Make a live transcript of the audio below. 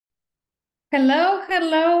Hello,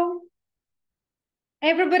 hello,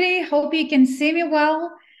 everybody. Hope you can see me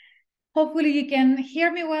well. Hopefully, you can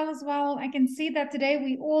hear me well as well. I can see that today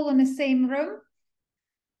we all in the same room.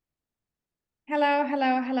 Hello,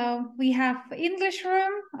 hello, hello. We have English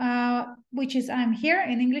room, which is I'm here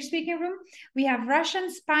in English speaking room. We have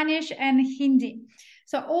Russian, Spanish, and Hindi.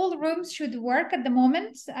 So all rooms should work at the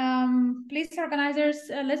moment. Please, organizers,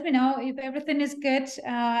 let me know if everything is good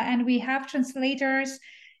and we have translators,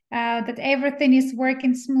 that everything is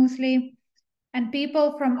working smoothly. And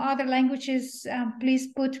people from other languages, please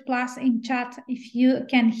put plus in chat if you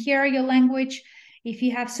can hear your language. If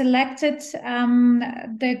you have selected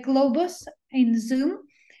the globus in Zoom,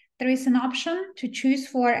 there is an option to choose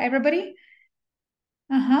for everybody.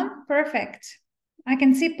 Perfect. I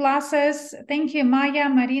can see pluses. Thank you, Maya,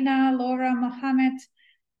 Marina, Laura, Mohammed.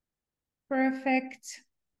 Perfect.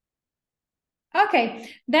 Okay,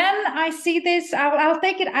 then I see this. I'll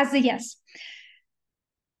take it as a yes.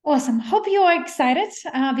 Awesome. Hope you are excited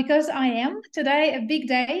because I am. Today, a big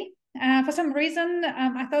day. For some reason,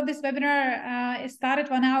 I thought this webinar started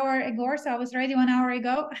 1 hour ago, so I was ready 1 hour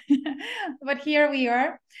ago. But here we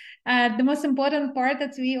are. The most important part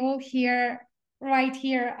that we all hear right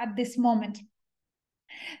here at this moment.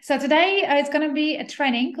 So today it's going to be a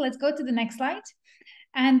training. Let's go to the next slide.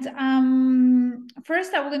 And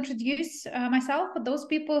first, I will introduce myself for those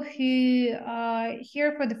people who are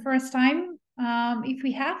here for the first time. If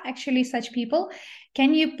we have actually such people,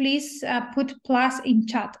 can you please put plus in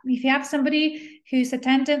chat? If you have somebody who's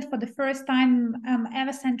attended for the first time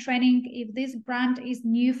EVSN training, if this brand is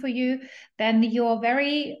new for you, then you're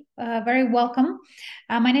very welcome.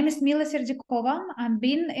 My name is Mila Serdyakova. I've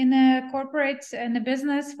been in a corporate in a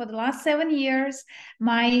business for the last 7 years.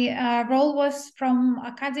 My role was from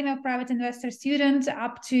Academy of Private Investor student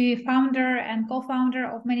up to founder and co-founder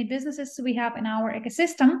of many businesses we have in our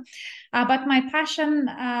ecosystem. But my passion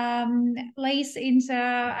lays into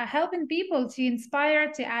helping people to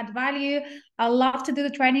inspire, to add value. I love to do the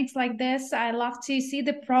trainings like this. I love to see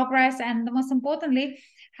the progress and most importantly,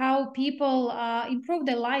 how people improve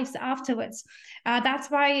their lives afterwards. That's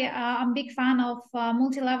why I'm a big fan of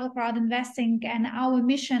multi-level crowd investing and our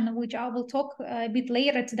mission, which I will talk a bit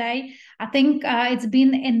later today. I think it's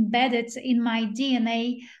been embedded in my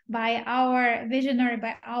DNA by our visionary,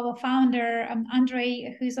 by our founder,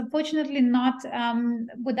 Andre, who's unfortunately not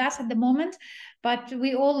with us at the moment, but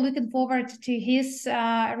we all looking forward to his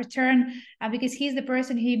return because he's the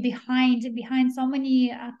person who behind so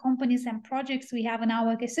many companies and projects we have in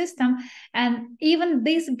our ecosystem. And even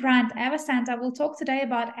this brand, Evoscent, I will talk today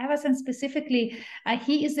about Evoscent specifically.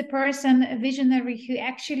 He is the person, a visionary, who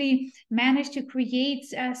actually managed to create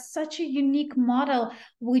such a unique model,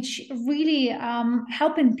 which really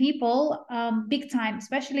helping people big time,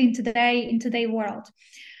 especially in today world.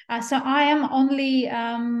 So I am only,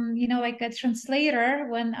 like a translator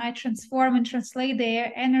when I transform and translate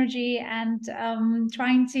their energy and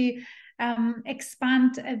trying to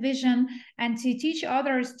expand a vision and to teach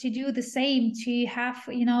others to do the same, to have,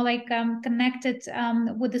 connected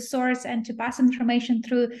with the source and to pass information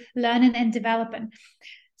through learning and development.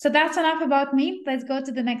 So that's enough about me. Let's go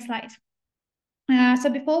to the next slide. So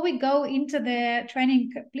before we go into the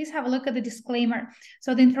training, please have a look at the disclaimer.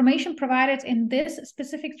 So the information provided in this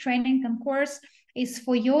specific training and course is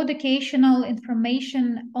for your educational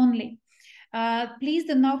information only. Please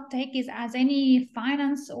do not take it as any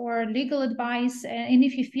finance or legal advice. And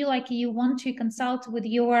if you feel like you want to consult with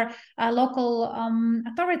your local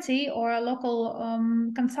authority or a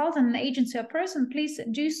local consultant agency or person, please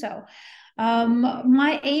do so.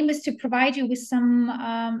 My aim is to provide you with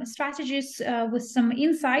some strategies, with some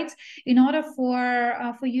insights in order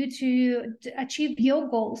for you to achieve your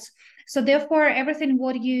goals. So therefore, everything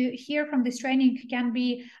what you hear from this training can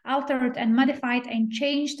be altered and modified and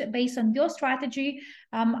changed based on your strategy.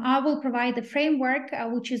 I will provide the framework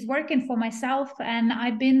which is working for myself, and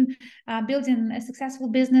I've been building a successful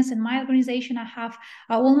business in my organization. I have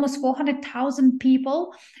almost 400,000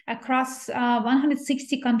 people across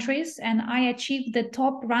 160 countries, and I achieved the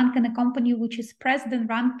top rank in the company, which is president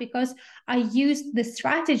rank, because I used the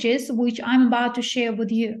strategies which I'm about to share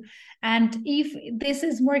with you. And if this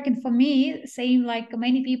is working for me, same like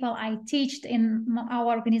many people I teach in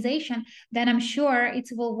our organization, then I'm sure it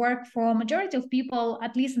will work for a majority of people,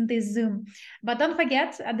 at least in this Zoom. But don't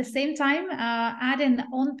forget, at the same time, adding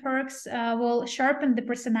on perks will sharpen the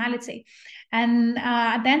personality. And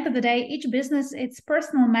at the end of the day, each business, it's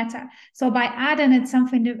personal matter. So by adding it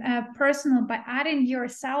something personal, by adding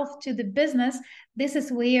yourself to the business, this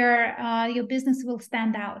is where your business will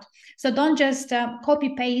stand out. So don't just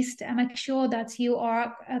copy paste, and make sure that you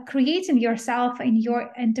are creating yourself in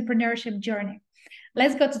your entrepreneurship journey.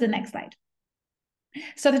 Let's go to the next slide.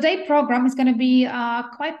 So today's program is going to be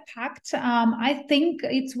quite packed. I think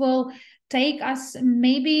it will take us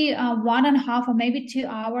maybe 1.5 or maybe 2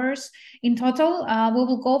 hours in total. We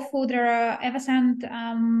will go through the Evoscent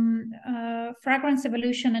fragrance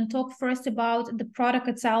evolution and talk first about the product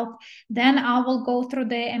itself. Then I will go through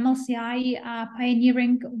the MLCI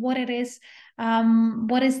pioneering, what it is,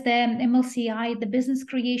 what is the MLCI, the business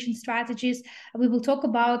creation strategies. We will talk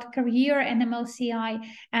about career and MLCI,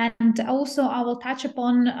 and also I will touch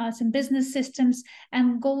upon some business systems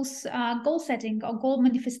and goals, goal setting or goal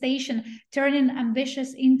manifestation, turning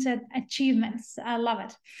ambitious into achievements. I love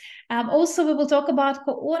it. Also, we will talk about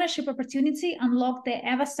co-ownership opportunity, unlock the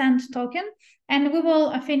Evoscent token, and we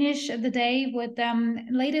will finish the day with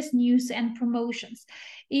latest news and promotions.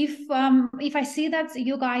 If I see that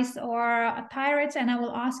you guys are tired, and I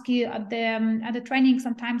will ask you at the training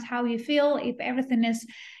sometimes how you feel, if everything is,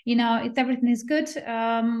 if everything is good,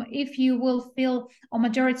 if you will feel, or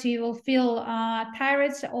majority will feel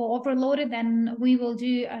tired or overloaded, then we will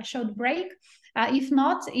do a short break. If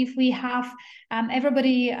not, if we have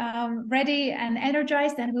everybody ready and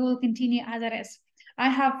energized, then we will continue as it is. I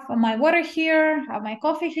have my water here, I have my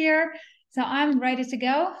coffee here, so I'm ready to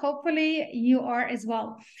go. Hopefully you are as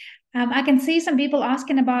well. I can see some people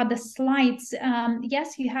asking about the slides.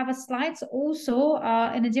 Yes, you have a slides also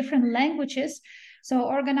in the different languages. So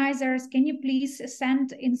organizers, can you please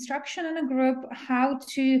send instruction in a group how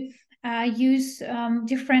to use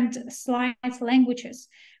different slides languages?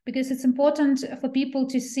 Because it's important for people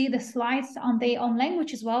to see the slides on their own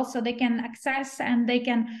language as well, so they can access and they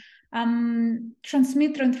can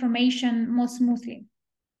transmit the information more smoothly,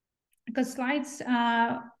 because slides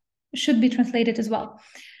should be translated as well.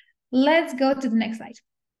 Let's go to the next slide.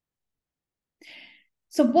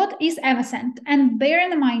 So what is Evoscent? And bear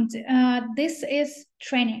in mind, this is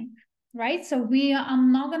training, right? So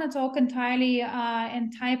I'm not going to talk entirely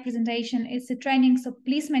entire presentation. It's a training, so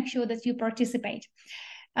please make sure that you participate.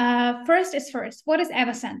 First is first. What is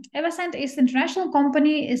Evoscent? Evoscent is an international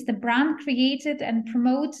company, is the brand created and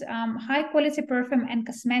promotes high quality perfume and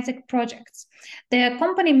cosmetic projects. The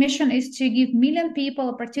company mission is to give million people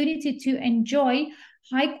opportunity to enjoy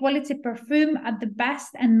high quality perfume at the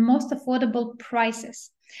best and most affordable prices.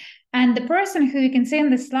 And the person who you can see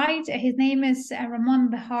on the slide, his name is Ramon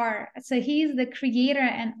Behar. So he is the creator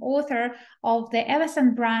and author of the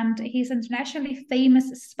Evoscent brand. He's an internationally famous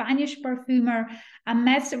Spanish perfumer. I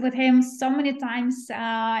met with him so many times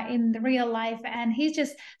in the real life, and he's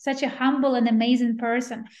just such a humble and amazing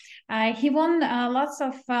person. He won lots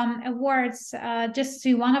of awards. Just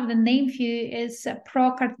to one of the name few is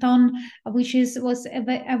Pro Carton, which was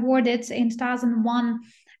awarded in 2001.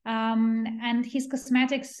 And his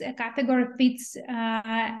cosmetics category fits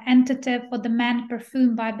entity for the man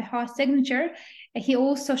perfume by Behar signature. He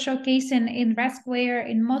also showcased in Red Square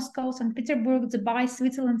in Moscow, St. Petersburg, Dubai,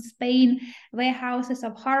 Switzerland, Spain, warehouses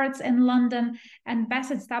of Harrods in London, and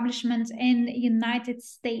best establishments in United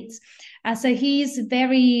States. So he's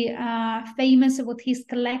very famous with his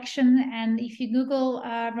collection. And if you Google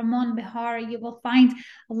Ramon Behar, you will find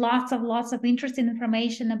lots of interesting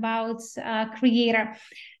information about creator.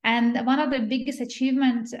 And one of the biggest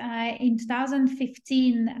achievements in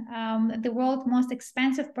 2015, the world's most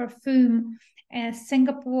expensive perfume,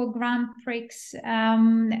 Singapore Grand Prix,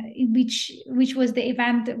 which was the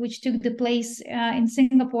event which took the place in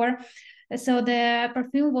Singapore. So the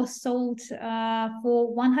perfume was sold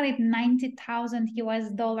for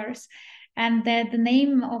 $190,000. And the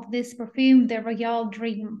name of this perfume, the Royal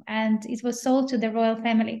Dream, and it was sold to the royal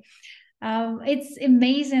family. It's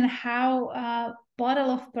amazing how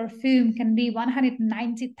bottle of perfume can be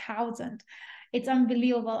 190,000. It's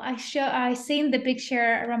unbelievable. I seen the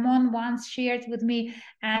picture Ramon once shared with me,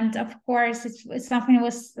 and of course it's something that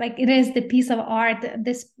was like, it is the piece of art.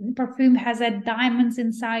 This perfume has diamonds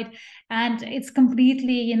inside, and it's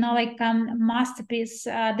completely like masterpiece.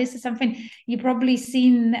 This is something you probably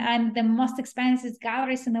seen in the most expensive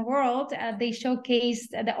galleries in the world. They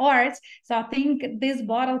showcased the art, so I think this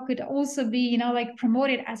bottle could also be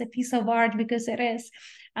promoted as a piece of art, because it is.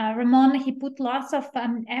 Ramon, he put lots of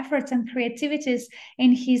efforts and creativities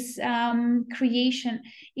in his creation.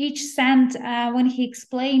 Each scent, when he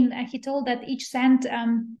explained, he told that each scent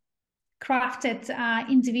crafted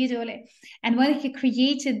individually. And when he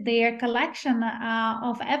created their collection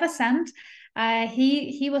of Evoscent,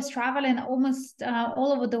 He was traveling almost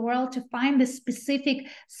all over the world to find the specific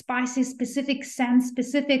spices, specific scents,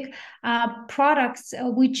 specific products,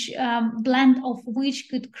 which blend of which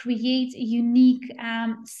could create a unique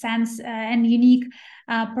scents and unique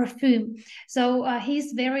perfume. So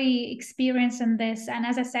he's very experienced in this, and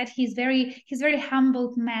as I said, he's very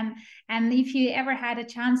humbled man. And if you ever had a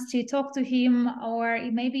chance to talk to him, or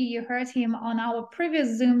maybe you heard him on our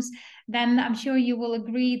previous Zooms, then I'm sure you will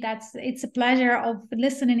agree that it's a pleasure of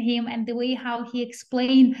listening to him, and the way how he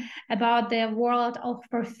explained about the world of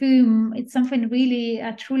perfume. It's something really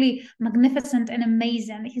truly magnificent and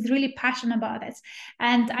amazing. He's really passionate about it.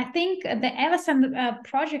 And I think the EVSN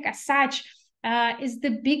project as such is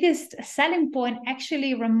the biggest selling point,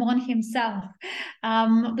 actually, Ramon himself,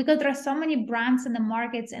 because there are so many brands in the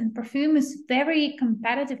markets, and perfume is very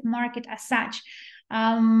competitive market as such.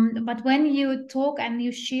 But when you talk and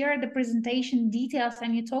you share the presentation details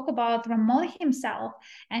and you talk about Ramon himself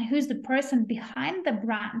and who's the person behind the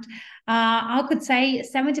brand, I could say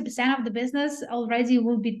 70% of the business already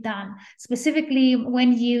will be done. Specifically,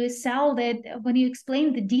 when you sell it, when you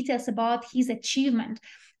explain the details about his achievement,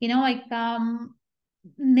 you know, like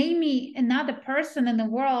name me another person in the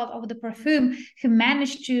world of the perfume who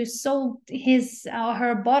managed to sell his or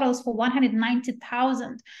her bottles for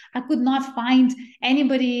 190,000. I could not find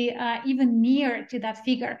anybody even near to that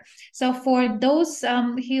figure. So for those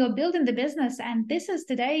who are building the business, and this is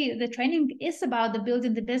today, the training is about the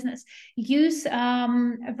building the business, use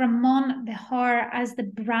Ramon Behar as the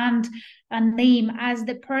brand name, as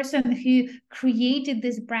the person who created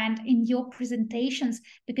this brand in your presentations,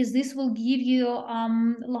 because this will give you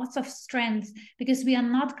lots of strength, because we are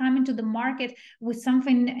not coming to the market with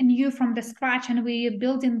something new from the scratch and we are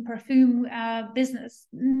building perfume business.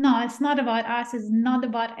 No, it's not about us. It's not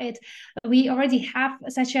about it. We already have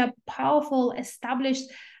such a powerful, established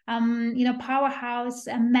powerhouse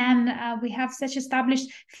man. We have such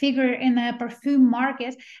established figure in the perfume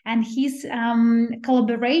market, and his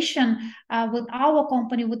collaboration with our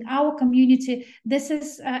company, with our community, this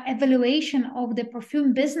is evaluation of the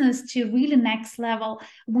perfume business to really next level,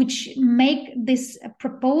 which make this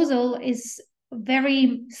proposal is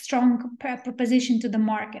very strong proposition to the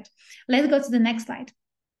market. Let's go to the next slide.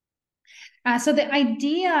 So the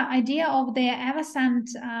idea of the Evoscent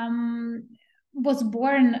was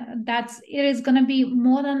born that it is going to be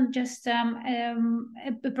more than just a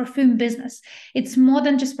perfume business. It's more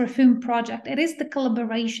than just perfume project. It is the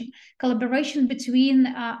collaboration between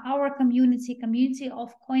our community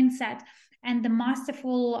of Coinset and the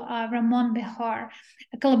masterful Ramon Behar,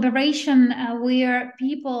 a collaboration where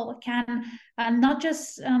people can not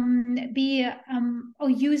just be or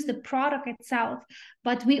use the product itself,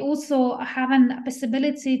 but we also have a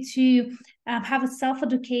possibility to have a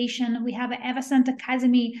self-education. We have an Evoscent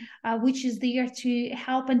Academy, which is there to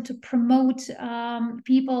help and to promote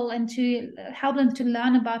people and to help them to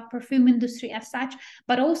learn about perfume industry as such,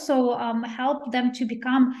 but also help them to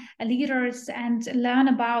become leaders and learn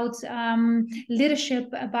about leadership,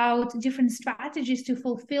 about different strategies to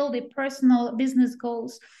fulfill their personal business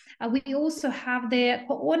goals. We also have the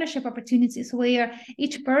co-ownership opportunities where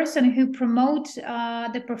each person who promotes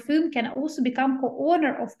the perfume can also become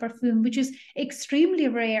co-owner of perfume, which is extremely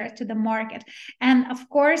rare to the market. And of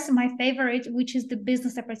course, my favorite, which is the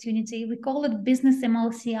business opportunity. We call it business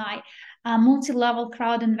MLCI, multi-level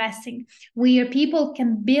crowd investing, where people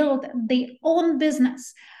can build their own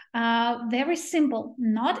business. Very simple,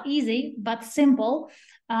 not easy, but simple,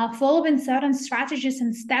 following certain strategies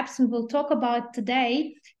and steps we will talk about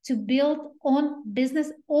today to build on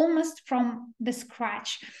business almost from the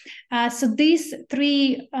scratch. So these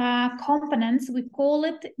three components, we call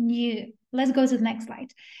it new. Let's go to the next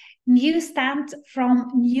slide. New stands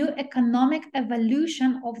from new economic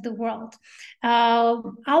evolution of the world.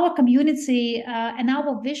 Our community and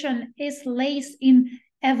our vision is laced in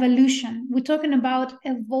evolution. We're talking about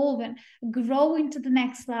evolving, growing to the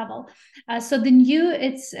next level. So the new,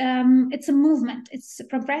 it's a movement. It's a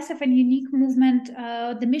progressive and unique movement.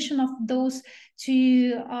 The mission of those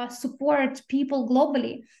to support people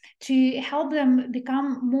globally, to help them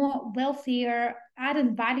become more wealthier,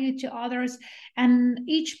 added value to others, and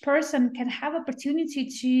each person can have opportunity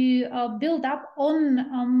to build up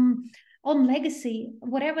on legacy,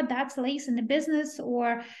 whatever that lays in the business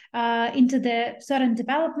or into the certain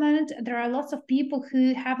development. There are lots of people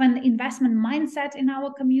who have an investment mindset in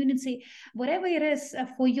our community. Whatever it is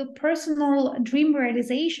for your personal dream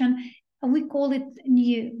realization, we call it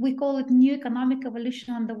new. We call it new economic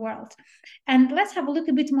evolution on the world. And let's have a look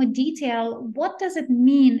a bit more detail. What does it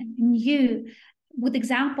mean new with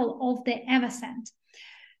example of the Evoscent?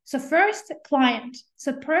 So first, client.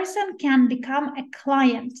 So person can become a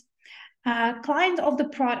client of the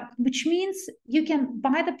product, which means you can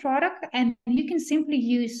buy the product and you can simply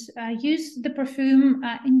use the perfume,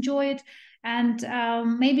 enjoy it, and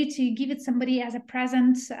maybe to give it somebody as a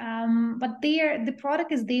present. But the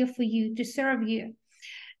product is there for you, to serve you.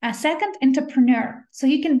 Second, entrepreneur. So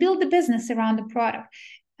you can build the business around the product.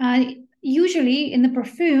 Usually in the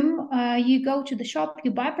perfume, you go to the shop,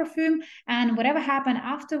 you buy perfume, and whatever happened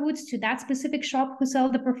afterwards to that specific shop who sell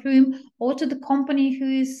the perfume or to the company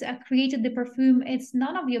who's created the perfume, it's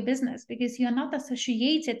none of your business because you're not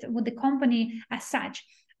associated with the company as such.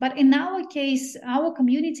 But in our case, our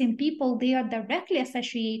community and people, they are directly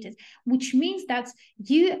associated, which means that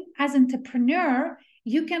you as entrepreneur,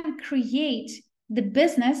 you can create the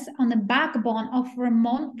business on the backbone of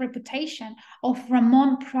Ramon reputation, of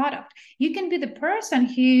Ramon product. You can be the person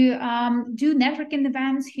who do networking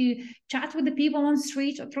events, who chat with the people on the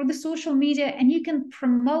street or through the social media, and you can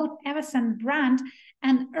promote EVSN brand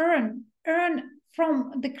and earn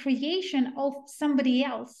from the creation of somebody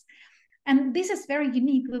else. And this is very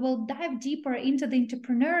unique. We will dive deeper into the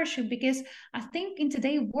entrepreneurship because I think in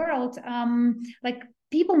today's world, like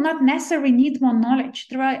people not necessarily need more knowledge.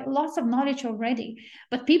 There are lots of knowledge already,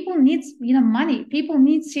 but people need, money. People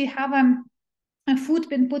need to have a food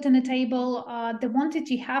been put on the table. They wanted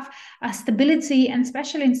to have stability, and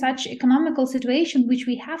especially in such economical situation which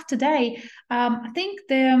we have today, I think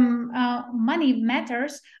the money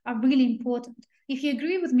matters are really important. If you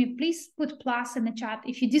agree with me, please put plus in the chat.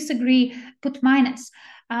 If you disagree, put minus.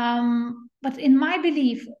 But in my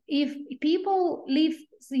belief, if people live,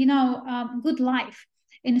 good life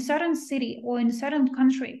in a certain city or in a certain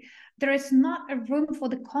country, there is not a room for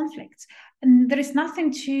the conflicts, and there is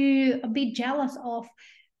nothing to be jealous of,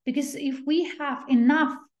 because if we have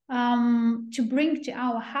enough to bring to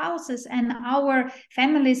our houses and our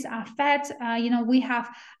families are fed, we have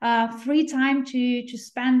free time to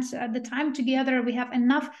spend the time together, we have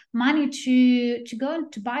enough money to go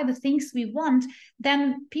and to buy the things we want,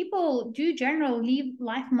 then people do generally live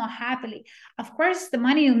life more happily. Of course, the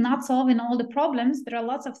money is not solving all the problems. There are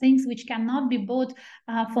lots of things which cannot be bought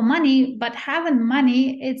for money, but having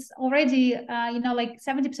money, it's already, like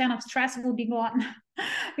 70% of stress will be gone.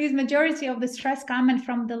 Because majority of the stress coming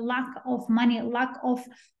from the lack of money, lack of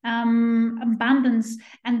abundance,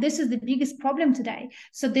 and this is the biggest problem today.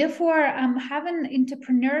 So therefore, having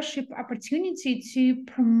entrepreneurship opportunity to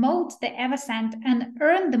promote the Evoscent and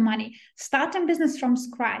earn the money, starting business from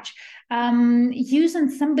scratch, using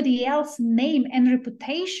somebody else's name and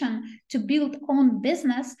reputation to build own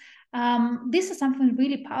business, this is something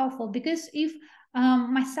really powerful. Because if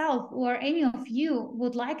myself or any of you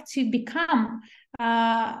would like to become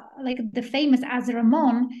like the famous as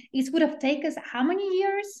Ramon, it would have taken us how many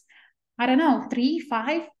years? I don't know, 3,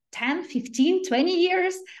 5, 10, 15, 20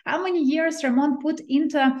 years? How many years Ramon put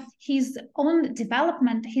into his own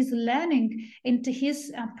development, his learning, into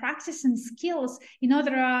his practice and skills?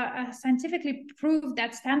 There are scientifically proved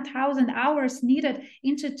that 10,000 hours needed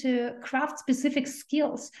to craft specific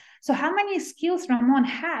skills. So how many skills Ramon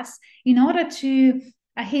has in order to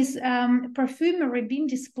his perfumery being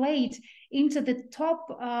displayed into the top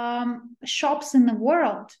shops in the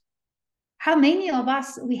world? How many of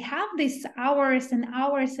us, we have these hours and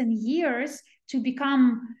hours and years to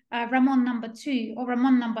become Ramon number 2 or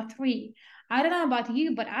Ramon number 3? I don't know about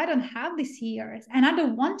you, but I don't have these years, and I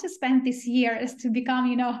don't want to spend these years to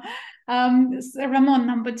become, Ramon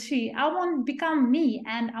number 2. I want to become me,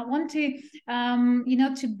 and I want to,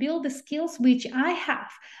 to build the skills which I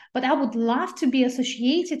have. But I would love to be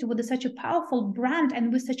associated with such a powerful brand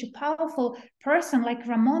and with such a powerful person like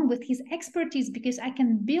Ramon with his expertise, because I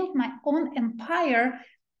can build my own empire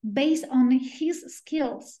based on his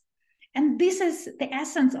skills. And this is the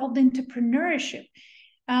essence of the entrepreneurship.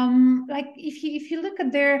 Like if you look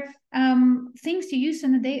at their things you use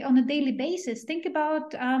on a daily basis, think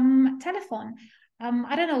about telephone.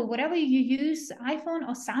 I don't know, whatever you use, iPhone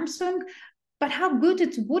or Samsung, but how good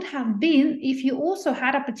it would have been if you also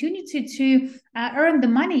had opportunity to earn the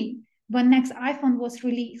money when next iPhone was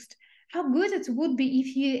released. How good it would be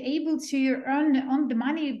if you're able to earn on the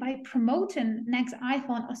money by promoting next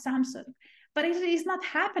iPhone or Samsung. But it is not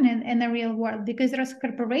happening in the real world, because there are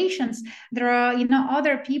corporations, there are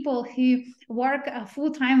other people who work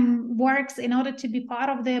full-time works in order to be part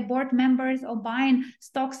of the board members or buying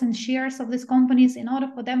stocks and shares of these companies in order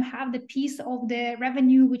for them have the piece of the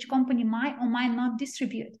revenue which company might or might not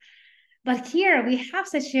distribute. But here we have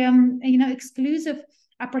such exclusive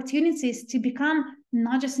opportunities to become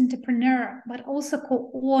not just entrepreneur, but also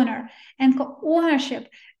co-owner. And co-ownership,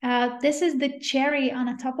 this is the cherry on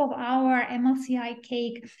the top of our MLCI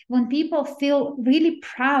cake, when people feel really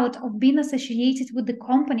proud of being associated with the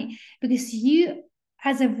company, because you,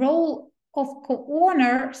 as a role of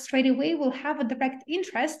co-owner, straight away will have a direct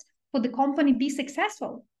interest for the company be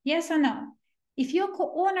successful. Yes or no? If you're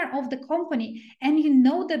co-owner of the company and you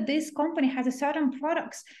know that this company has a certain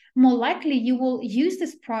products, more likely you will use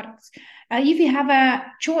these products. If you have a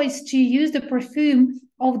choice to use the perfume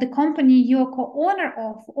of the company you're co-owner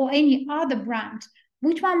of, or any other brand,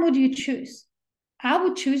 which one would you choose? I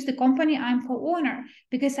would choose the company I'm co-owner,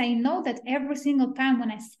 because I know that every single time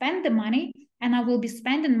when I spend the money, and I will be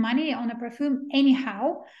spending money on a perfume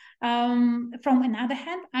anyhow, from another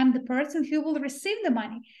hand, I'm the person who will receive the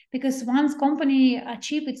money, because once company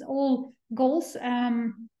achieve its all goals,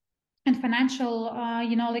 and financial,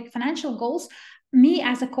 like financial goals, me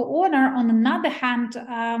as a co-owner, on another hand,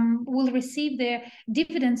 will receive the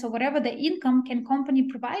dividends or whatever the income can company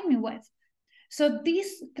provide me with. So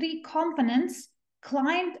these three components,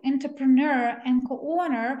 client, entrepreneur, and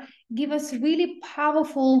co-owner, give us really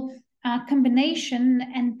powerful combination,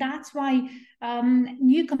 and that's why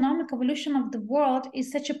new economic evolution of the world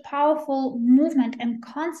is such a powerful movement and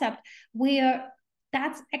concept, where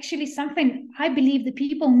that's actually something I believe the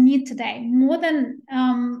people need today more than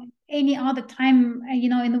any other time,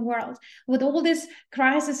 in the world. With all these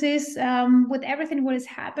crises, with everything what has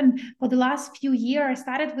happened for the last few years,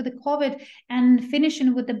 started with the COVID and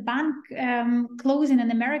finishing with the bank closing in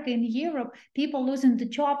America and Europe, people losing the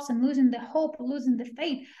jobs and losing the hope, losing the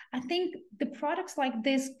faith. I think the products like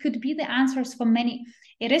this could be the answers for many.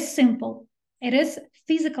 It is simple. It is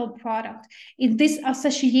physical product. It is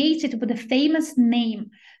associated with a famous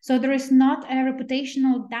name. So there is not a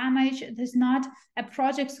reputational damage. There's not a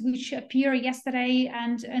project which appear yesterday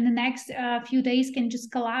and in the next few days can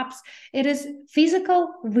just collapse. It is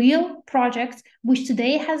physical, real project which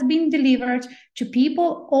today has been delivered to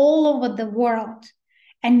people all over the world.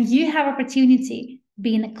 And you have opportunity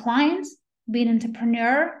being a client, being an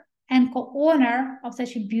entrepreneur, and co-owner of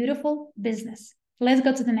such a beautiful business. Let's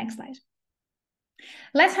go to the next slide.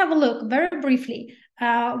 Let's have a look very briefly,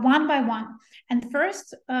 one by one. And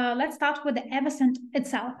first, let's start with the Evoscent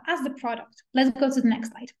itself as the product. Let's go to the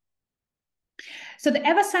next slide. So the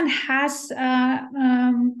Evoscent has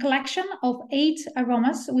a collection of 8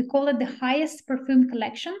 aromas. We call it the highest perfume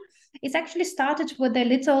collection. It's actually started with a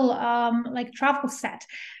little like travel set.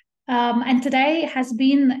 And today has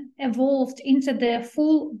been evolved into the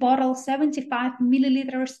full bottle, 75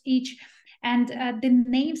 milliliters each. And the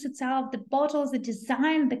names itself, the bottles, the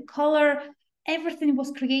design, the color, everything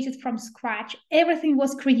was created from scratch. Everything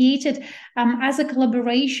was created as a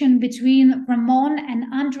collaboration between Ramon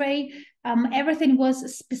and Andre. Everything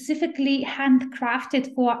was specifically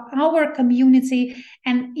handcrafted for our community,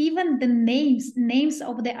 and even the names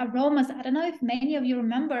of the aromas. I don't know if many of you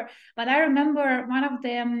remember, but I remember one of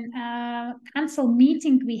the council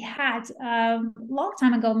meeting we had a long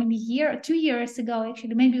time ago, maybe 2 years ago,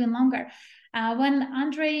 actually, maybe even longer. When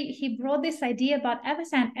Andre, he brought this idea about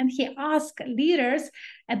Evoscent, and he asked leaders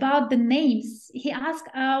about the names. He asked,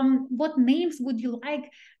 what names would you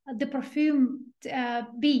like the perfume to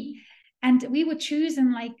be? And we were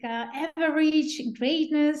choosing like average,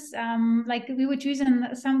 greatness, like we were choosing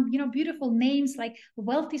some, beautiful names like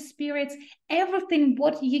wealthy spirits. Everything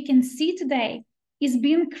what you can see today is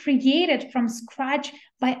being created from scratch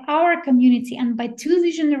by our community and by 2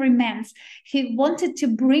 visionary men who wanted to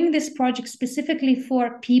bring this project specifically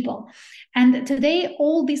for people. And today,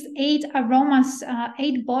 all these 8 aromas,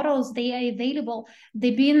 8 bottles, they are available.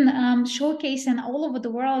 They've been showcasing all over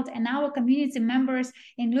the world, and our community members,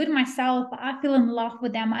 including myself, I feel in love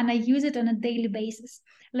with them and I use it on a daily basis.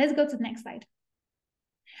 Let's go to the next slide.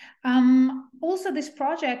 Also, this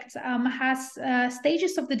project has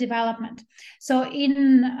stages of the development. So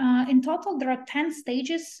in total, there are 10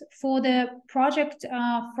 stages for the project,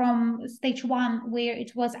 from stage 1, where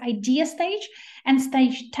it was idea stage, and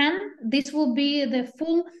stage 10, this will be the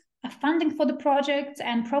full funding for the project,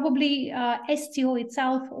 and probably STO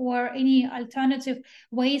itself, or any alternative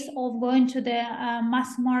ways of going to the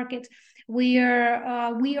mass market,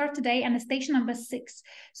 where we are today, and the stage number 6.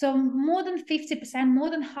 So more than 50%, more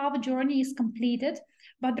than half a journey is completed,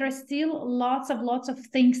 but there are still lots of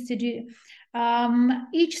things to do.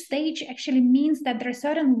 Each stage actually means that there is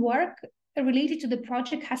certain work related to the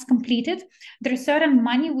project has completed. There is certain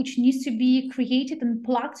money which needs to be created and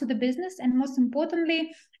plugged to the business, and most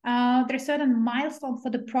importantly, there are certain milestones for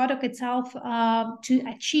the product itself to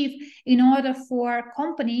achieve in order for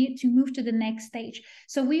company to move to the next stage.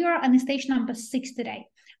 So we are on stage number 6 today.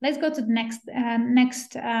 Let's go to the next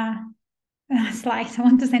slide. I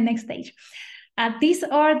want to say next stage. These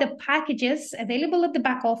are the packages available at the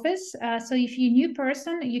back office. So if you're a new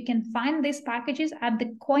person, you can find these packages at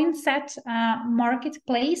the Coinset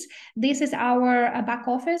marketplace. This is our back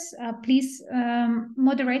office. Please,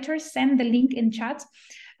 moderators, send the link in chat.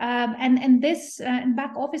 And this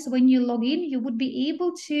back office, when you log in, you would be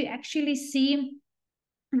able to actually see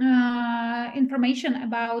information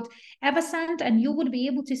about Evoscent, and you would be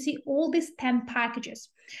able to see all these 10 packages.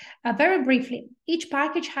 Very briefly, each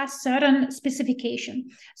package has certain specification.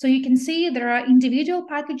 So you can see there are individual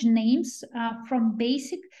package names from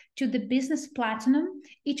basic to the business platinum.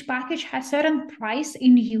 Each package has certain price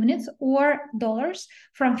in units or dollars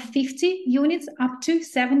from 50 units up to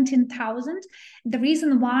 17,000. The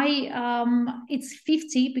reason why it's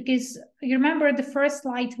 50, because you remember the first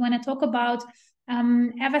slide when I talk about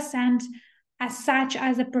Evoscent as such,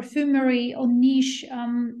 as a perfumery or niche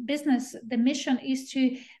business, the mission is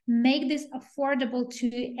to make this affordable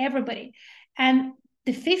to everybody. And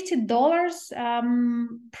the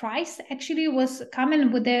 $50 price actually was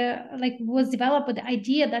coming with was developed with the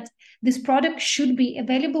idea that this product should be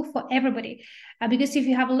available for everybody. Because if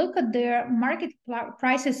you have a look at the market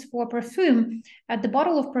prices for perfume, the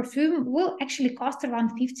bottle of perfume will actually cost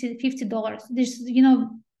around $50. There's,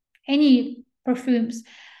 any perfumes.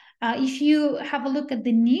 If you have a look at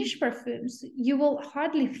the niche perfumes, you will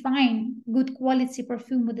hardly find good quality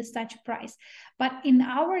perfume with such price. But in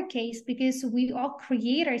our case, because we are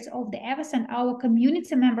creators of the Evoscent, our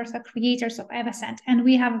community members are creators of Evoscent, and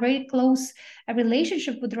we have a very close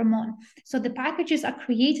relationship with Ramon. So the packages are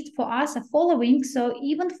created for us, a following. So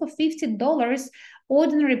even for $50,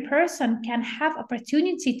 ordinary person can have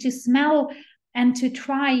opportunity to smell and to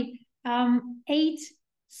try 8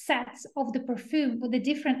 sets of the perfume with the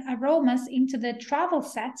different aromas into the travel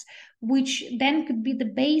sets, which then could be the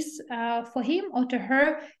base for him or to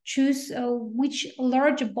her choose which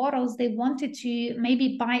larger bottles they wanted to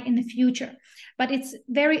maybe buy in the future. But it's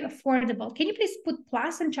very affordable. Can you please put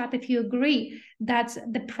plus in chat if you agree that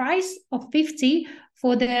the price of 50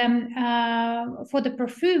 for the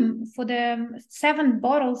perfume, for the 7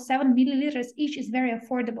 bottles, 7 milliliters each, is very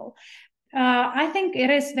affordable? I think it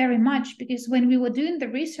is very much, because when we were doing the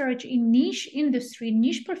research in niche industry,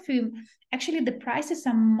 niche perfume, actually the prices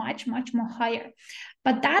are much, much more higher.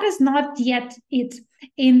 But that is not yet it.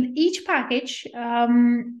 In each package,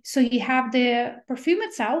 so you have the perfume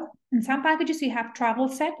itself. In some packages, you have travel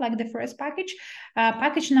set, like the first package.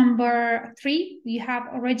 Package number 3, you have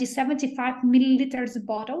already 75 milliliters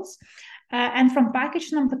bottles. And from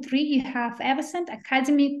package number 3, you have Evoscent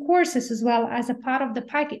Academy courses as well as a part of the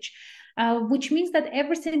package. Which means that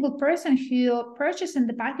every single person who purchases in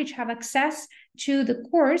the package have access to the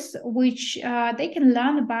course, which they can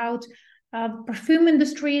learn about perfume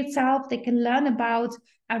industry itself. They can learn about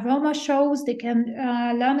aroma shows. They can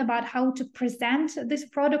learn about how to present this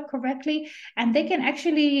product correctly. And they can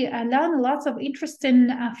actually learn lots of interesting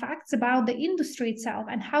facts about the industry itself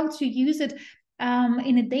and how to use it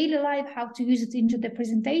in a daily life, how to use it into the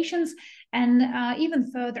presentations, and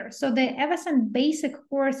even further. So the Evoscent basic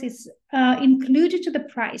course is included to the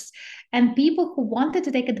price. And people who wanted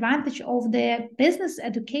to take advantage of the business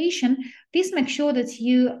education, please make sure that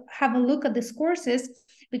you have a look at these courses,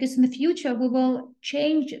 because in the future we will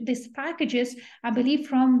change these packages, I believe,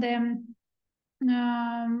 from the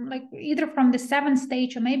either from the 7th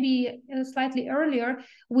stage or maybe slightly earlier,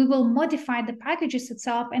 we will modify the packages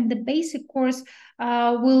itself, and the basic course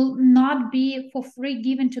will not be for free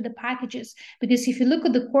given to the packages. Because if you look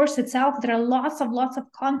at the course itself, there are lots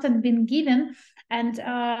of content being given, and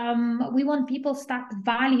we want people to start to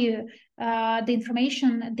value the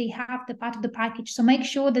information they have, the part of the package. So make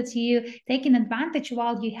sure that you take an advantage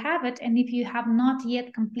while you have it. And if you have not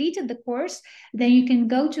yet completed the course, then you can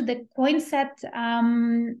go to the Coinset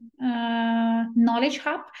Knowledge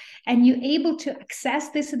Hub, and you're able to access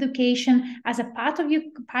this education as a part of your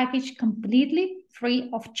package completely free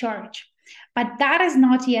of charge. But that is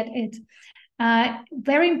not yet it.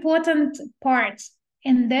 Very important part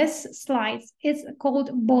in this slide is called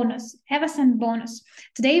bonus, Evoscent bonus.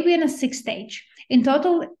 Today we're in a 6th stage. In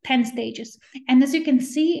total, 10 stages. And as you can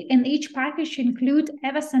see, in each package include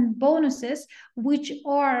Evoscent bonuses, which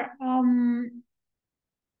are,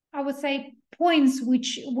 I would say, points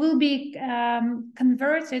which will be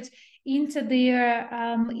converted into their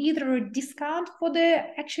either a discount for the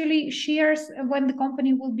actually shares when the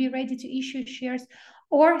company will be ready to issue shares,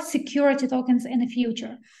 or security tokens in the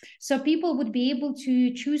future. So people would be able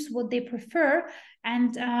to choose what they prefer.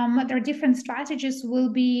 And their different strategies will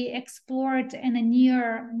be explored in the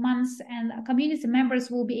near months, and community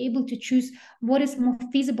members will be able to choose what is more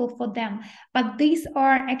feasible for them. But these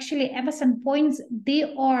are actually EVSN points.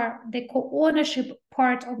 They are the co-ownership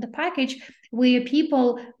part of the package, where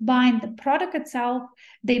people buy the product itself,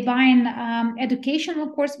 they buy an educational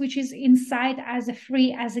course, which is inside as a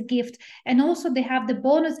free, as a gift. And also they have the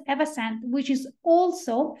bonus Evoscent, which is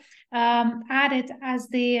also added as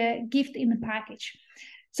the gift in the package.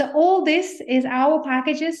 So all this is our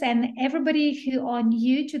packages, and everybody who are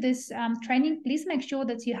new to this training, please make sure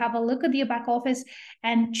that you have a look at your back office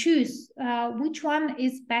and choose which one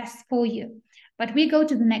is best for you. But we go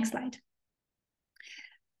to the next slide.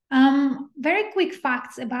 Very quick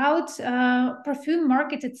facts about perfume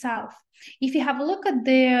market itself. If you have a look at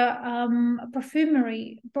the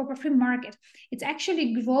perfume market, it's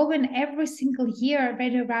actually growing every single year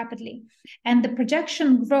very rapidly. And the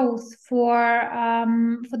projection growth for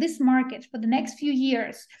this market for the next few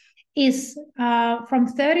years is from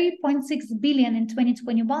 30.6 billion in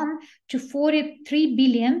 2021 to 43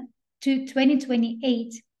 billion to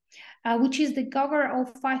 2028. Which is the CAGR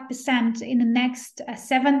of 5% in the next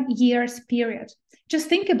 7 years period. Just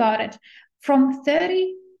think about it, from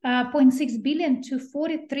 30.6 billion to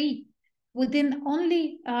 43 within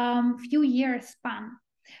only few years span.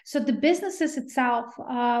 So the businesses itself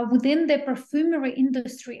within the perfumery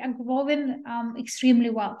industry are growing extremely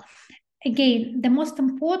well. Again, the most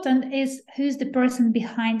important is who's the person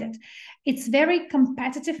behind it. It's very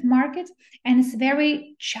competitive market, and it's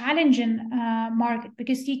very challenging market,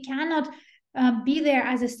 because you cannot be there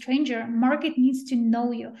as a stranger. Market needs to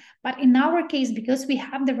know you. But in our case, because we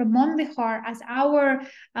have the Ramon Vihar as our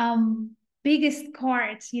biggest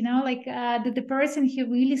cards, you know, like the person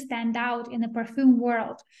who really stand out in the perfume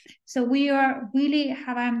world. So we are really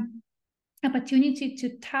have opportunity to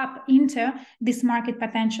tap into this market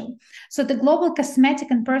potential. So the global cosmetic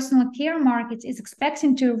and personal care market is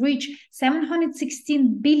expecting to reach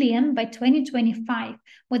 716 billion by 2025,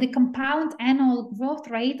 with a compound annual growth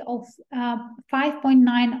rate of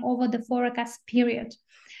 5.9 over the forecast period.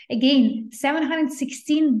 Again,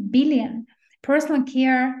 716 billion personal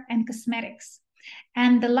care and cosmetics.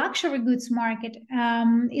 And the luxury goods market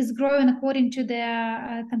is growing according to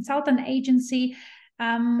the consultant agency,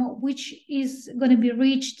 which is going to be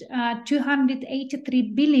reached 283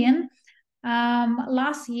 billion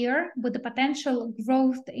last year, with the potential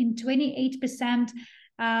growth in 28%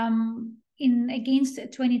 in against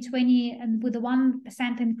 2020, and with a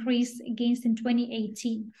 1% increase against in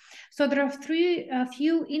 2018. So there are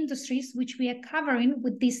few industries which we are covering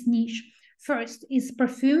with this niche. First is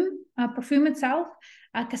perfume itself,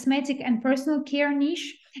 cosmetic and personal care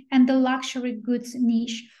niche, and the luxury goods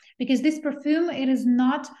niche. Because this perfume, it is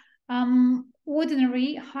not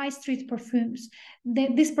ordinary high street perfumes.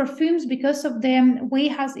 These perfumes, because of the way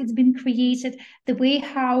how it's been created, the way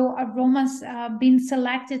how aromas been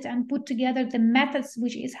selected and put together, the methods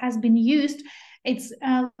which has been used, it's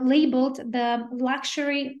labeled the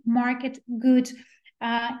luxury market good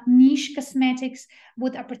niche cosmetics,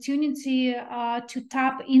 with opportunity to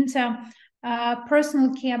tap into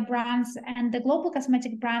personal care brands and the global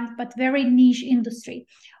cosmetic brand, but very niche industry.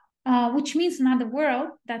 Which means, in other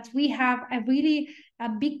words, that we have a really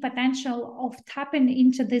big potential of tapping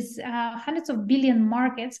into these hundreds of billion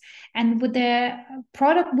markets, and with the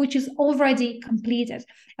product which is already completed,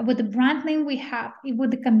 and with the brand name we have,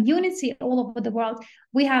 with the community all over the world,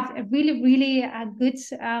 we have a really good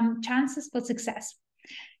chances for success.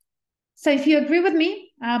 So if you agree with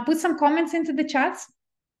me, put some comments into the chats,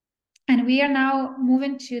 and we are now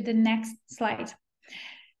moving to the next slide.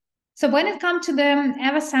 So when it comes to the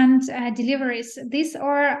Evoscent deliveries, these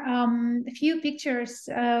are a few pictures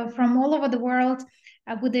from all over the world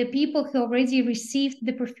with the people who already received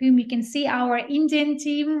the perfume. You can see our Indian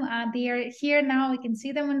team. They are here now. You can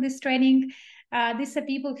see them in this training. These are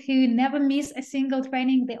people who never miss a single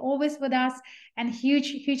training. They're always with us, and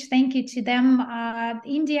huge thank you to them.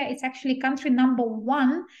 India is actually country number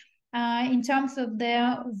 1 in terms of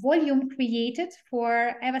the volume created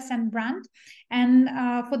for Evoscent brand. And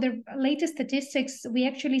for the latest statistics, we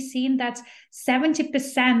actually seen that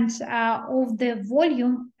 70% of the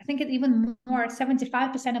volume, I think it even more,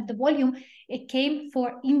 75% of the volume, it came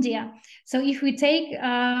for India. So if we take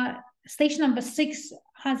station number 6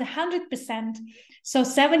 has 100%, so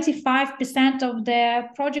 75% of the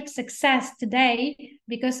project success today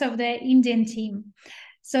because of the Indian team.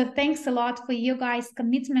 So thanks a lot for you guys'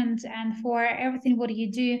 commitment and for everything what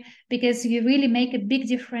you do, because you really make a big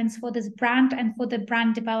difference for this brand and for the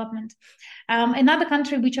brand development. Another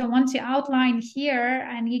country which I want to outline here,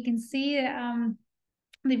 and you can see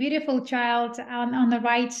the beautiful child on the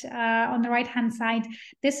right hand side.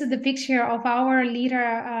 This is the picture of our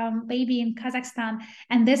leader baby in Kazakhstan,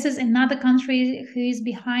 and this is another country who is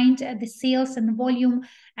behind the sales and volume.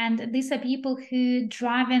 And these are people who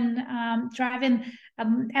driving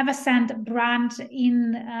EVSN brand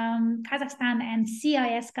in Kazakhstan and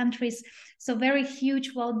CIS countries. So very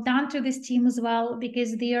huge, well done to this team as well,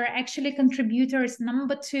 because they are actually contributors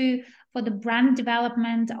number 2 for the brand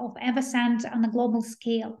development of EVOScent on a global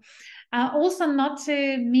scale. Also, not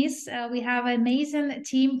to miss, we have an amazing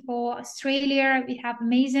team for Australia. We have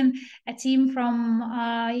amazing a team from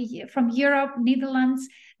Europe, Netherlands.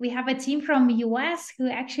 We have a team from US who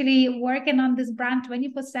actually working on this brand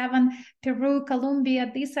 24/7. Peru,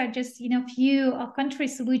 Colombia. These are just few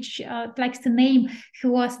countries which likes to name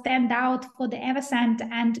who are stand out for the EVOScent,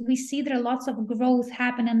 and we see there are lots of growth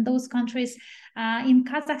happen in those countries. In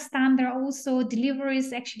Kazakhstan, there are also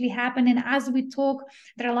deliveries actually happening as we talk.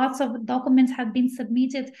 There are lots of documents have been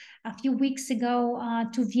submitted a few weeks ago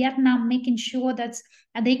to Vietnam, making sure that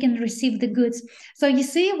they can receive the goods. So you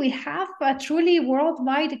see, we have a truly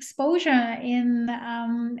worldwide exposure in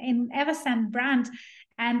EVSN brand.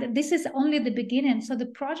 And this is only the beginning. So the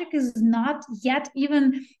project is not yet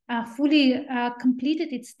even fully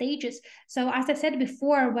completed its stages. So as I said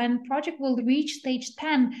before, when project will reach stage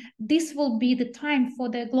 10, this will be the time for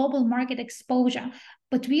the global market exposure.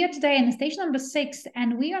 But we are today in stage number 6,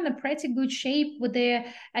 and we are in a pretty good shape with the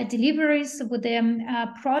deliveries, with the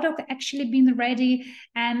product actually being ready.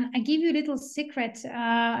 And I give you a little secret.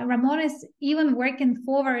 Ramon is even working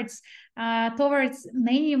towards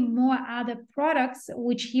many more other products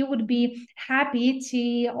which he would be happy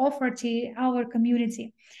to offer to our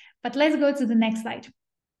community. But let's go to the next slide.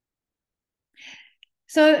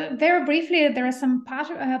 So very briefly, there are some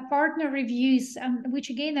partner reviews, which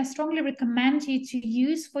again, I strongly recommend you to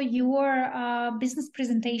use for your business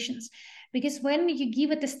presentations. Because when you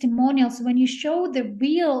give a testimonials, when you show the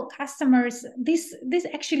real customers, this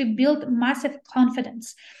actually builds massive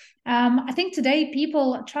confidence. I think today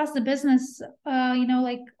people trust the business,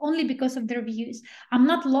 only because of the reviews. I'm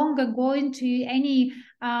not longer going to any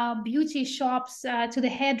beauty shops, to the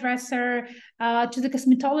hairdresser, to the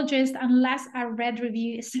cosmetologist, unless I read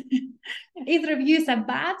reviews. If reviews are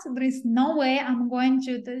bad, there is no way I'm going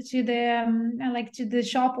to the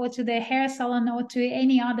shop or to the hair salon or to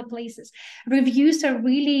any other places. Reviews are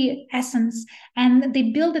really essence, and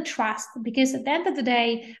they build a trust, because at the end of the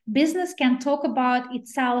day, business can talk about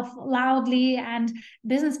itself loudly, and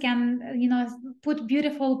business can put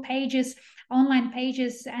beautiful pages, online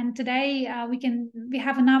pages, and today we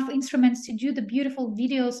have enough instruments to do the beautiful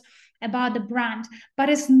videos about the brand. But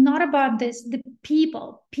it's not about this. The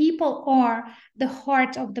people are the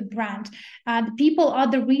heart of the brand. The people are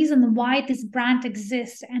the reason why this brand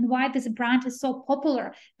exists and why this brand is so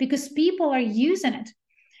popular, because people are using it.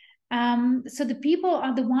 So the people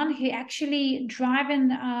are the one who actually driving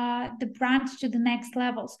the brand to the next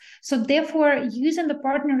levels. So therefore, using the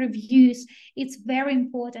partner reviews, it's very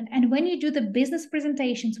important. And when you do the business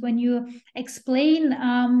presentations, when you explain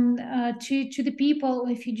to the people,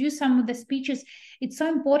 if you do some of the speeches, it's so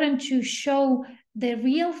important to show the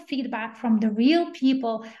real feedback from the real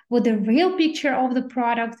people with the real picture of the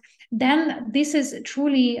product. Then this is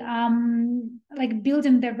truly like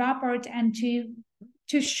building the rapport, and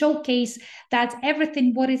to showcase that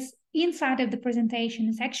everything what is inside of the presentation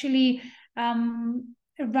is actually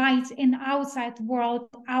right in outside world.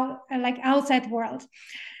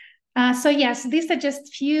 So yes, these are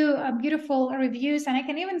just few beautiful reviews, and I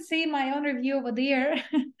can even see my own review over there.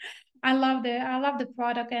 I love the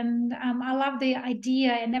product, and I love the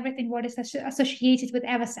idea and everything what is associated with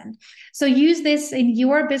EVSN. So use this in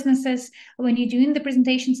your businesses when you're doing the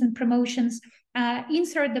presentations and promotions.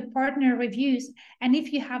 Insert the partner reviews, and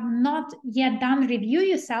if you have not yet done review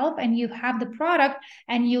yourself and you have the product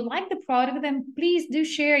and you like the product, then please do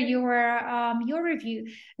share your review.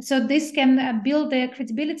 So this can build the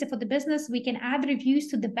credibility for the business. We can add reviews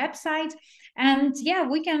to the website, and yeah,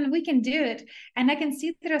 we can do it. And I can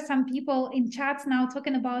see there are some people in chats now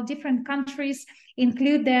talking about different countries,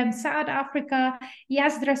 include them South Africa.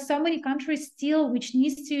 Yes, there are so many countries still which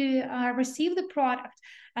needs to receive the product.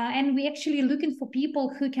 And we actually looking for people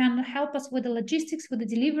who can help us with the logistics, with the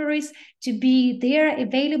deliveries, to be there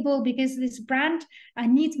available, because this brand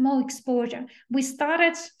needs more exposure. We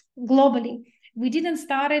started globally. We didn't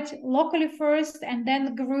start it locally first and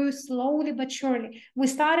then grew slowly but surely. We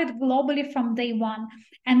started globally from day one.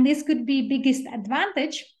 And this could be biggest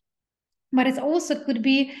advantage but it also could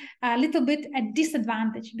be a little bit a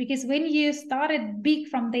disadvantage, because when you started big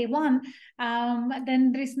from day one,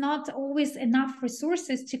 then there is not always enough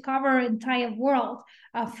resources to cover entire world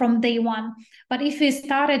from day one. But if you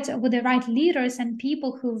started with the right leaders and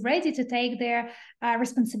people who are ready to take their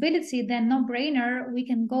responsibility, then no brainer, we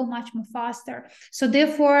can go much more faster. So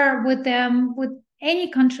therefore, with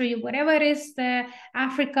any country, whatever it is,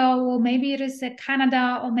 Africa, or maybe it is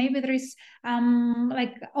Canada, or maybe there is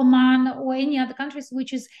like Oman or any other countries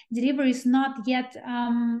which is delivery is not yet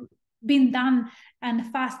been done in a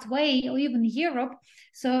fast way, or even Europe.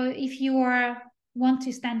 So if you want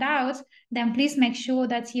to stand out, then please make sure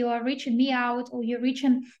that you are reaching me out, or you're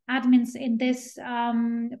reaching admins in this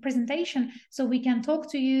presentation, so we can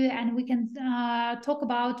talk to you and we can talk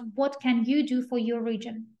about what can you do for your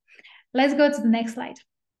region. Let's go to the next slide.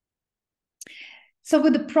 So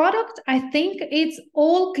with the product, I think it's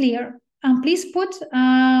all clear. Please put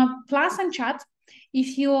plus in chat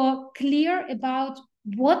if you're clear about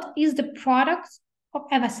what is the product of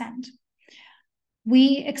Evoscent.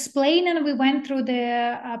 We explained and we went through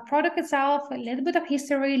the product itself, a little bit of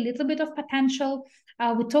history, a little bit of potential.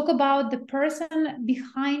 We talk about the person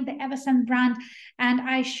behind the Evoscent brand, and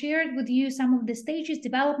I shared with you some of the stages,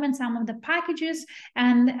 development, some of the packages,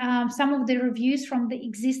 and some of the reviews from the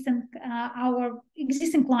our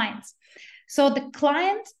existing clients. So the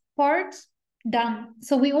client part done.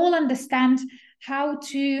 So we all understand how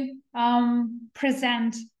to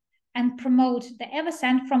present and promote the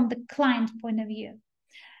Evoscent from the client point of view.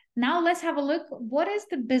 Now let's have a look, what is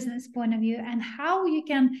the business point of view and how you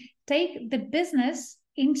can take the business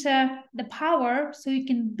into the power so you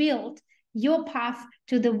can build your path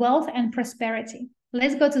to the wealth and prosperity.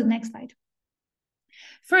 Let's go to the next slide.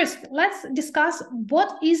 First, let's discuss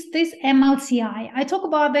what is this MLCI. I talked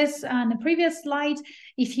about this on the previous slide.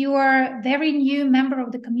 If you are a very new member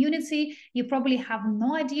of the community, you probably have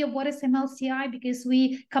no idea what is MLCI, because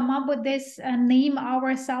we come up with this name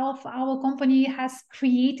ourselves. Our company has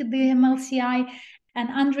created the MLCI. And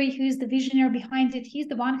Andre, who is the visionary behind it, he's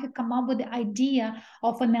the one who come up with the idea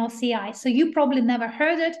of MLCI. So you probably never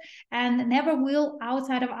heard it and never will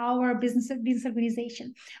outside of our business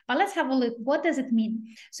organization. But let's have a look. What does it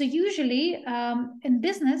mean? So usually in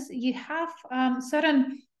business, you have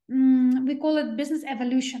certain, we call it business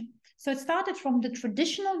evolution. So it started from the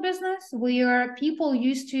traditional business where people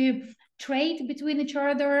used to trade between each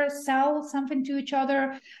other, sell something to each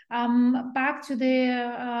other. Back to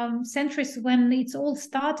the centuries when it's all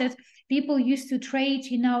started, people used to trade,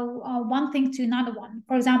 one thing to another one.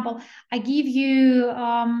 For example, I give you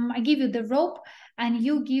the rope, and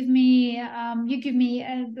you give me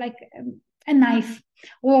like a knife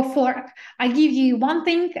or a fork. I give you one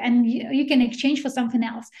thing and you can exchange for something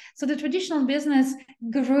else. So the traditional business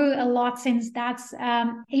grew a lot since that's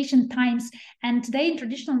ancient times. And today in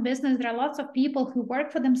traditional business, there are lots of people who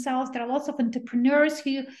work for themselves. There are lots of entrepreneurs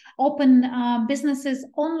who open businesses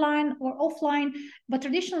online or offline. But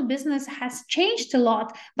traditional business has changed a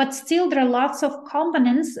lot, but still there are lots of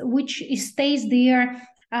components which stays there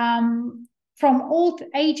from old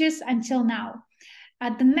ages until now.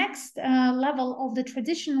 The next level of the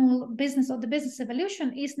traditional business, or the business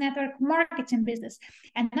evolution, is network marketing business.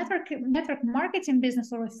 And network marketing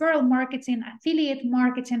business, or referral marketing, affiliate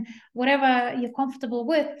marketing, whatever you're comfortable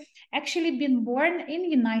with, actually been born in the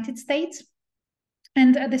United States.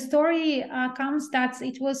 And the story comes that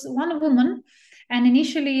it was one woman, and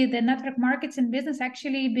initially the network marketing business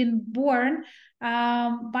actually been born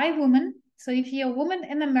by women. So if you're a woman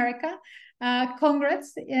in America,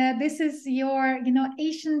 congrats. This is your,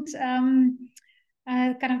 ancient kind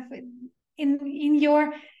of in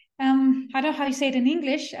your, I don't know how you say it in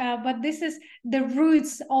English, but this is the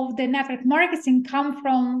roots of the network marketing come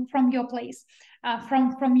from your place,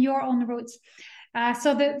 from your own roots.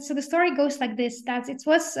 So the story goes like this: that it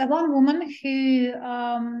was one woman who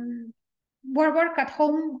work at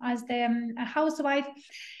home as a housewife,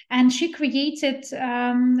 and she created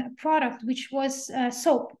a product which was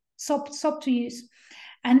soap to use.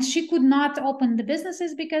 And she could not open the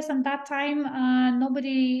businesses because at that time,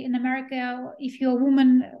 nobody in America, if you're a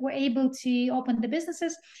woman, were able to open the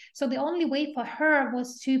businesses. So the only way for her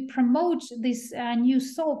was to promote this new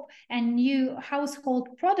soap and new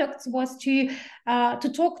household products was to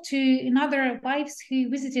talk to another wives who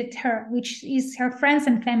visited her, which is her friends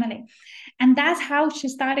and family. And that's how she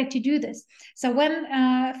started to do this. So when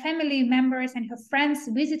family members and her friends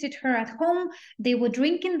visited her at home, they were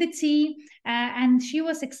drinking the tea, and she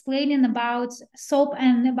was explaining about soap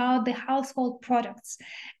and about the household products.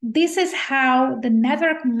 This is how the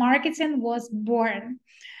network marketing was born.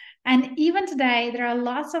 And even today, there are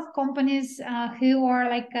lots of companies who are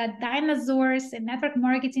like dinosaurs in network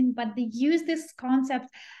marketing, but they use this concept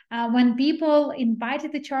when people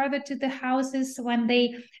invited each other to the houses, when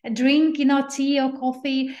they drink, tea or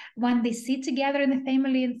coffee, when they sit together in the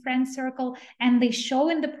family and friend circle, and they show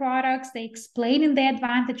in the products, they explain in the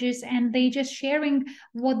advantages, and they just sharing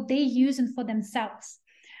what they use and for themselves.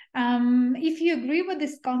 If you agree with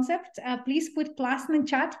this concept, please put plus in the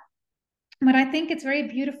chat. But I think it's very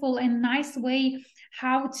beautiful and nice way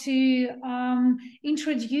how to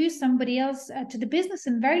introduce somebody else to the business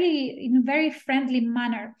in a very friendly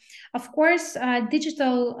manner. Of course,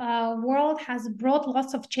 digital world has brought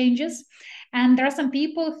lots of changes, and there are some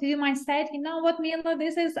people who might say, you know what, Mila,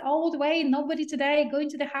 this is old way. Nobody today going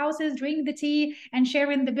to the houses, drink the tea, and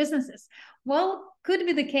sharing the businesses. Well, could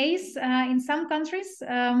be the case in some countries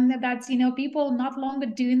that people not longer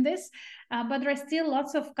doing this. But there are still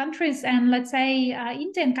lots of countries, and let's say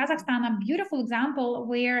India and Kazakhstan are a beautiful example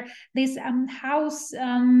where this house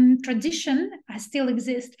tradition still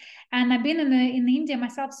exists. And I've been in India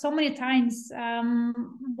myself so many times.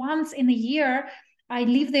 Once in a year, I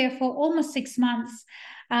live there for almost 6 months.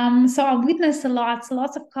 So I witnessed lots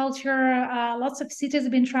of culture, lots of cities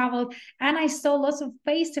have been traveled, and I saw lots of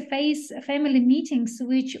face-to-face family meetings,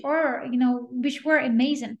 which were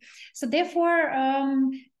amazing. So therefore,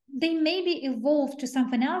 they maybe evolved to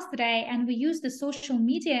something else today, and we use the social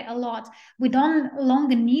media a lot. We don't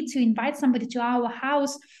longer need to invite somebody to our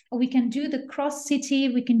house. We can do the cross city,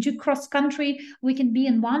 we can do cross country, we can be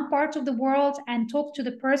in one part of the world and talk to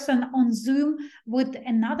the person on Zoom with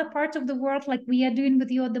another part of the world, like we are doing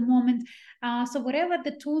with you at the moment. So whatever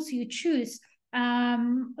the tools you choose,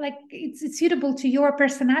 like it's suitable to your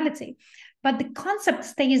personality, but the concept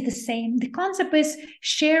stays the same. The concept is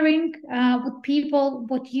sharing with people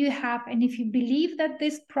what you have, and if you believe that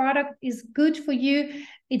this product is good for you,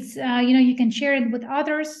 it's you can share it with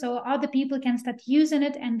others, so other people can start using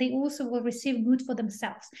it, and they also will receive good for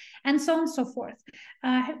themselves, and so on and so forth.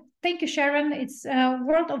 Thank you, Sharon. It's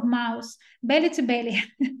word of mouth, belly to belly.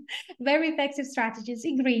 Very effective strategies.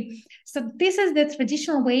 Agree. So this is the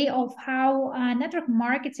traditional way of how network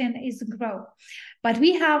marketing is grow. But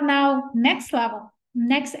we have now next level,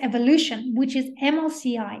 next evolution, which is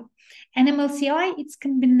MLCI. And MLCI, it's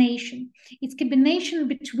combination. It's combination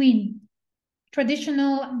between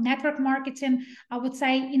traditional network marketing, I would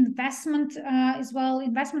say investment as well,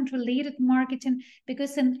 investment related marketing,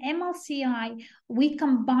 because in MLCI, we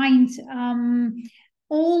combined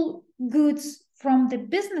all goods from the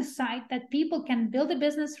business side, that people can build a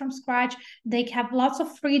business from scratch. They have lots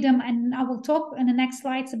of freedom, and I will talk in the next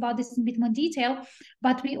slides about this in a bit more detail.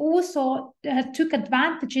 But we also took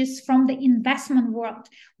advantages from the investment world,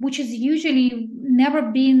 which is usually never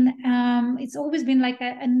been, it's always been like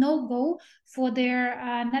a no-go for their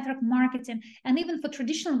network marketing, and even for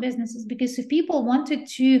traditional businesses, because if people wanted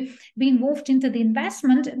to be involved into the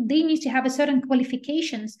investment, they need to have a certain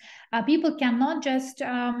qualifications. People cannot just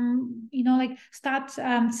like start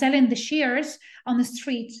selling the shares on the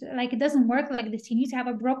street. Like, it doesn't work like this. You need to have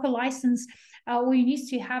a broker license, or you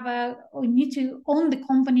need to own the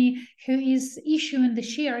company who is issuing the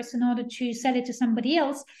shares in order to sell it to somebody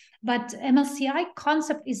else. But MLCI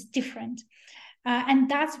concept is different. And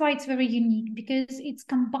that's why it's very unique, because it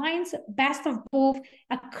combines best of both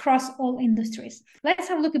across all industries. Let's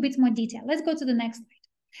have a look a bit more detail. Let's go to the next slide.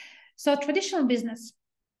 So traditional business.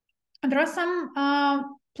 There are some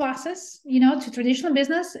pluses, to traditional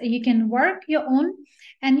business. You can work your own,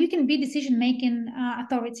 and you can be decision-making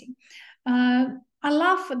authority. I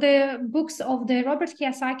love the books of the Robert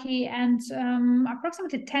Kiyosaki, and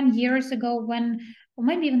approximately 10 years ago, or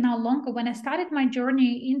maybe even now longer, when I started my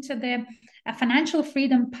journey into the financial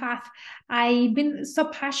freedom path, I've been so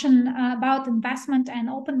passionate about investment and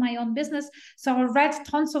opened my own business. So I read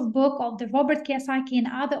tons of books of the Robert Kiyosaki and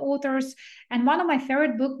other authors. And one of my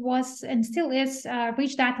favorite book was, and still is,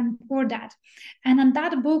 Rich Dad and Poor Dad. And in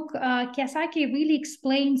that book, Kiyosaki really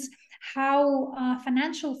explains how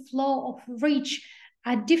financial flow of rich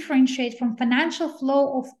differentiate from financial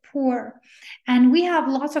flow of poor. And we have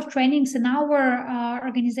lots of trainings in our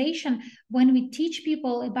organization when we teach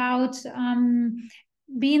people about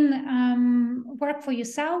being work for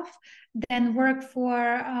yourself, then work for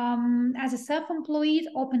as a self-employed,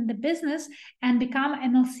 open the business, and become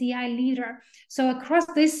an MLCI leader. So across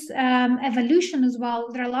this evolution as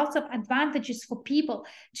well, there are lots of advantages for people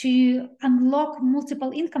to unlock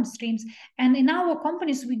multiple income streams. And in our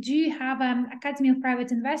companies, we do have Academy of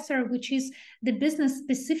Private Investor, which is the business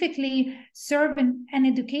specifically serving and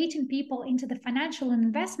educating people into the financial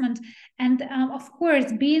investment. And of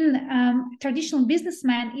course, being traditional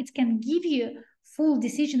businessman, it can give you full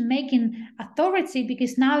decision-making authority,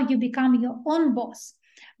 because now you become your own boss.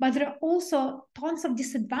 But there are also tons of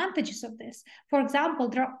disadvantages of this. For example,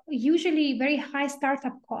 there are usually very high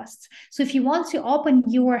startup costs. So if you want to open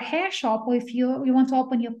your hair shop, or if you want to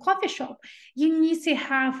open your coffee shop, you need to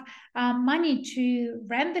have money to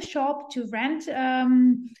rent the shop, to rent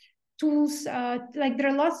tools. Like there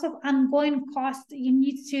are lots of ongoing costs you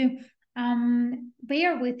need to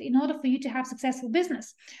bear with in order for you to have successful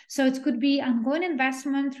business. So it could be ongoing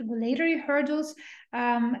investment, regulatory hurdles,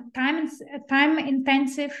 time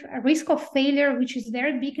intensive, risk of failure, which is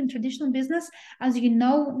very big in traditional business. As you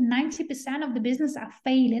know, 90% of the business are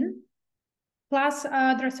failing. Plus,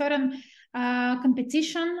 there are certain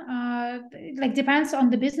competition, like depends on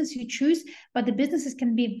the business you choose, but the businesses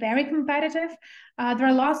can be very competitive. There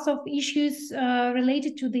are lots of issues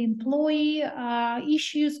related to the employee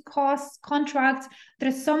issues, costs, contracts. There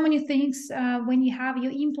are so many things when you have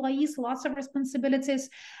your employees, lots of responsibilities.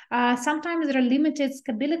 Sometimes there are limited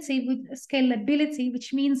scalability,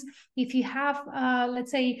 which means if you have,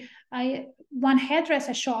 let's say, one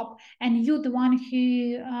hairdresser shop, and you the one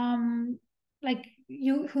who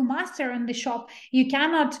who master on the shop, you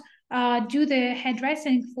cannot do the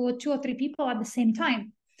hairdressing for 2 or 3 people at the same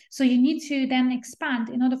time. So you need to then expand.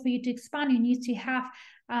 In order for you to expand, you need to have,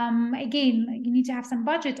 again, you need to have some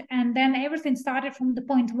budget, and then everything started from the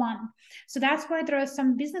point one. So that's why there are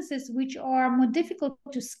some businesses which are more difficult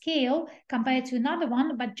to scale compared to another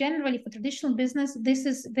one, but generally for traditional business, this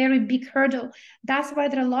is very big hurdle. That's why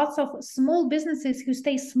there are lots of small businesses who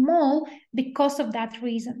stay small because of that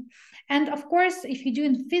reason. And of course, if you're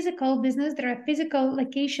doing physical business, there are physical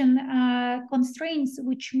location constraints,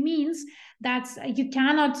 which means that you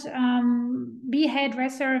cannot be a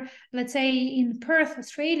hairdresser, let's say in Perth,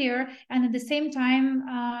 Australia, and at the same time,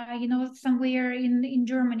 somewhere in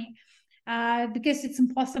Germany, because it's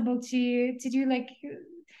impossible to do like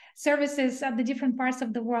services at the different parts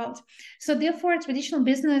of the world. So therefore, traditional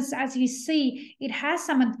business, as you see, it has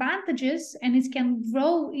some advantages, and it can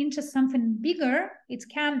grow into something bigger. It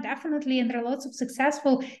can definitely, and there are lots of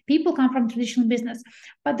successful people come from traditional business,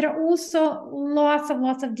 but there are also lots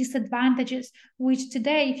of disadvantages, which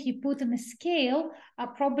today, if you put on a scale,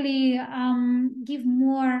 probably give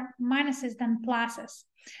more minuses than pluses.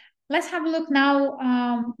 Let's have a look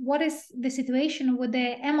now. What is the situation with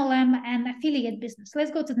the MLM and affiliate business?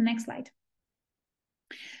 Let's go to the next slide.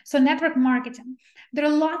 So network marketing. There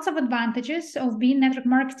are lots of advantages of being network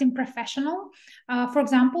marketing professional. For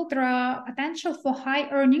example, there are potential for high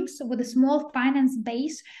earnings with a small finance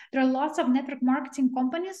base. There are lots of network marketing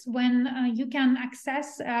companies when you can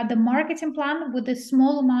access the marketing plan with a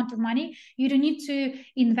small amount of money. You don't need to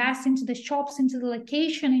invest into the shops, into the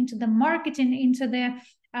location, into the marketing, into the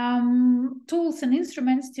tools and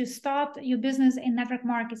instruments to start your business in network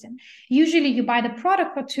marketing. Usually you buy the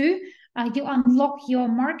product or two, you unlock your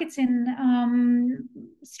marketing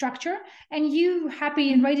structure, and you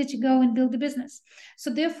happy and ready to go and build the business. So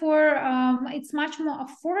therefore, it's much more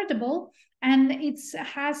affordable, and it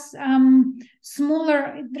has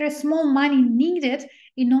there's small money needed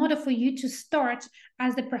in order for you to start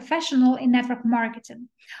as a professional in network marketing.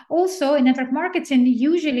 Also, in network marketing,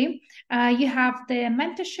 usually you have the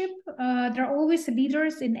mentorship. There are always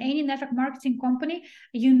leaders in any network marketing company.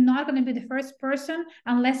 You're not going to be the first person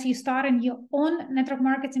unless you start in your own network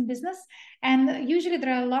marketing business. And usually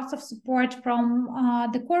there are lots of support from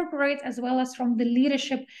the corporate as well as from the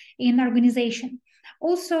leadership in the organization.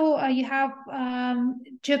 Also, you have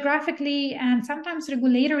geographically and sometimes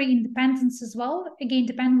regulatory independence as well. Again,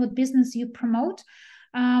 depending what business you promote.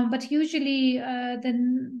 But usually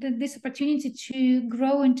this opportunity to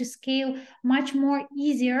grow and to scale much more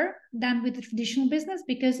easier than with the traditional business,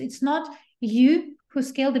 because it's not you who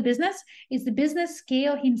scale the business, it's the business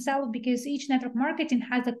scale himself, because each network marketing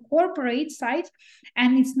has a corporate side,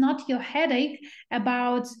 and it's not your headache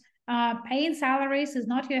about paying salaries, is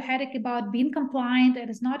not your headache about being compliant, it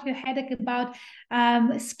is not your headache about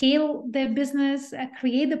scale the business,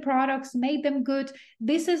 create the products, make them good.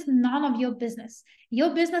 This is none of your business.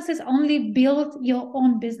 Your business is only build your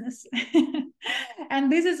own business. And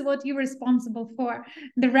this is what you're responsible for.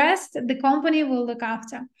 The rest, the company will look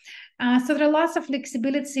after. So there are lots of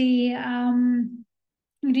flexibility.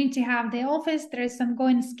 You need to have the office. There is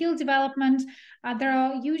ongoing skill development. There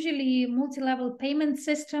are usually multi-level payment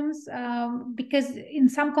systems because in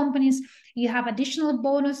some companies you have additional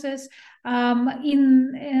bonuses.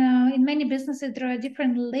 In many businesses there are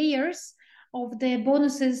different layers of the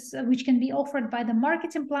bonuses which can be offered by the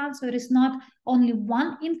marketing plan. So it is not only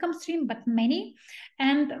one income stream, but many.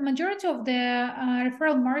 And majority of the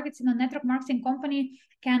referral marketing or network marketing company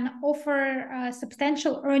can offer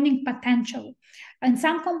substantial earning potential. In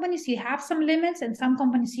some companies, you have some limits, and some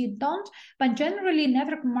companies you don't. But generally,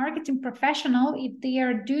 network marketing professional, if they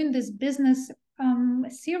are doing this business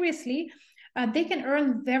seriously, they can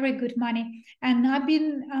earn very good money. And I've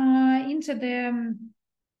been into the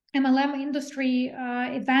MLM industry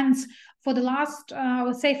events for the last, I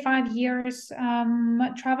would say, 5 years,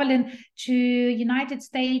 traveling to United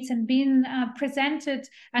States and being presented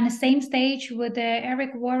on the same stage with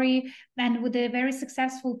Eric Worre and with the very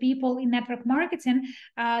successful people in network marketing,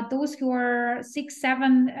 those who are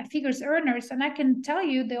 6-7 figures earners. And I can tell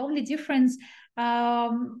you the only difference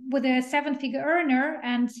with a 7-figure earner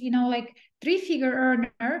and, you know, like 3-figure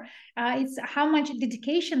earner, it's how much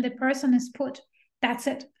dedication the person has put. That's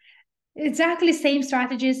it. Exactly same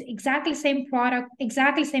strategies, exactly same product,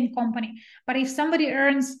 exactly same company. But if somebody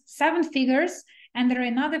earns 7 figures and there are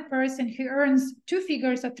another person who earns 2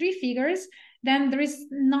 figures or 3 figures, then there is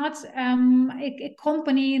not a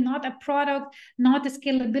company, not a product, not a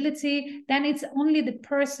scalability. Then it's only the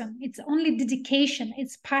person, it's only dedication,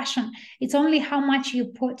 it's passion, it's only how much you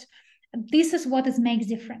put. This is what makes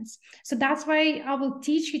difference. So that's why I will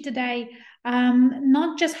teach you today,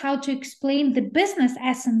 not just how to explain the business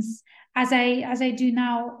essence as I do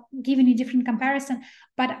now, giving you different comparison,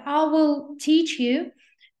 but I will teach you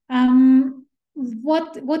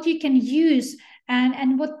what you can use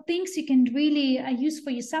and what things you can really use for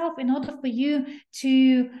yourself in order for you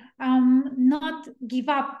to not give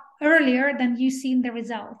up earlier than you see in the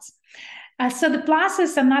results. So the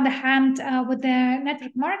pluses, on the other hand, with the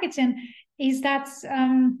network marketing is that,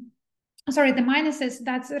 the minuses,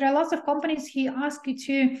 that there are lots of companies who ask you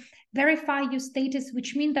to verify your status,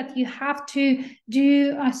 which means that you have to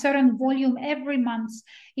do a certain volume every month.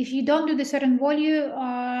 If you don't do the certain volume,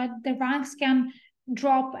 the ranks can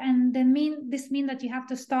drop, and then this means that you have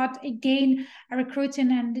to start again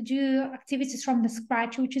recruiting and do activities from the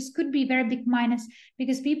scratch, which could be very big minus,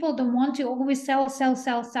 because people don't want to always sell.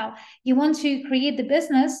 You want to create the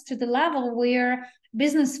business to the level where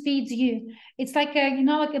business feeds you. It's like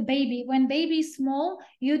like a baby. When baby is small,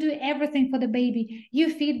 you do everything for the baby.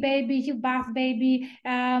 You feed baby, you bath baby,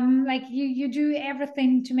 like you do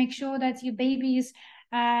everything to make sure that your baby is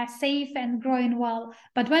safe and growing well.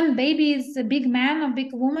 But when baby is a big man or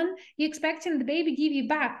big woman, you're expecting the baby give you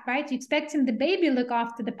back, right? You're expecting the baby look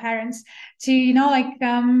after the parents, to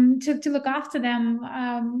to look after them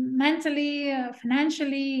mentally,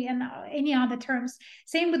 financially, and any other terms.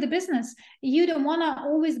 Same with the business. You don't want to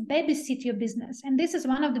always babysit your business, and this is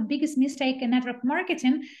one of the biggest mistake in network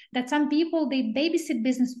marketing, that some people, they babysit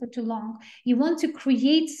business for too long. You want to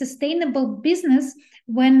create sustainable business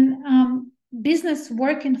when business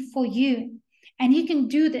working for you, and you can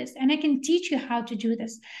do this, and I can teach you how to do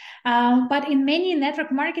this. But in many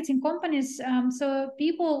network marketing companies, so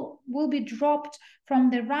people will be dropped from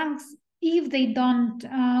the ranks if they don't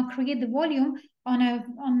create the volume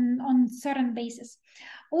on certain basis.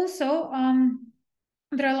 Also,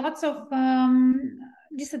 there are lots of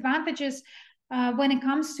disadvantages when it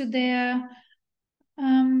comes to the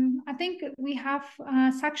I think we have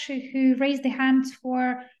Sakshi who raised the hand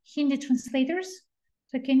for Hindi translators.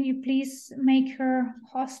 So can you please make her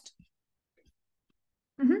host?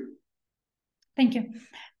 Thank you.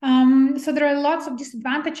 So there are lots of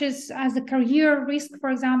disadvantages as the career risk, for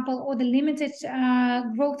example, or the limited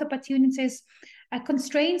growth opportunities,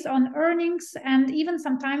 constraints on earnings, and even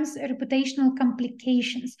sometimes reputational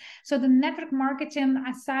complications. So the network marketing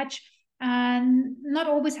as such not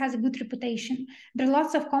always has a good reputation. There are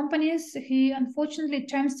lots of companies who unfortunately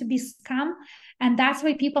turns to be scam, and that's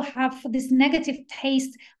why people have this negative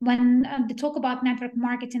taste when they talk about network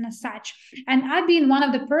marketing as such. And I've been one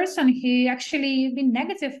of the person who actually been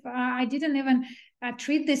negative. I didn't even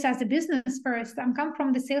treat this as a business first. I come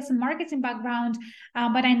from the sales and marketing background,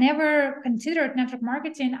 but I never considered network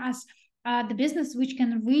marketing as the business which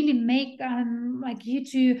can really make like you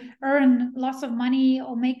to earn lots of money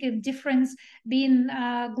or make a difference, being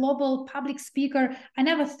a global public speaker. I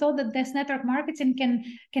never thought that this network marketing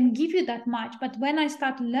can give you that much. But when I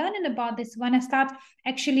start learning about this, when I start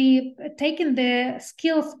actually taking the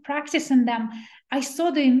skills, practicing them, I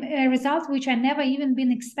saw the results which I never even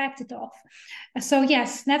been expected of. So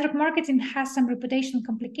yes, network marketing has some reputational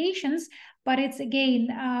complications, but it's again,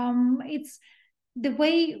 the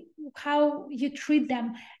way how you treat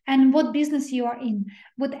them and what business you are in.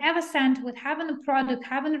 With Evoscent, with having a product,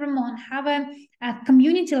 having Ramon, having a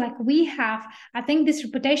community like we have, I think this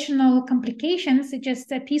reputational complications is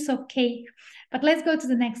just a piece of cake. But let's go to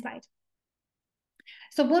the next slide.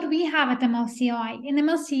 So what we have at MLCI, in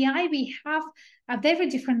MLCI, we have a very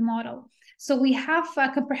different model. So we have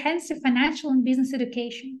a comprehensive financial and business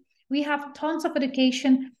education. We have tons of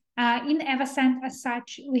education in Evoscent as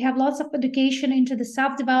such. We have lots of education into the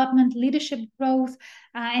self-development, leadership growth,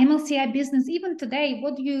 MLCI business. Even today,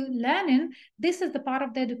 what you learn in, this is the part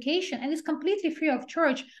of the education, and it's completely free of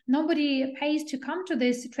charge. Nobody pays to come to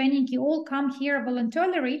this training. You all come here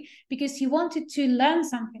voluntarily because you wanted to learn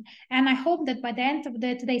something. And I hope that by the end of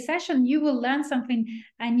today's session, you will learn something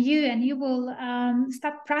new, and you will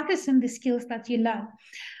start practicing the skills that you learn.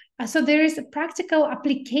 So there is a practical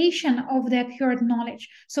application of the acquired knowledge.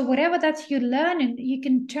 So whatever that you learn, you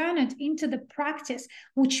can turn it into the practice,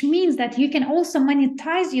 which means that you can also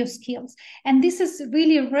monetize your skills. And this is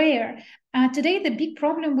really rare. Today, the big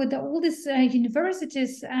problem with all these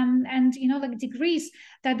universities and like degrees,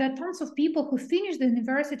 that there are tons of people who finish the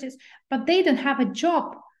universities, but they don't have a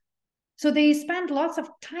job. So they spend lots of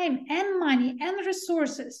time and money and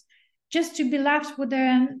resources just to be left with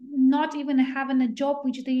not even having a job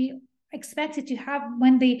which they expected to have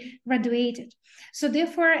when they graduated. So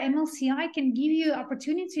therefore, MLCI can give you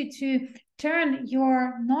opportunity to turn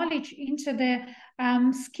your knowledge into the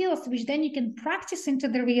skills, which then you can practice into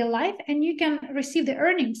the real life, and you can receive the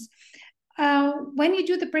earnings. When you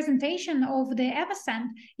do the presentation of the Evoscent,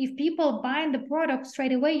 if people buy the product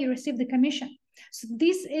straight away, you receive the commission. So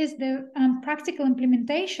this is the practical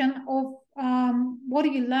implementation of what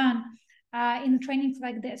you learn in trainings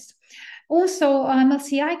like this. Also,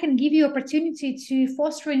 MLCI can give you opportunity to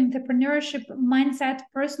foster an entrepreneurship mindset,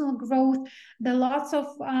 personal growth. There are lots of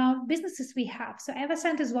businesses we have. So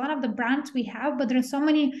Evoscent is one of the brands we have, but there are so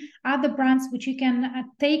many other brands which you can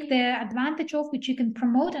take the advantage of, which you can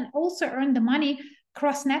promote and also earn the money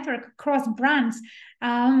cross network, cross brands.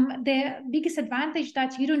 The biggest advantage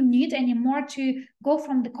that you don't need anymore to go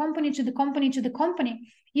from the company to the company to the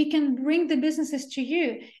company. You can bring the businesses to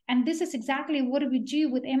you. And this is exactly what we do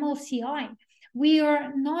with MLCI. We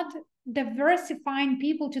are not diversifying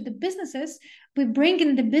people to the businesses, we bring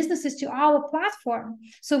in the businesses to our platform.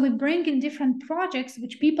 So we bring in different projects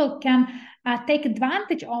which people can take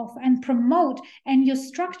advantage of and promote, and your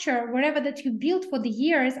structure, wherever that you built for the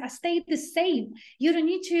years, stayed the same. You don't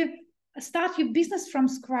need to start your business from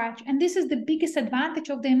scratch. And this is the biggest advantage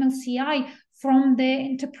of the MLCI from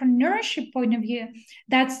the entrepreneurship point of view.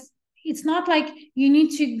 It's not like you need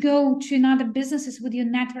to go to another businesses with your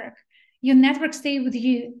network. Your network stays with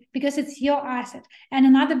you because it's your asset, and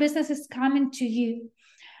another business is coming to you.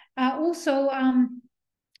 Also,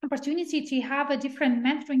 opportunity to have a different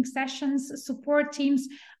mentoring sessions, support teams.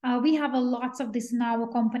 We have a lots of this in our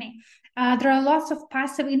company. There are lots of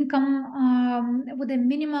passive income with a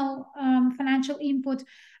minimal financial input.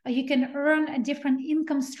 You can earn different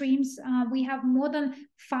income streams. We have more than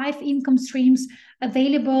 5 income streams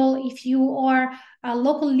available if you are a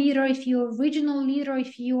local leader, if you're a regional leader,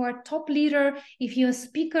 if you are a top leader, if you're a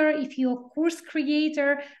speaker, if you're a course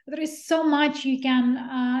creator. There is so much you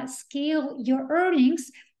can scale your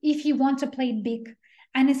earnings if you want to play big.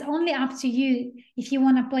 And it's only up to you if you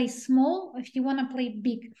want to play small, if you want to play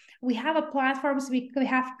big. We have a platforms, we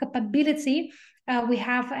have capability, we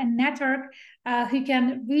have a network who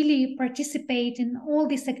can really participate in all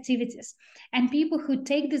these activities. And people who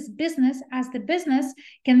take this business as the business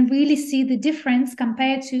can really see the difference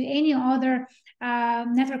compared to any other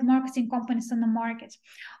network marketing companies on the market.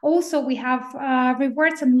 Also, we have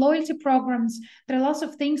rewards and loyalty programs. There are lots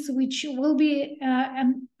of things which will be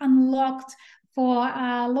unlocked for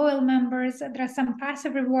loyal members. There are some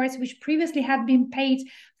passive rewards which previously have been paid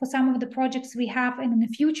for some of the projects we have, and in the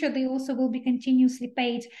future they also will be continuously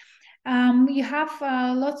paid. You have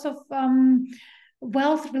lots of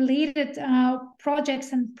wealth-related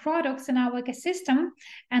projects and products in our ecosystem.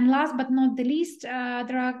 And last but not the least,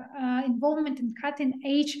 there are involvement in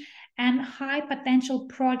cutting-edge and high potential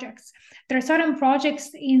projects. There are certain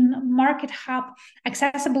projects in Market Hub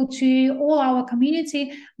accessible to all our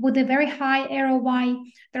community with a very high ROI.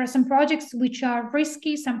 There are some projects which are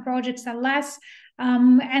risky, some projects are less,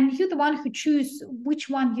 and you're the one who choose which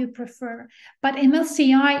one you prefer. But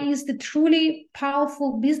MLCI is the truly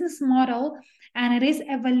powerful business model, and it is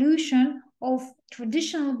evolution of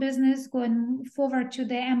traditional business going forward to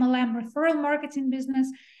the MLM referral marketing business.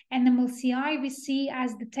 And MLCI we see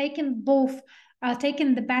as the taking both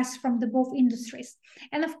taking the best from the both industries.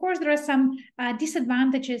 And of course, there are some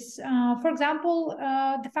disadvantages. For example,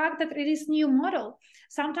 the fact that it is new model.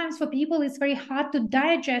 Sometimes for people, it's very hard to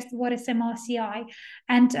digest what is MLCI.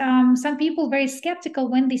 And some people very skeptical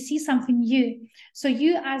when they see something new. So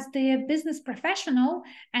you as the business professional,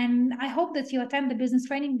 and I hope that you attend the business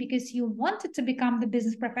training because you wanted to become the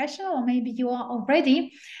business professional, or maybe you are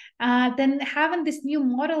already, then having this new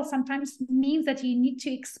model sometimes means that you need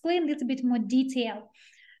to explain a little bit more detail.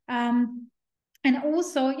 And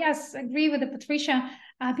also, yes, agree with the Patricia.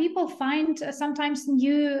 People find sometimes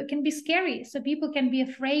new can be scary. So people can be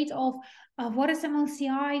afraid of what is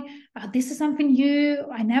MLCI? This is something new.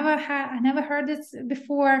 I never heard this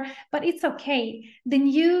before. But it's okay. The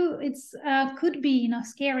new could be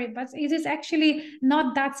scary, but it is actually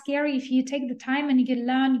not that scary if you take the time and you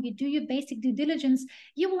learn. You do your basic due diligence.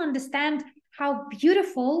 You will understand how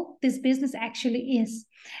beautiful this business actually is.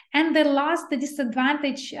 And the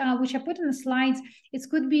disadvantage, which I put in the slides, it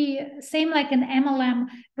could be same like an MLM,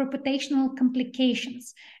 reputational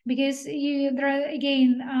complications, because there are,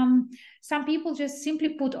 again, some people just simply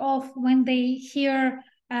put off when they hear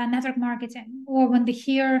network marketing, or when they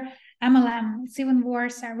hear MLM. It's even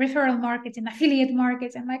worse, referral marketing, affiliate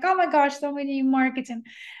marketing, like, oh my gosh, so many marketing.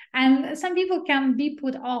 And some people can be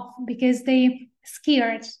put off because they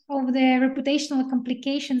scared of the reputational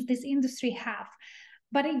complications this industry have.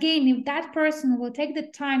 But again, if that person will take the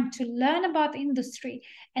time to learn about industry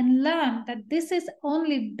and learn that this is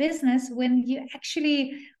only business when you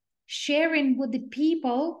actually sharing with the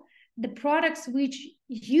people the products which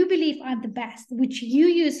you believe are the best, which you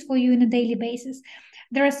use for you on a daily basis.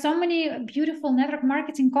 There are so many beautiful network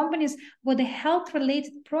marketing companies with the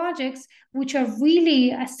health-related projects which are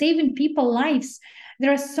really saving people lives.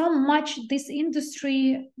 There is so much this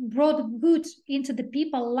industry brought good into the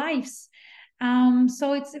people's lives.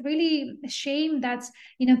 So it's really a shame that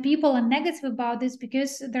people are negative about this,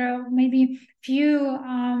 because there are maybe few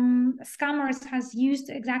scammers has used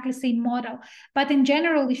exactly the same model. But in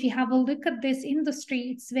general, if you have a look at this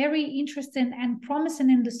industry, it's very interesting and promising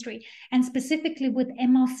industry. And specifically with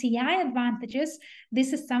MLCI advantages,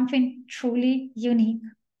 this is something truly unique.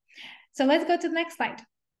 So let's go to the next slide.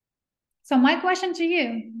 So my question to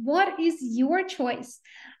you, what is your choice?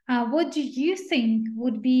 What do you think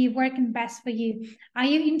would be working best for you? Are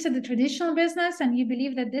you into the traditional business and you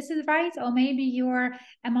believe that this is right? Or maybe you're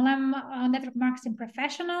MLM network marketing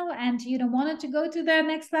professional and you don't want to go to the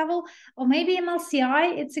next level? Or maybe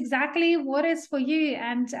MLCI, it's exactly what is for you.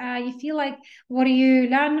 And you feel like what you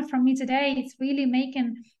learned from me today, it's really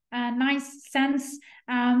making nice sense.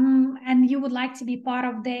 And you would like to be part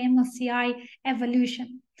of the MLCI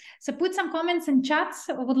evolution. So put some comments in chats.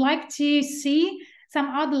 I would like to see some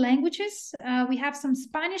other languages. We have some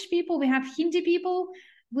Spanish people. We have Hindi people.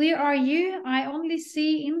 Where are you? I only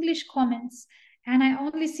see English comments and I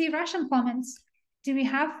only see Russian comments. Do we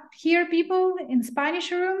have here people in Spanish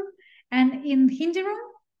room and in Hindi room?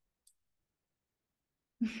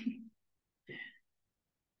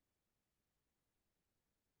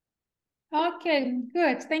 Okay,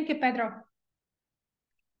 good. Thank you, Pedro.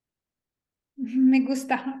 Me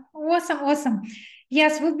gusta. Awesome.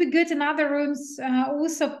 Yes, would be good in other rooms.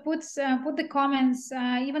 Also put the comments,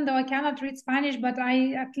 even though I cannot read Spanish, but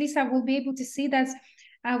at least I will be able to see that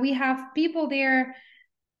we have people there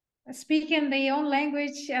speaking their own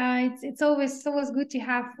language. It's always good to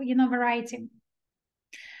have variety.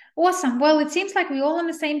 Awesome. Well, it seems like we're all on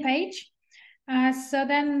the same page. So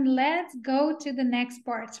then let's go to the next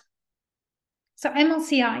part. So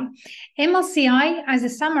MLCI. MLCI, as a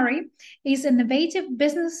summary, is an innovative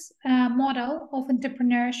business model of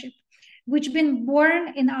entrepreneurship, which has been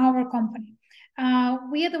born in our company.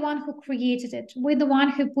 We are the one who created it. We're the one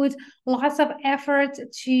who put lots of effort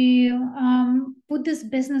to put this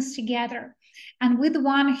business together. And we're the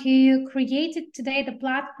one who created today the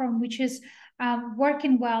platform, which is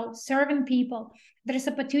working well, serving people. There is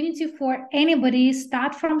opportunity for anybody,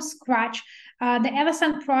 start from scratch. The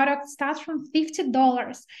EVSN product starts from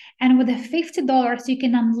 $50. And with the $50, you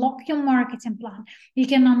can unlock your marketing plan. You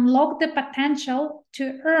can unlock the potential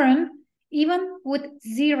to earn even with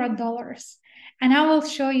 $0. And I will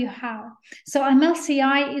show you how. So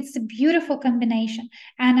MLCI, it's a beautiful combination.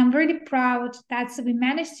 And I'm really proud that we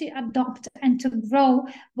managed to adopt and to grow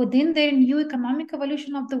within the new economic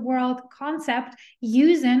evolution of the world concept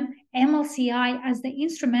using MLCI as the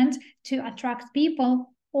instrument to attract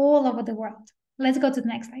people all over the world. Let's go to the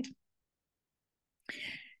next slide.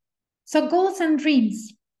 So goals and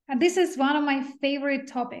dreams. This is one of my favorite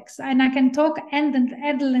topics, and I can talk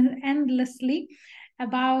endlessly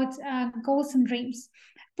about goals and dreams.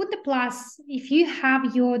 Put the plus if you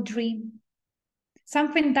have your dream.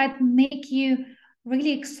 something that make you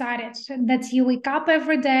really excited, that you wake up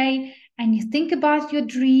every day and you think about your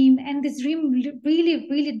dream, and this dream really,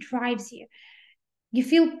 really drives you. You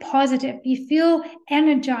feel positive, you feel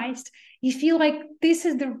energized, you feel like this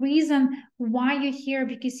is the reason why you're here,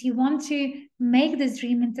 because you want to make this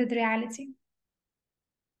dream into the reality.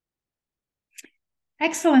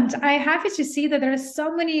 Excellent. I'm happy to see that there are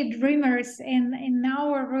so many dreamers in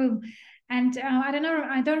our room. And I don't know,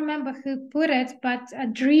 I don't remember who put it, but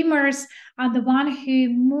dreamers are the one who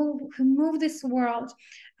move this world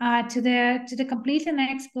to the completely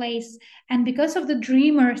next place. And because of the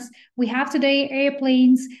dreamers, we have today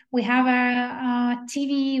airplanes, we have a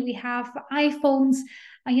TV, we have iPhones.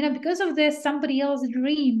 Because of this, somebody else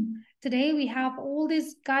dream. Today we have all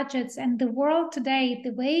these gadgets, and the world today,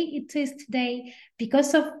 the way it is today,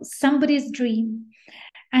 because of somebody's dream.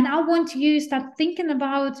 And I want you to start thinking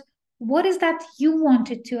about what is that you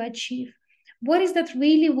wanted to achieve? What is that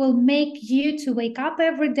really will make you to wake up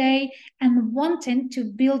every day and wanting to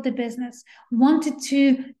build the business, wanted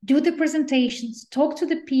to do the presentations, talk to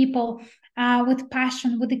the people with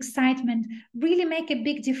passion, with excitement, really make a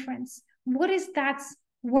big difference? What is that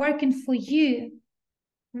working for you?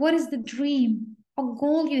 What is the dream or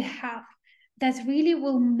goal you have that really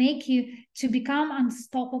will make you to become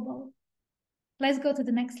unstoppable? Let's go to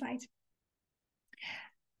the next slide.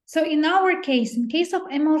 So in our case, in case of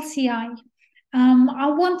MLCI, I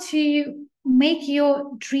want to make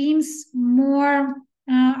your dreams more,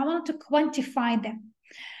 I want to quantify them.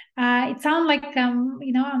 It sounds like,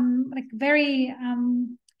 I'm like very,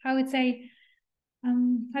 I would say, I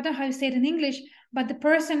don't know how to say it in English, but the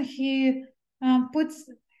person who puts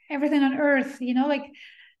everything on earth,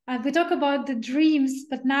 we talk about the dreams,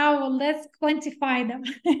 but now let's quantify them.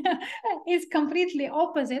 It's completely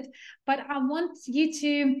opposite, but I want you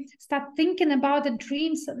to start thinking about the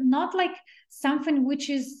dreams, not like something which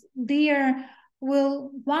is there,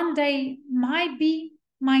 will one day might be,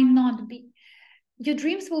 might not be. Your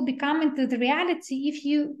dreams will become into the reality if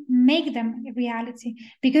you make them a reality,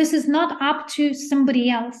 because it's not up to somebody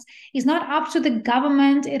else. It's not up to the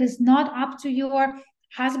government. It is not up to your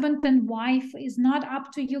husband and wife. It's not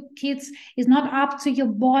up to your kids. It's not up to your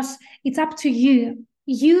boss. It's up to you.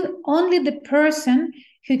 You only the person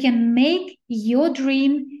who can make your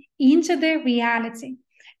dream into the reality.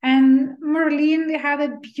 And Marlene had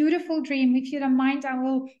a beautiful dream. If you don't mind, I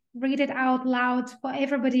will read it out loud for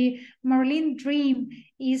everybody. Marlene's dream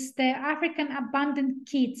is the African Abandoned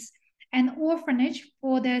Kids, an orphanage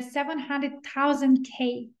for the 700,000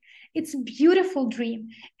 K. It's a beautiful dream,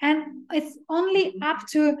 and it's only up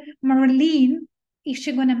to Marlene if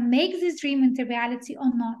she's gonna make this dream into reality or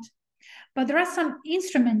not. But there are some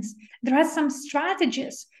instruments, there are some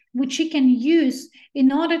strategies which she can use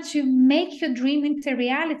in order to make her dream into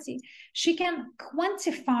reality. She can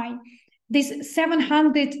quantify this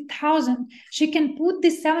 700,000. She can put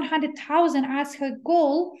this 700,000 as her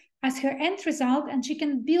goal, as her end result, and she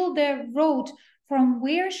can build a road from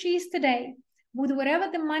where she is today, with whatever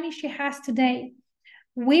the money she has today,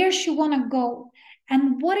 where she want to go,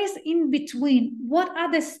 and what is in between, what are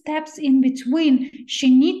the steps in between she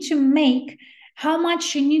need to make, how much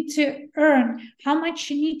she need to earn, how much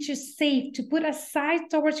she need to save, to put aside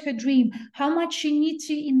towards her dream, how much she need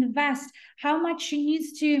to invest, how much she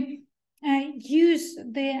needs to use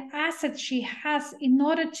the assets she has in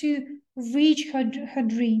order to reach her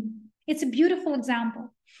dream. It's a beautiful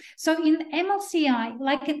example. So in MLCI,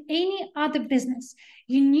 like in any other business,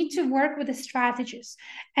 you need to work with the strategies.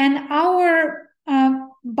 And our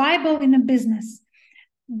Bible in a business,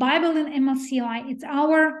 Bible in MLCI, it's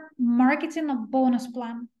our marketing of bonus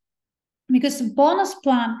plan. Because the bonus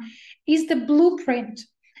plan is the blueprint,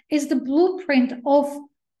 of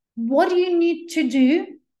what you need to do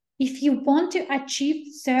if you want to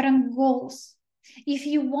achieve certain goals. If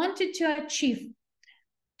you wanted to achieve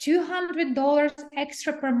 $200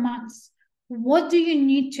 extra per month, what do you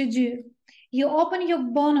need to do? You open your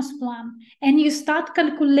bonus plan and you start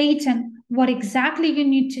calculating what exactly you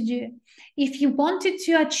need to do. If you wanted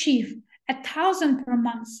to achieve 1,000 per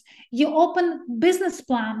month, you open business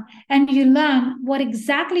plan and you learn what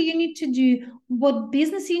exactly you need to do, what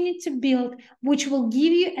business you need to build, which will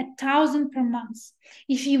give you 1,000 per month.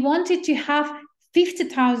 If you wanted to have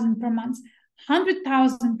 50,000 per month,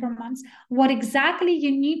 100,000 per month, what exactly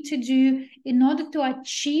you need to do in order to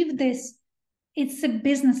achieve this, it's a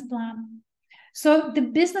business plan. So the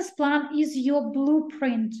business plan is your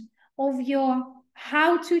blueprint of your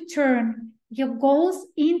how to turn your goals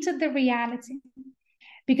into the reality.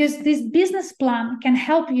 because this business plan can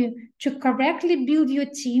help you to correctly build your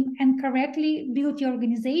team and correctly build your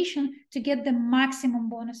organization to get the maximum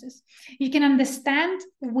bonuses. You can understand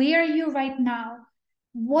where you're right now.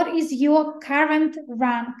 What is your current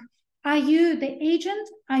rank? Are you the agent?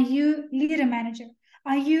 Are you leader manager?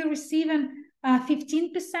 Are you receiving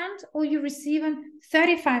 15% or you receiving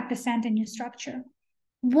 35% in your structure?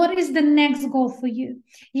 What is the next goal for you?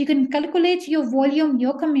 You can calculate your volume,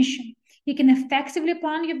 your commission. You can effectively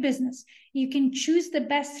plan your business. You can choose the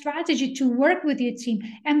best strategy to work with your team.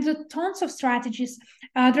 And there are tons of strategies.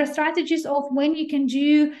 There are strategies of when you can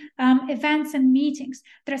do events and meetings.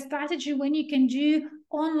 There are strategies when you can do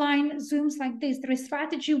online Zooms like this. There is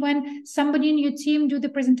strategy when somebody in your team do the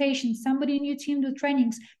presentation, somebody in your team do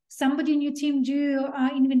trainings, somebody in your team do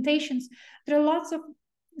invitations. There are lots of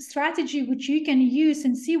strategy which you can use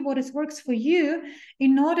and see what works for you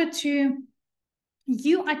in order to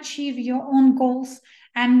you achieve your own goals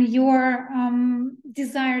and your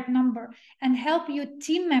desired number, and help your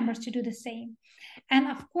team members to do the same. And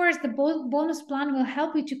of course, the bonus plan will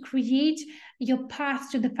help you to create your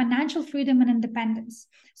path to the financial freedom and independence.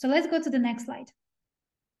 So let's go to the next slide.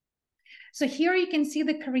 So here you can see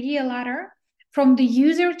the career ladder from the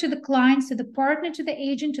user to the clients, to the partner, to the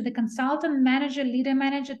agent, to the consultant, manager, leader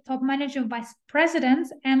manager, top manager, vice president,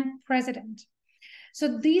 and president.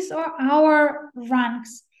 So these are our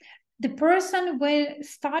ranks. The person when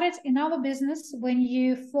started in our business, when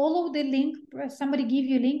you follow the link, somebody give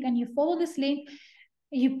you a link and you follow this link,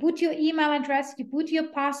 you put your email address, you put your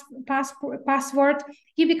password,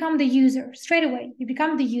 you become the user straight away. You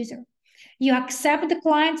become the user. You accept the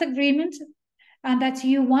client's agreement and that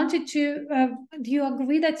you wanted to, you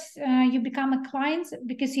agree that you become a client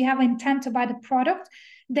because you have intent to buy the product,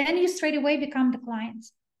 then you straight away become the client,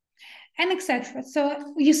 and etc.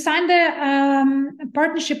 So you sign the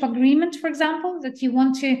partnership agreement, for example, that you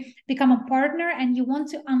want to become a partner and you want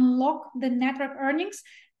to unlock the network earnings,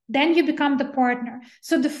 then you become the partner.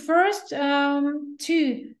 So the first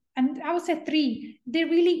two, and I would say three, they're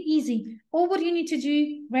really easy. All what you need to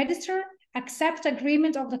do, register, accept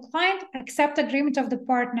agreement of the client, accept agreement of the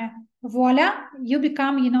partner. Voila, you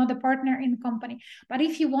become, the partner in the company. But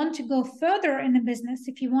if you want to go further in the business,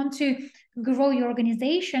 if you want to grow your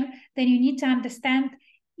organization, then you need to understand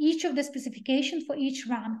each of the specifications for each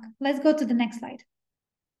rank. Let's go to the next slide.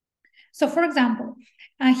 So for example,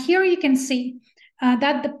 here you can see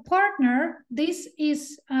that the partner, this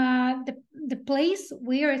is the place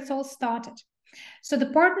where it's all started. So the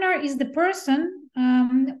partner is the person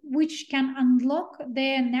which can unlock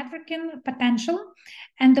their networking potential.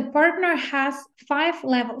 And the partner has 5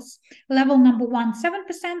 levels. Level number 1,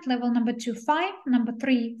 7%. Level number 2, 5%. Number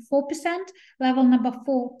 3, 4%. Level number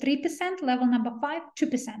 4, 3%. Level number 5,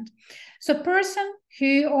 2%. So person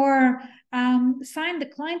who are signed the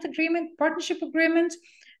client agreement, partnership agreement,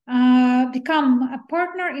 become a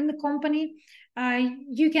partner in the company.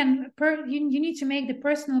 You need to make the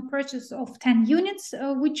personal purchase of 10 units,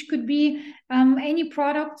 which could be any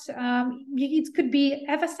product. It could be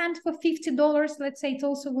Evoscent for $50. Let's say it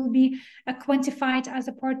also will be quantified as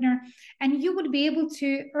a partner, and you would be able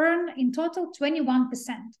to earn in total 21%,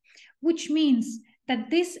 which means that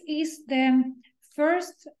this is the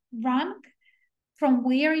first rank from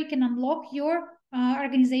where you can unlock your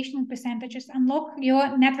organizational percentages, unlock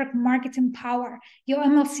your network marketing power, your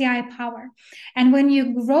MLCI power. And when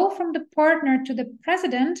you grow from the partner to the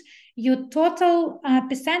president, your total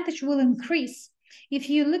percentage will increase. If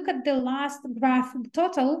you look at the last graph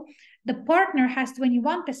total, the partner has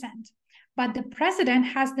 21%, but the president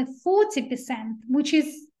has the 40%, which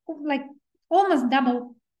is like almost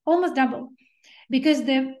double, because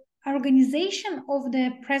the organization of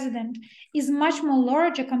the president is much more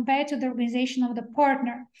larger compared to the organization of the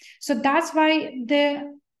partner. So that's why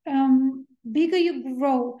the bigger you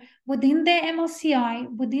grow within the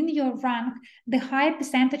MLCI, within your rank, the higher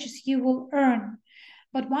percentages you will earn.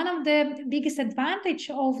 But one of the biggest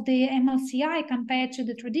advantage of the MLCI compared to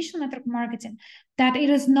the traditional network marketing, that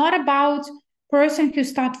it is not about person who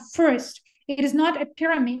start first. It is not a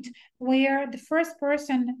pyramid where the first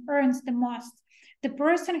person earns the most. The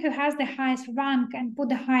person who has the highest rank and put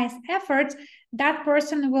the highest effort, that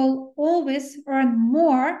person will always earn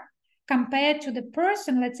more compared to the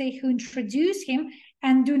person, let's say, who introduced him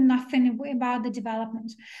and do nothing about the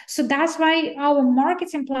development. So that's why our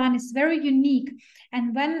marketing plan is very unique.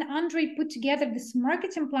 And when Andrei put together this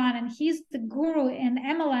marketing plan, and he's the guru in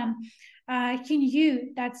MLM, he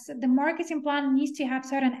knew that the marketing plan needs to have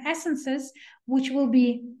certain essences, which will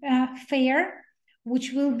be fair,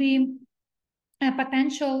 which will be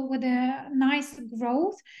potential with a nice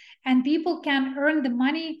growth, and people can earn the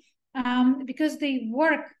money because they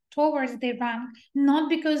work towards their rank, not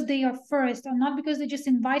because they are first or not because they just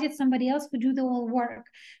invited somebody else to do the whole work.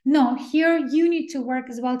 No, here you need to work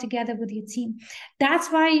as well together with your team. That's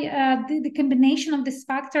why the combination of these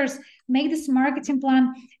factors make this marketing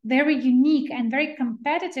plan very unique and very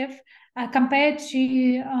competitive compared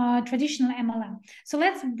to traditional MLM. So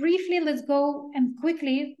let's go and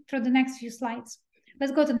quickly through the next few slides.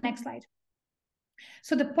 Let's go to the next slide.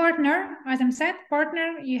 So the partner, as I said,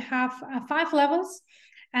 partner, you have 5 levels,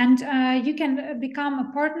 and you can become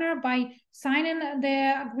a partner by signing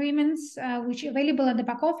the agreements which are available at the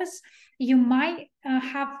back office. You might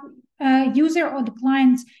have a user or the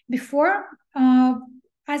clients before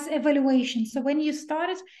as evaluation. So when you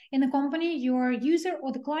started in the company, you're a user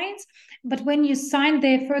or the clients, but when you sign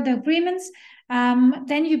the further agreements,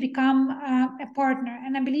 then you become a partner.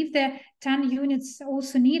 And I believe the 10 units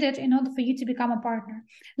also needed in order for you to become a partner.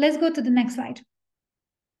 Let's go to the next slide.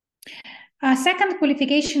 Second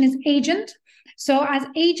qualification is agent. So as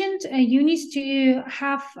agent, you need to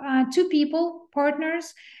have 2 people,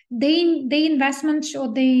 partners. Their investment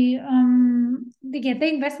or their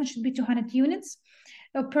investment should be 200 units.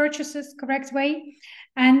 Purchases correct way,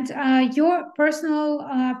 and your personal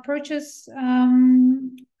purchase,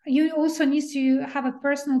 you also need to have a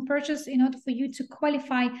personal purchase in order for you to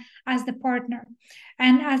qualify as the partner.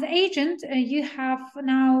 And as agent, you have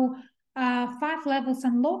now 5 levels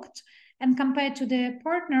unlocked, and compared to the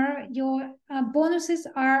partner, your bonuses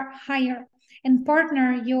are higher. In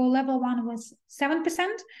partner, your level 1 was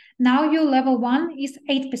 7%. Now your level 1 is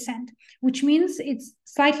 8%, which means it's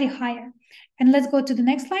slightly higher. And let's go to the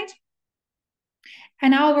next slide.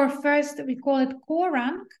 And our first, we call it core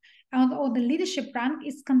rank, or the leadership rank,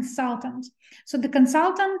 is consultant. So the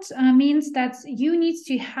consultant means that you need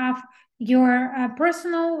to have your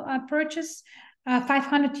personal purchase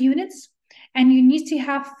 500 units, and you need to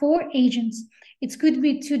have 4 agents. It could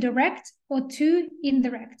be 2 direct or 2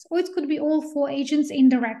 indirect, or it could be all 4 agents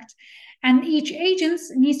indirect. And each agent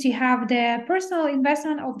needs to have the personal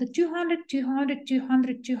investment of the 200, 200,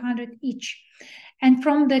 200, 200 each. And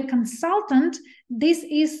from the consultant, this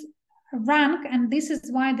is rank, and this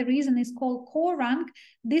is why the reason is called core rank.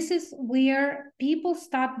 This is where people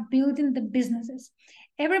start building the businesses.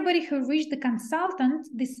 Everybody who reached the consultant,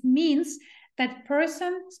 this means that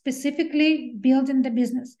person specifically building the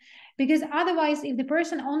business. Because otherwise, if the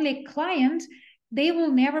person only a client, they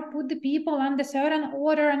will never put the people under certain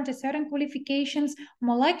order, under certain qualifications.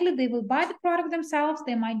 More likely, they will buy the product themselves.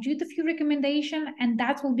 They might do the few recommendation, and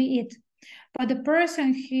that will be it. But the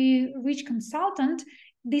person who reached consultant,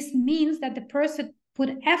 this means that the person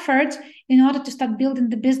put effort in order to start building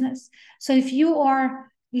the business. So if you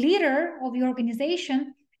are leader of your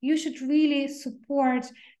organization, you should really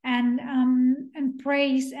support and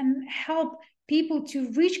praise and help people to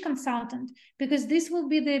reach consultant, because this will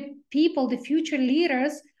be the people, the future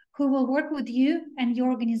leaders who will work with you and your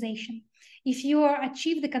organization. If you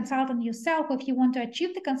achieve the consultant yourself, or if you want to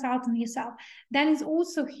achieve the consultant yourself, that is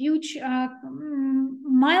also a huge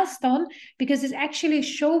milestone, because it's actually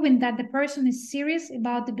showing that the person is serious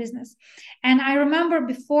about the business. And I remember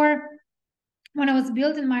before, when I was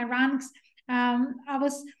building my ranks, I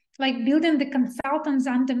was like building the consultants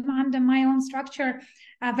under my own structure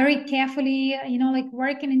very carefully, like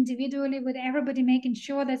working individually with everybody, making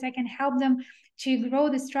sure that I can help them to grow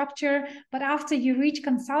the structure. But after you reach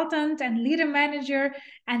consultant and leader manager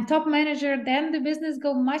and top manager, then the business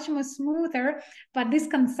go much more smoother. But this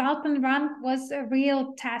consultant rank was a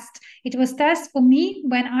real test. It was test for me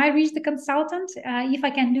when I reached the consultant, if I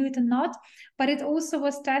can do it or not. But it also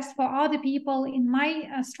was test for other people in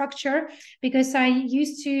my structure, because I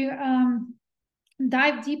used to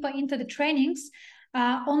dive deeper into the trainings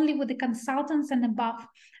only with the consultants and above.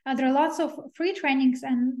 There are lots of free trainings,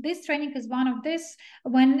 and this training is one of this,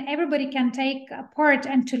 when everybody can take part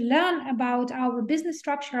and to learn about our business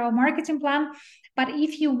structure, our marketing plan. But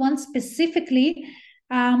if you want specifically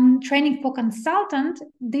training for consultant,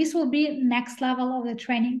 this will be next level of the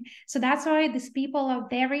training. So that's why these people are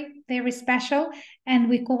very, very special, and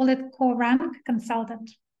we call it core rank consultant.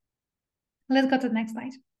 Let's go to the next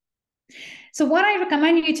slide. So what I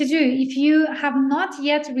recommend you to do, if you have not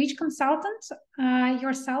yet reached consultant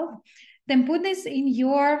yourself, then put this in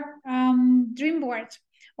your dream board,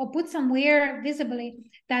 or put somewhere visibly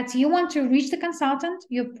that you want to reach the consultant.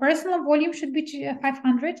 Your personal volume should be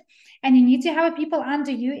 500, and you need to have people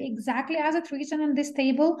under you exactly as it's written on this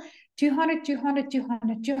table: 200, 200,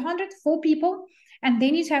 200, 200, 4 people, and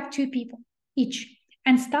they need to have 2 people each.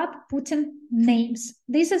 And start putting names.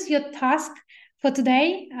 This is your task for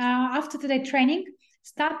today, after today's training,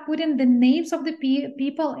 Start putting the names of the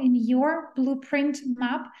people in your blueprint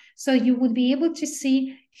map, so you would be able to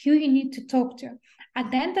see who you need to talk to. At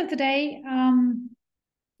the end of the day,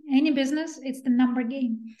 any business, it's the number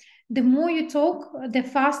game. The more you talk, the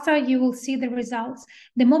faster you will see the results.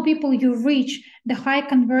 The more people you reach, the higher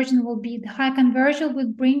conversion will be. The higher conversion will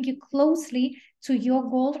bring you closely to your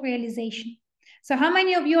goal realization. So how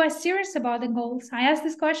many of you are serious about the goals? I asked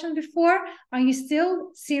this question before. Are you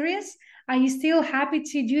still serious? Are you still happy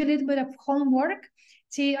to do a little bit of homework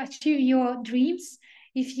to achieve your dreams?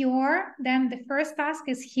 If you are, then the first task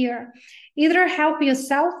is here. Either help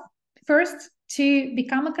yourself first to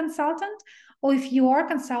become a consultant, or if you are a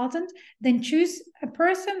consultant, then choose a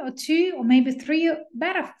person or two or maybe three,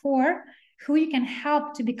 better four, who you can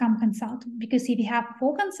help to become consultant. Because if you have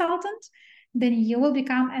 4 consultants, then you will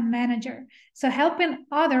become a manager. So helping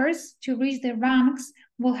others to reach the ranks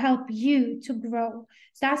will help you to grow.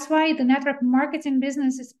 So that's why the network marketing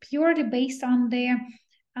business is purely based on the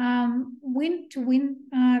win-to-win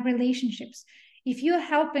relationships. If you're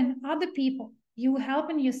helping other people, you're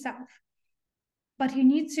helping yourself. But you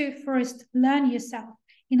need to first learn yourself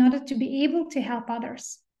in order to be able to help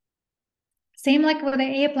others. Same like with the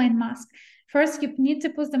airplane mask. First, you need to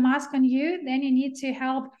put the mask on you, then you need to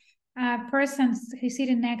help persons who are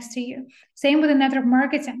sitting next to you. Same with the network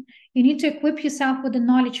marketing. You need to equip yourself with the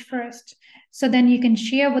knowledge first, so then you can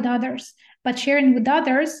share with others. But sharing with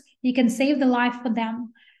others, you can save the life for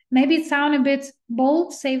them. Maybe it sounds a bit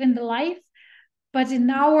bold, saving the life, but in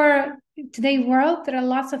our today world, there are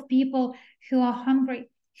lots of people who are hungry,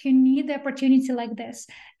 who need the opportunity like this.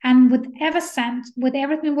 And with EVSN, with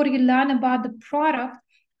everything what you learn about the product,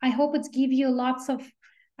 I hope it gives you lots of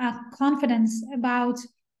confidence about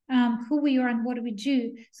who we are and what we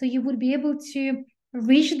do. So you would be able to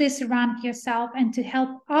reach this rank yourself and to help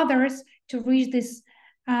others to reach this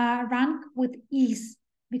rank with ease,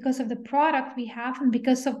 because of the product we have and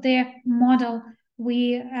because of the model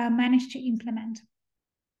we managed to implement.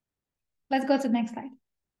 Let's go to the next slide.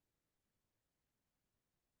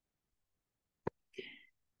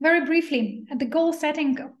 Very briefly, the goal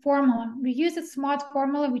setting formula. We use a SMART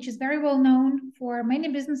formula, which is very well known for many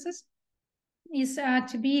businesses, is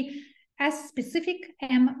to be S, specific,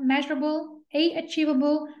 M, measurable, A,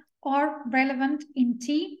 achievable, R, relevant, in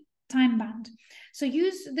T, time bound. So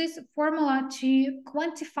use this formula to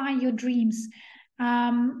quantify your dreams,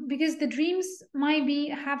 because the dreams might be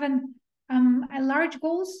having a large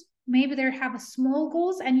goals, maybe they have a small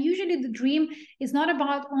goals, and usually the dream is not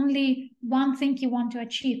about only one thing you want to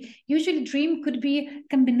achieve. Usually dream could be a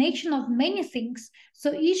combination of many things.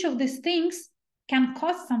 So each of these things can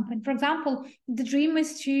cost something. For example, the dream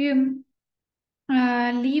is to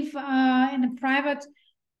live in a private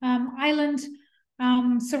island,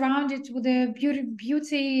 surrounded with a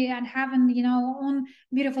beauty and having, you know, own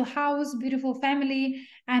beautiful house, beautiful family,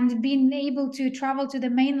 and being able to travel to the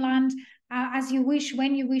mainland as you wish,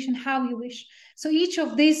 when you wish, and how you wish. So each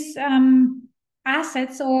of these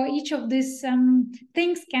assets or each of these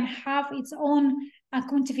things can have its own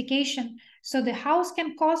quantification. So the house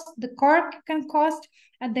can cost, the car can cost,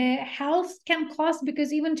 the health can cost,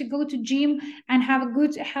 because even to go to gym and have a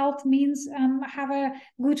good health means have a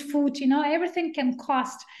good food, you know, everything can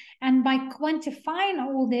cost. And by quantifying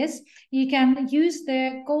all this, you can use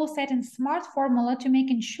the goal setting SMART formula to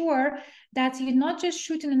making sure that you're not just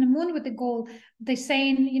shooting in the moon with the goal. They're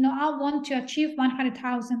saying, you know, I want to achieve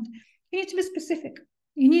 100,000. You need to be specific.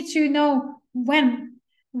 You need to know when.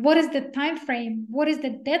 What is the time frame? What is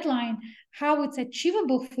the deadline? How it's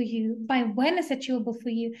achievable for you? By when it's achievable for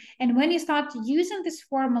you? And when you start using this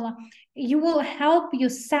formula, you will help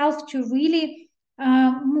yourself to really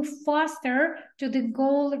move faster to the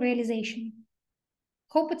goal realization.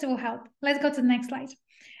 Hope it will help. Let's go to the next slide.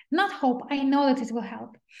 Not hope, I know that it will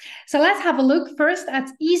help. So let's have a look first at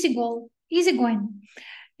easy goal, easy going.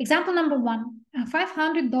 Example number 1,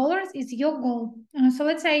 $500 is your goal. So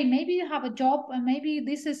let's say maybe you have a job, and maybe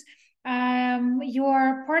this is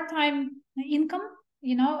your part-time income,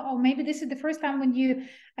 you know, or maybe this is the first time when you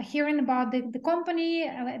are hearing about the company,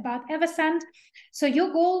 about Evoscent. So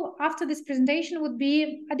your goal after this presentation would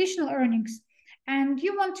be additional earnings. And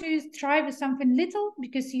you want to try with something little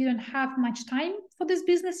because you don't have much time for this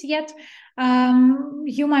business yet.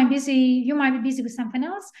 You might be busy with something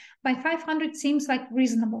else. By 500 seems like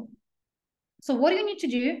reasonable. So what do you need to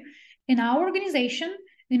do in our organization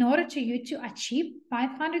in order to you to achieve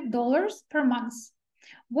 $500 per month?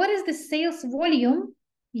 What is the sales volume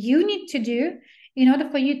you need to do in order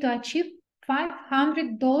for you to achieve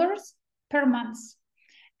 $500 per month?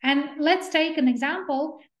 And let's take an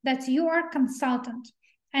example that you are a consultant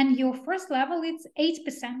and your first level is 8%.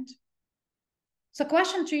 So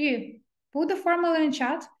question to you, put the formula in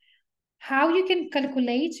chat, how you can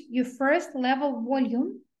calculate your first level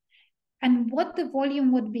volume and what the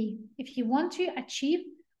volume would be if you want to achieve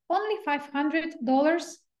only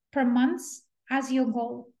 $500 per month as your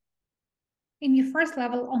goal in your first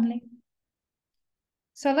level only.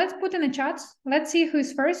 So let's put in the chat. Let's see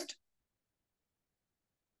who's first.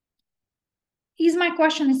 Is my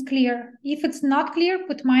question is clear? If it's not clear,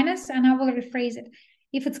 put minus and I will rephrase it.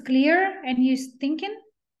 If it's clear and you're thinking,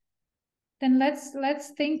 then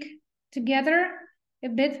let's think together a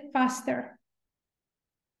bit faster.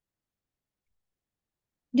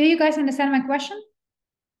 Do you guys understand my question?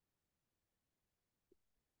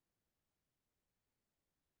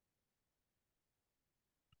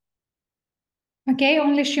 Okay,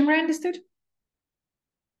 only Shimra understood.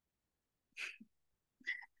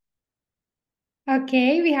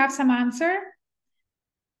 Okay, we have some answer.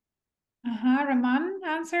 Raman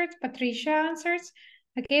answered, Patricia answered.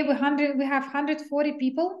 Okay, we have 140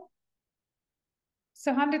 people.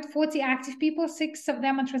 So 140 active people, 6 of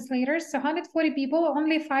them are translators. So 140 people,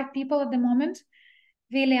 only 5 people at the moment.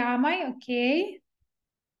 Viliamai, okay.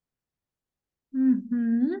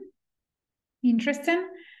 Interesting.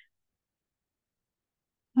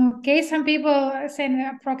 Okay, some people are saying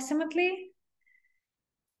approximately.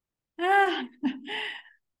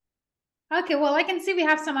 Okay, well, I can see we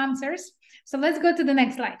have some answers. So let's go to the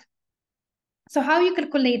next slide. So how you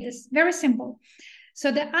calculate this? Very simple. So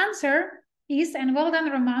the answer is, and well done,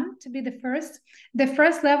 Roman, to be the first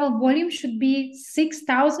level volume should be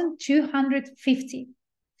 6,250.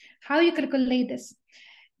 How you calculate this?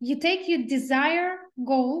 You take your desire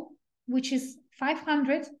goal, which is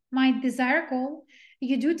 500, my desire goal,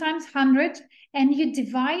 you do times 100, and you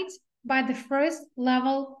divide by the first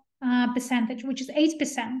level percentage, which is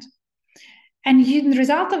 8%. And the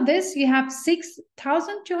result of this, you have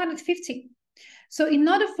 6,250. So in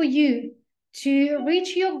order for you to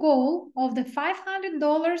reach your goal of the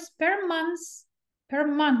 $500 per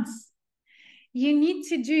month, you need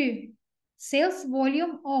to do sales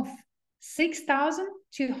volume of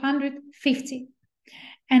 6,250.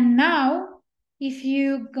 And now, if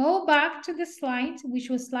you go back to the slide, which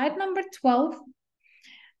was slide number 12,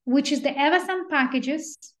 which is the EVSN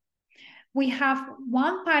packages, we have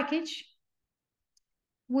one package,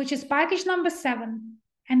 which is package number 7.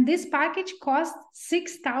 And this package costs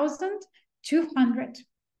 6,200.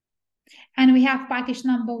 And we have package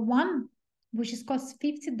number 1, which is costs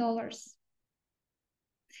 $50.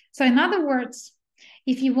 So in other words,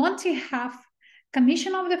 if you want to have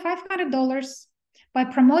commission of the $500 by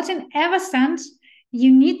promoting Evoscent,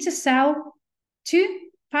 you need to sell 2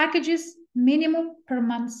 packages minimum per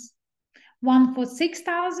month. One for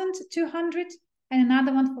 6,200 and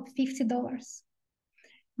another one for $50.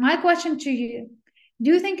 My question to you,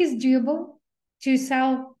 do you think it's doable to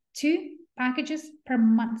sell 2 packages per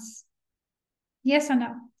month? Yes or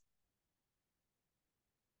no?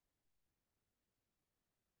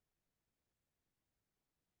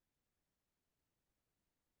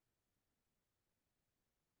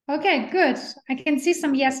 Okay, good. I can see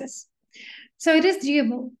some yeses. So it is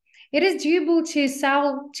doable. It is doable to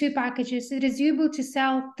sell 2 packages. It is doable to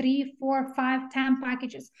sell 3, 4, 5, 10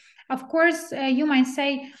 packages. Of course, you might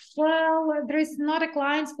say, well, there is not a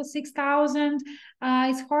client for 6,000.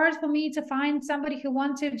 It's hard for me to find somebody who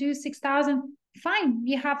wants to do 6,000. Fine,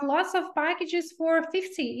 you have lots of packages for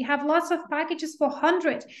 50. You have lots of packages for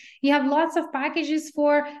 100. You have lots of packages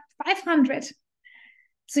for 500.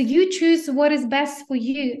 So you choose what is best for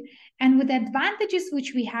you. And with the advantages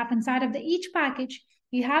which we have inside of each package,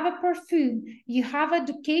 you have a perfume, you have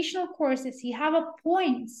educational courses, you have a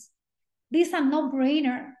points. These are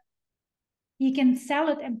no-brainer. You can sell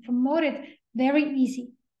it and promote it very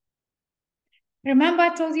easy. Remember I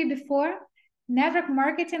told you before, network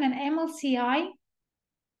marketing and MLCI,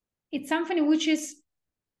 it's something which is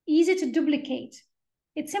easy to duplicate.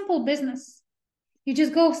 It's simple business. You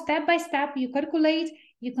just go step by step, you calculate,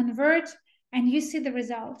 you convert, and you see the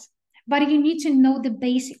results. But you need to know the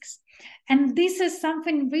basics. And this is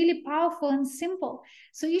something really powerful and simple.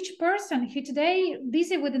 So each person who today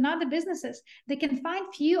busy with another businesses, they can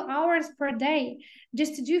find few hours per day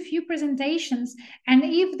just to do a few presentations. And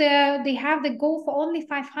if they have the goal for only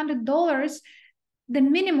 $500, the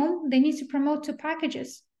minimum they need to promote 2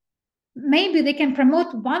 packages. Maybe they can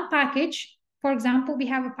promote 1 package. For example, we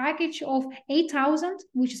have a package of 8,000,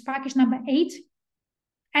 which is package number 8.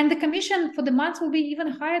 And the commission for the month will be even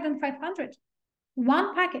higher than 500.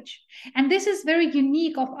 1 package. And this is very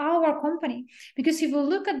unique of our company, because if you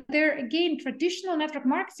look at their, again, traditional network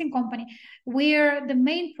marketing company, where the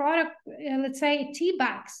main product, let's say tea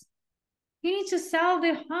bags, You need to sell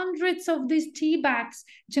the hundreds of these tea bags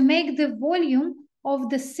to make the volume of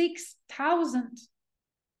the 6,000.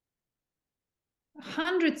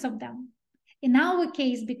 Hundreds of them. In our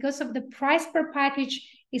case, because of the price per package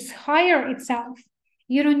is higher itself,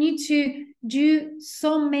 you don't need to do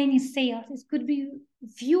so many sales. It could be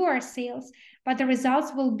fewer sales, but the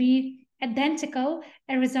results will be identical.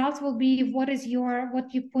 The results will be what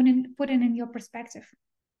you put in your perspective.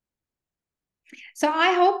 So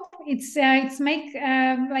I hope it's make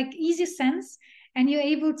like easy sense, and you're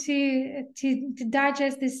able to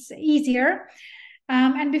digest this easier.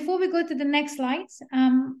 And before we go to the next slides,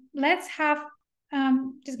 let's have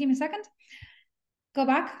just give me a second. Go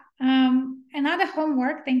back. Another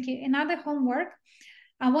homework. Thank you. Another homework.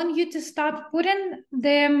 I want you to start putting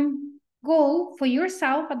the goal for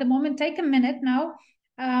yourself at the moment. Take a minute now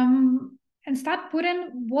and start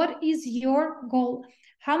putting what is your goal.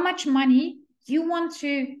 How much money you want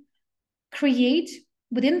to create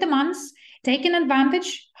within the months, taking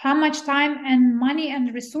advantage, how much time and money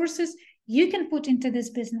and resources you can put into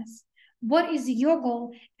this business. What is your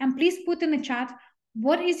goal? And please put in the chat,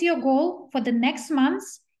 what is your goal for the next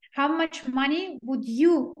months? How much money would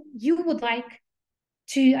you would like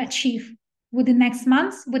to achieve with the next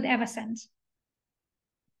months with Evoscent?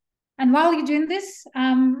 And while you're doing this,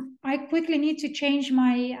 I quickly need to change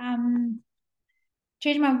my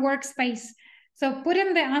workspace. So put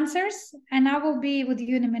in the answers, and I will be with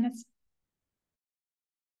you in a minute.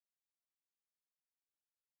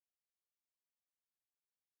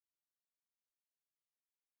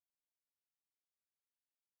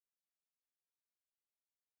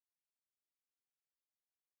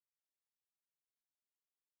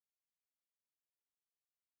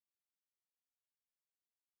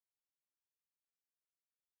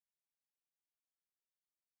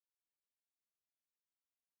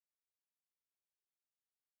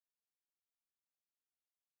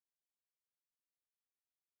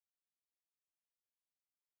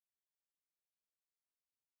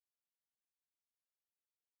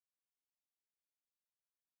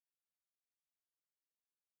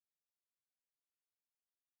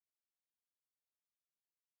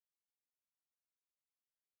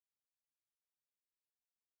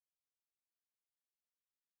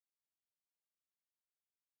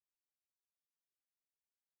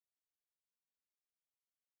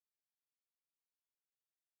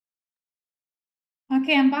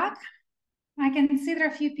 Okay, I'm back. I can see there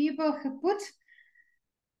are a few people who put.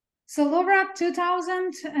 So Laura,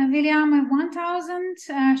 2,000, William, 1,000,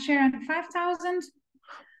 Sharon, 5,000.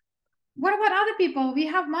 What about other people? We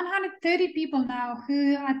have 130 people now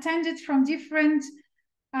who attended from different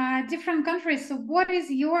countries. So what is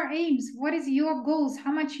your aims? What is your goals?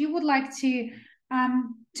 How much you would like to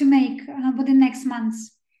make within next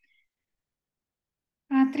months?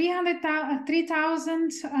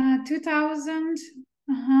 3,000, 2,000,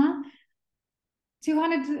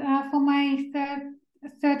 200 for my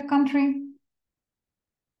third country.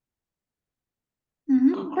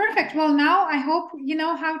 Perfect. Well, now I hope you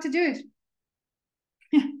know how to do it.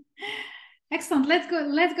 Excellent. Let's go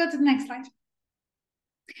to the next slide.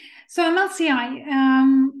 So MLCI,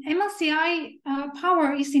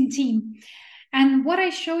 power is in team. And what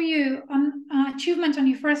I show you on achievement on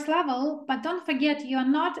your first level, but don't forget, you're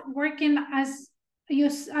not working as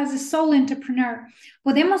a sole entrepreneur.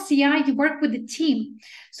 With MLCI, you work with a team.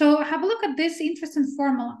 So have a look at this interesting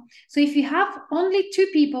formula. So if you have only 2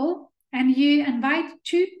 people and you invite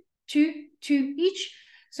two each,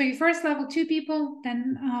 so your first level 2 people,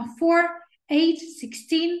 then 4, 8,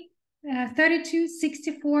 16, 32,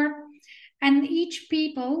 64, and each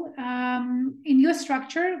people in your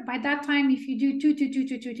structure, by that time, if you do 2,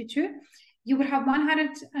 you would have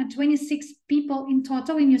 126 people in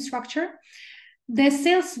total in your structure. The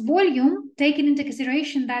sales volume, taken into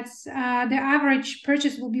consideration that's the average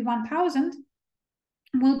purchase will be 1,000,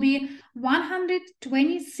 will be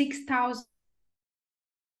 126,000.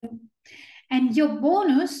 And your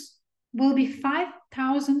bonus will be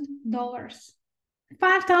 $5,000.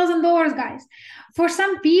 $5,000, guys. For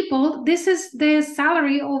some people, this is the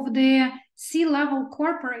salary of the C-level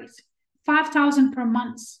corporate, 5,000 per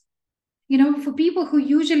month. You know, for people who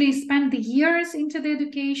usually spend the years into the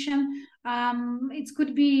education, it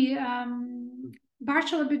could be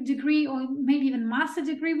bachelor degree or maybe even master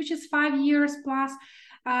degree, which is 5 years plus.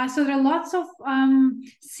 So there are lots of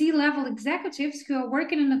C-level executives who are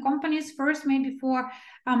working in the companies first, maybe for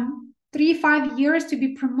 3-5 years to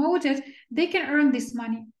be promoted. They can earn this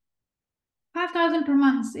money, 5,000 per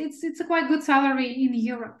month. It's a quite good salary in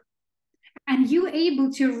Europe, and you're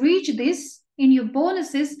able to reach this in your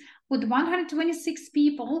bonuses with 126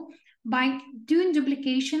 people by doing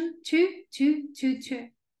duplication 2, 2, 2, 2.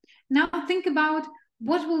 Now think about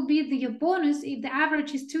what will be your bonus if the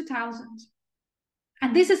average is 2,000.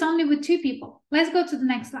 And this is only with 2 people. Let's go to the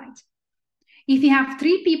next slide. If you have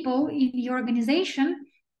 3 people in your organization,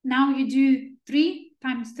 now you do 3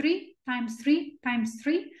 times 3 times 3 times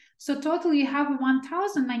 3. So total you have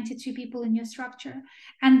 1,092 people in your structure.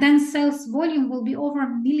 And then sales volume will be over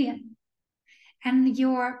 1 million. And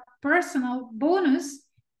your personal bonus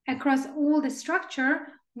across all the structure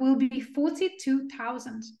will be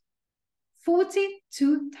 42,000.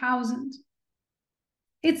 42,000.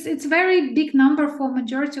 It's very big number for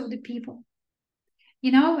majority of the people.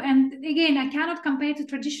 You know, and again, I cannot compare to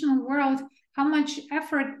traditional world how much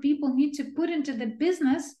effort people need to put into the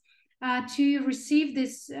business to receive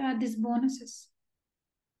these bonuses.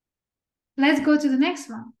 Let's go to the next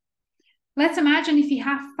one. Let's imagine if you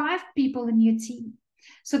have 5 people in your team.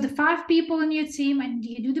 So the 5 people in your team, and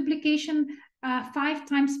you do duplication 5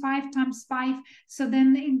 times 5 times 5. So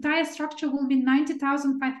then the entire structure will be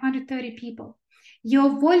 90,530 people.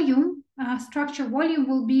 Your volume, structure volume,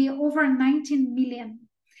 will be over 19 million.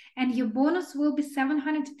 And your bonus will be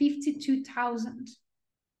 752,000.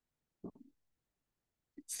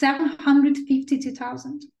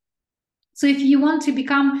 752,000. So if you want to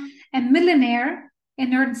become a millionaire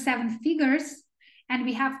and earn 7 figures, and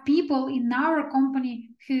we have people in our company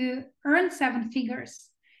who earn 7 figures,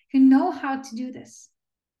 who know how to do this,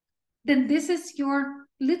 then this is your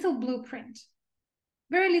little blueprint.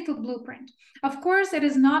 Very little blueprint. Of course, it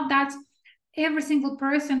is not that every single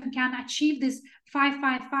person can achieve this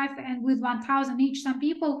 555 and with 1,000 each. Some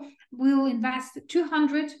people will invest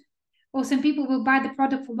 200, or some people will buy the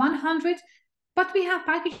product for 100, but we have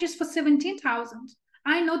packages for 17,000.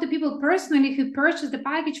 I know the people personally who purchased the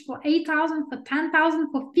package for 8,000, for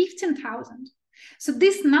 10,000, for 15,000. So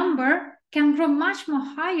this number can grow much more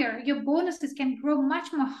higher. Your bonuses can grow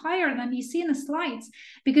much more higher than you see in the slides,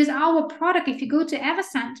 because our product, if you go to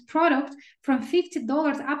Evoscent product, from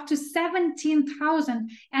 $50 up to 17,000,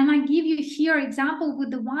 and I give you here example with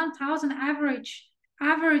the 1,000 average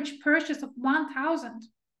purchase of 1,000.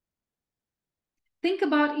 Think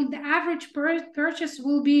about if the average purchase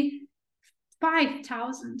will be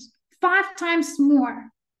 5,000, 5 times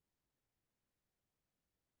more.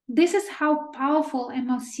 This is how powerful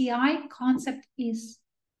MLCI concept is.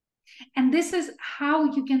 And this is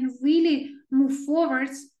how you can really move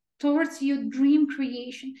forwards towards your dream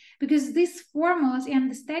creation, because these formulas and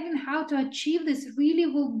understanding how to achieve this really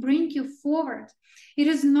will bring you forward. It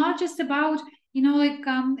is not just about, you know, like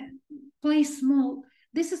play small.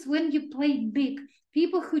 This is when you play big.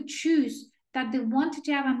 People who choose that they wanted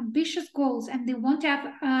to have ambitious goals and they want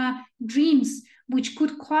to have dreams which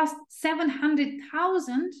could cost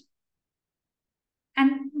 700,000.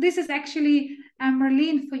 And this is actually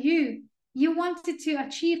Marlene, for you. You wanted to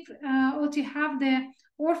achieve or to have the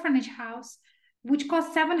orphanage house, which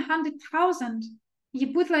cost 700,000.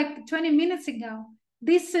 You put like 20 minutes ago.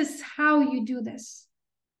 This is how you do this.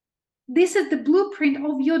 This is the blueprint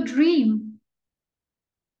of your dream.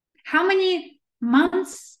 How many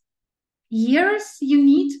months, years you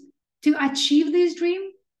need to achieve this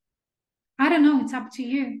dream? I don't know, it's up to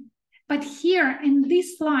you. But here in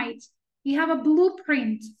this slide, you have a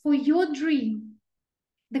blueprint for your dream.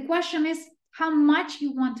 The question is how much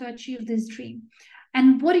you want to achieve this dream,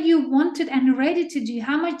 and what you wanted and ready to do,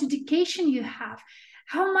 how much dedication you have,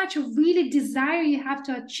 how much really desire you have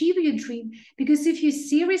to achieve your dream. Because if you're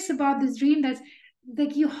serious about this dream, that's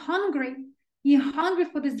like you're hungry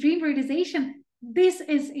for this dream realization, this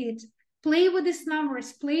is it. Play with these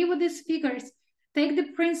numbers, play with these figures, take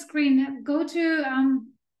the print screen, go to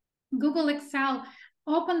Google Excel,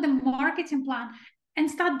 open the marketing plan, and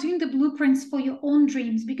start doing the blueprints for your own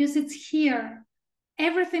dreams, because it's here.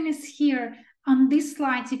 Everything is here on these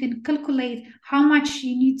slides. You can calculate how much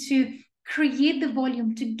you need to create the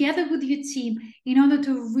volume together with your team in order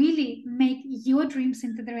to really make your dreams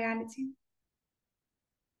into the reality.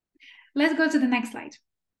 Let's go to the next slide.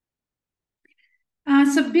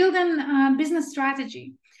 So building a business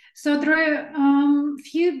strategy. So there are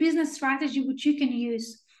few business strategy which you can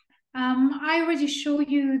use. I already showed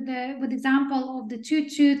you with example of the 2,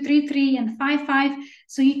 2, 3, 3, and 5, 5.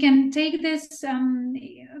 So you can take this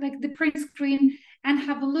like the print screen and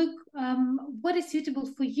have a look what is suitable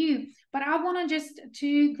for you. But I want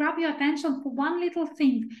to grab your attention for one little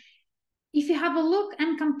thing. If you have a look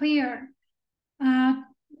and compare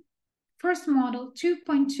first model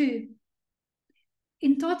 2.2,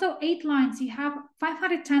 in total 8 lines, you have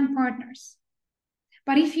 510 partners.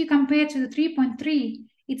 But if you compare to the 3.3,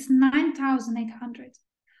 it's 9,800.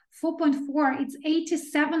 4.4, it's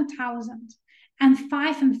 87,000. And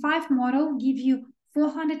 5 and 5 model give you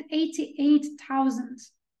 488,000.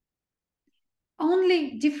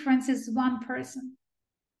 Only difference is one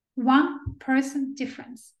person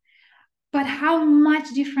difference. But how much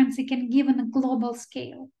difference it can give on a global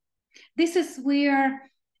scale. This is where,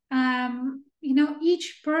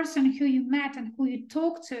 each person who you met and who you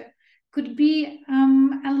talk to could be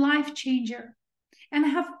a life changer. And I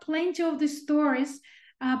have plenty of these stories,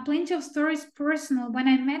 personal. When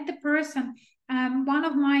I met the person, one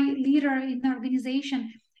of my leader in the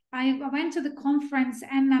organization, I went to the conference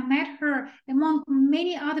and I met her among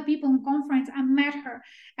many other people in conference. I met her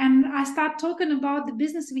and I start talking about the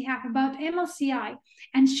business we have, about MLCI.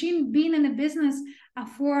 And she's been in the business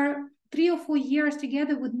for 3 or 4 years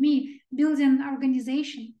together with me, building an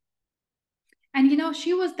organization. And,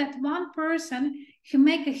 she was that one person who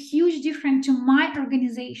make a huge difference to my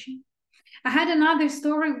organization. I had another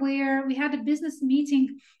story where we had a business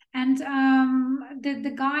meeting and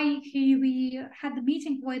the guy who we had the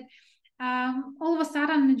meeting with, all of a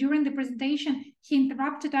sudden during the presentation, he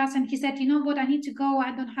interrupted us and he said, you know what, I need to go,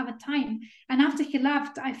 I don't have a time. And after he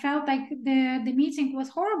left, I felt like the meeting was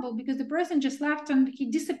horrible because the person just left and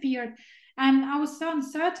he disappeared. And I was so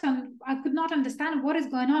uncertain. I could not understand what is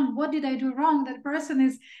going on. What did I do wrong? That person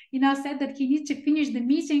is, said that he needs to finish the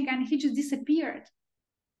meeting and he just disappeared.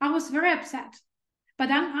 I was very upset. But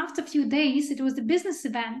then after a few days, it was the business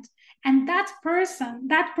event. And that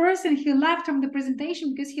person who left from the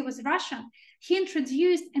presentation because he was Russian, he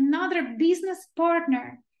introduced another business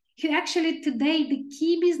partner who actually today the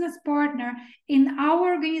key business partner in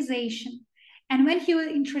our organization. And when he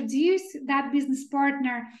introduced that business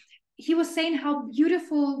partner, he was saying how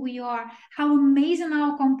beautiful we are, how amazing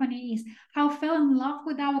our company is, how I fell in love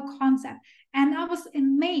with our concept. And I was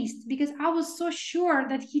amazed because I was so sure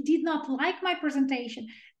that he did not like my presentation.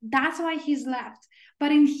 That's why he's left.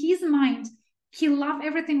 But in his mind, he loved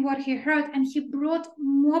everything what he heard, and he brought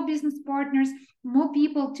more business partners, more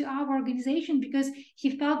people to our organization because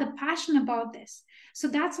he felt the passion about this. So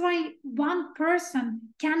that's why one person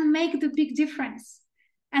can make the big difference.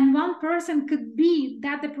 And one person could be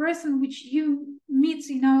that the person which you meet,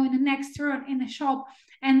 in the next turn in a shop,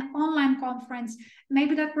 an online conference.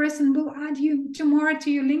 Maybe that person will add you tomorrow to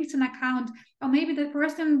your LinkedIn account, or maybe that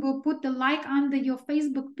person will put the like under your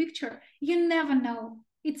Facebook picture. You never know.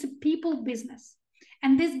 It's a people business.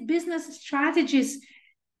 And this business strategies,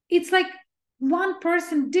 it's like one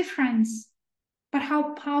person difference, but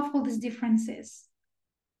how powerful this difference is.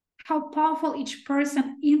 How powerful each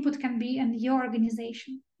person input can be in your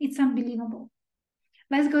organization. It's unbelievable.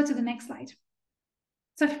 Let's go to the next slide.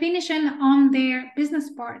 So finishing on their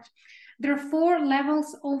business part, there are 4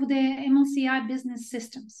 levels of the MLCI business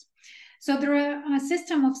systems. So there are a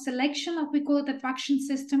system of selection, of we call it attraction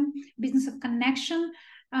system, business of connection,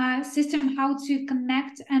 system how to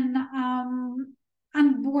connect and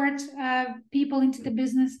onboard people into the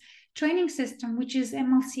business, training system, which is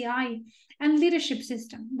MLCI, and leadership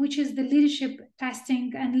system, which is the leadership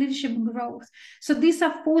testing and leadership growth. So these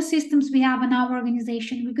are 4 systems we have in our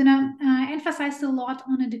organization. We're gonna emphasize a lot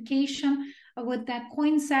on education with that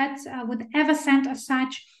Coinset, with Evoscent as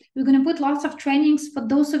such. We're gonna put lots of trainings for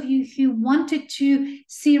those of you who wanted to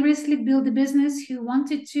seriously build a business, who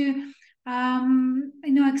wanted to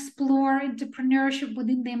explore entrepreneurship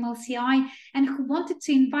within the MLCI, and who wanted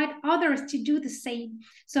to invite others to do the same.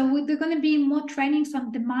 So there are going to be more trainings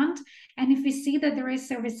on demand. And if we see that there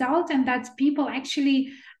is a result and that people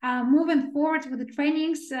actually moving forward with the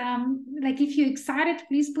trainings, like if you're excited,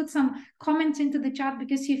 please put some comments into the chat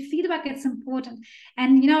because your feedback is important.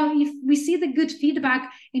 And, if we see the good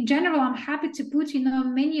feedback in general, I'm happy to put,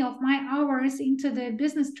 many of my hours into the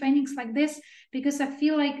business trainings like this, because I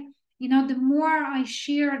feel like, the more I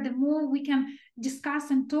share, the more we can discuss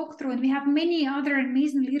and talk through. And we have many other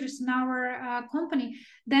amazing leaders in our company,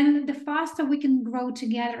 then the faster we can grow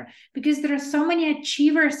together, because there are so many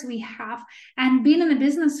achievers we have. And being in the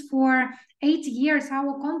business for 8 years,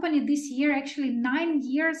 our company this year, actually 9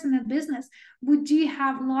 years in the business, we do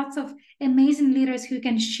have lots of amazing leaders who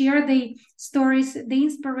can share the stories, the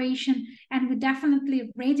inspiration, and we're definitely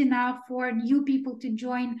ready now for new people to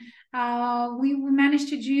join. We managed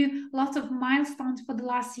to do lots of milestones for the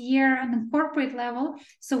last year on the corporate level.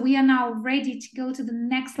 So we are now ready to go to the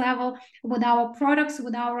next level with our products,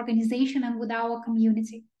 with our organization, and with our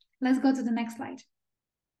community. Let's go to the next slide.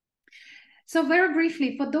 So very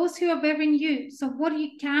briefly, for those who are very new, so what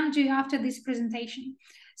you can do after this presentation.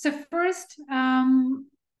 So first,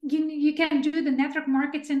 you can do the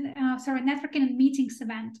networking and meetings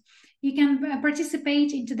event. You can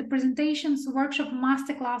participate into the presentations, workshop,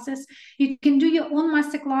 master classes. You can do your own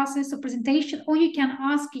master classes or presentation, or you can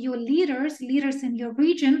ask your leaders in your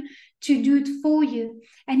region to do it for you.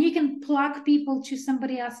 And you can plug people to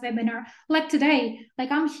somebody else's webinar. Like today,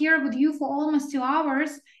 like I'm here with you for almost 2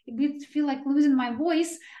 hours. It did feel like losing my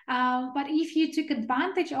voice. But if you took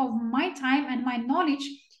advantage of my time and my knowledge,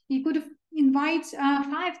 you could invite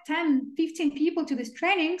 5, 10, 15 people to these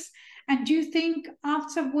trainings. And do you think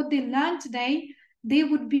after what they learned today, they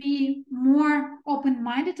would be more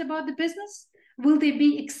open-minded about the business? Will they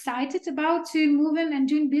be excited about to move in and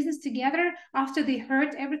doing business together after they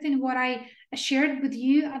heard everything what I shared with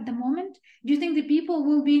you at the moment? Do you think the people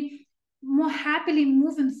will be more happily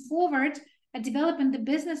moving forward and developing the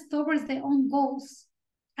business towards their own goals?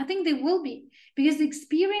 I think they will be, because the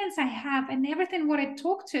experience I have and everything what I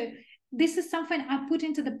talk to, this is something I put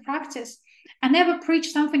into the practice. I never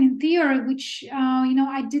preach something in theory which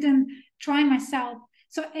I didn't try myself.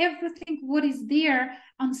 So everything what is there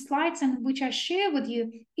on slides and which I share with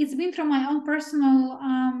you, it's been from my own personal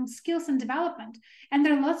skills and development. And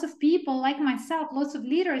there are lots of people like myself, lots of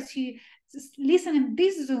leaders who listen in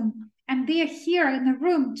this Zoom, and they are here in the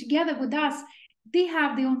room together with us. They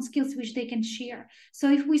have their own skills which they can share.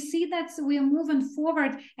 So if we see that we are moving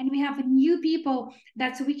forward and we have new people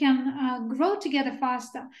that we can grow together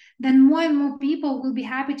faster, then more and more people will be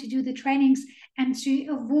happy to do the trainings and to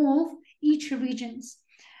evolve each regions.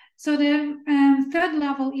 So the third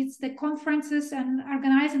level is the conferences and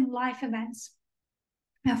organizing live events.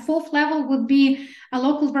 A fourth level would be a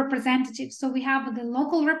local representative. So we have the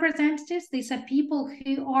local representatives. These are people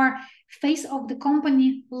who are face of the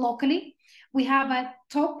company locally. We have a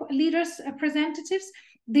top leaders representatives.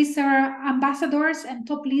 These are ambassadors and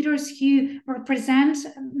top leaders who represent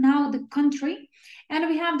now the country. And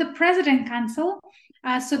we have the president council.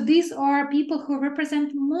 So these are people who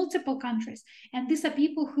represent multiple countries. And these are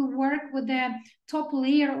people who work with the top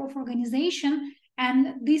layer of organization.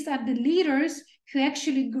 And these are the leaders who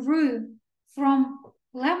actually grew from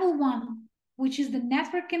level 1, which is the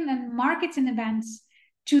networking and marketing events,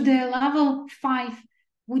 to the level 5,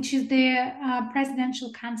 which is the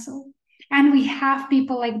presidential council. And we have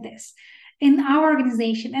people like this in our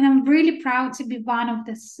organization, and I'm really proud to be one of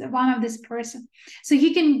this person. So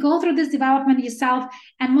you can go through this development yourself,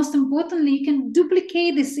 and most importantly, you can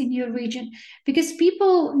duplicate this in your region, because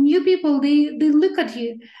new people, they look at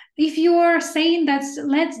you. If you are saying that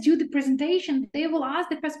let's do the presentation, they will ask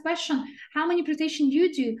the first question, how many presentations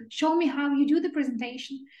you do? Show me how you do the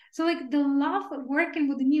presentation. So like the love of working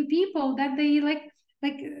with the new people, that they like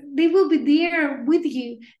they will be there with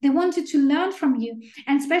you. They wanted to learn from you.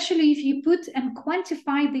 And especially if you put and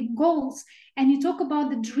quantify the goals and you talk about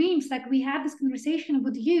the dreams, like we had this conversation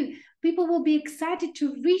with you, people will be excited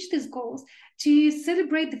to reach these goals, to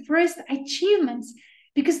celebrate the first achievements.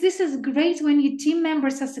 Because this is great when your team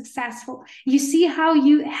members are successful. You see how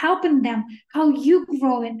you helping them, how you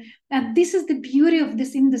growing. And this is the beauty of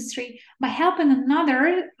this industry. By helping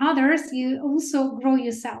others, you also grow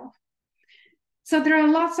yourself. So there are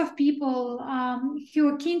lots of people who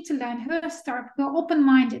are keen to learn, who are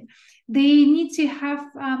open-minded. They need to have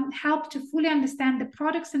help to fully understand the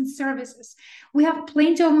products and services. We have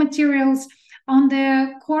plenty of materials on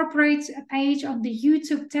the corporate page, on the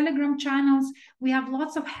YouTube, Telegram channels. We have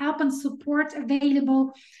lots of help and support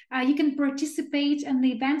available. You can participate in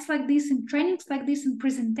the events like this, in trainings like this, in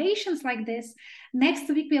presentations like this. Next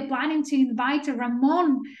week, we are planning to invite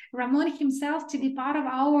Ramon himself to be part of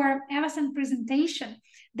our EVSN presentation.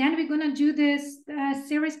 Then we're going to do this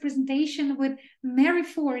series presentation with Mary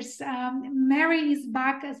Force. Mary is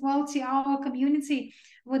back as well to our community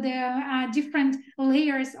with the different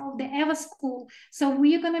layers of the EVA school. So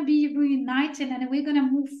we are going to be reunited, and we're going to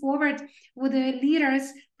move forward with the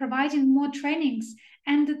leaders providing more trainings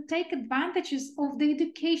and take advantages of the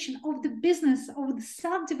education, of the business, of the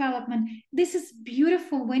self-development. This is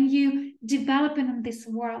beautiful when you develop in this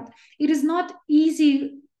world. It is not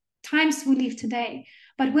easy times we live today,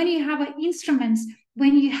 but when you have instruments,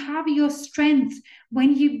 when you have your strength,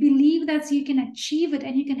 when you believe that you can achieve it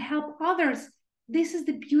and you can help others, this is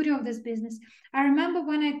the beauty of this business. I remember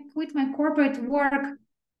when I quit my corporate work,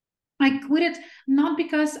 I quit it not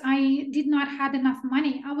because I did not have enough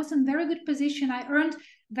money. I was in very good position. I earned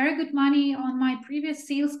very good money on my previous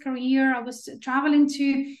sales career. I was traveling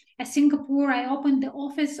to Singapore. I opened the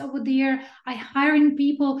office over there. I hiring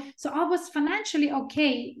people. So I was financially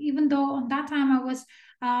okay, even though on that time I was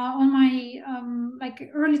on my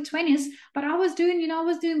early 20s, but I was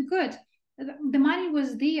doing good. The money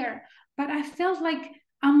was there, but I felt like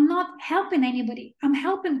I'm not helping anybody. I'm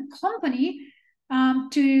helping company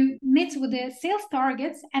to meet with the sales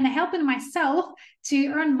targets and helping myself to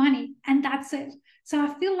earn money. And that's it. So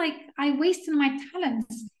I feel like I wasted my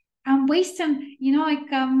talents. I'm wasting, I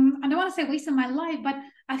don't want to say wasting my life, but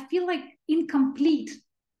I feel like incomplete.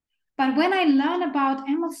 But when I learn about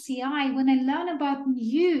MLCI, when I learn about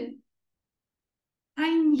you,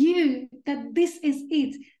 I knew that this is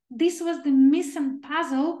it. This was the missing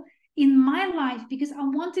puzzle in my life, because I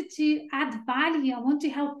wanted to add value. I want to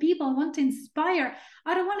help people. I want to inspire.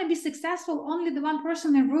 I don't want to be successful only the one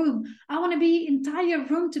person in the room. I want to be entire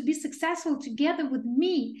room to be successful together with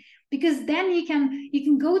me, because then you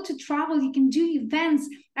can go to travel, you can do events.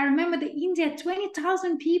 I remember the India,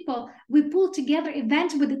 20,000 people. We pulled together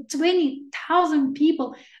events with 20,000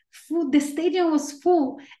 people. The stadium was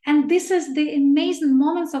full. And this is the amazing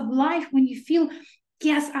moments of life when you feel,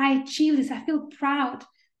 yes, I achieved this. I feel proud.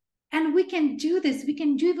 And we can do this. We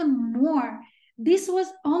can do even more. This was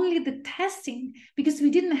only the testing, because we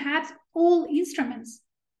didn't have all instruments.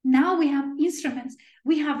 Now we have instruments.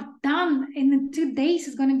 We have done, in 2 days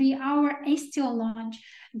is going to be our STO launch.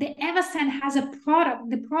 The EVSN has a product.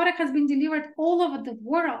 The product has been delivered all over the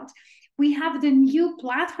world. We have the new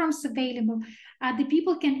platforms available. The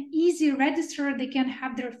people can easily register. They can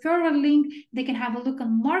have the referral link. They can have a look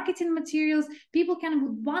on marketing materials. People can,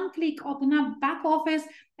 with one click, open up back office.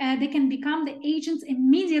 They can become the agents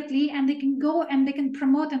immediately, and they can go and they can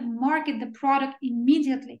promote and market the product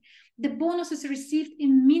immediately. The bonus is received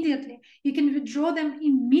immediately. You can withdraw them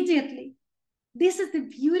immediately. This is the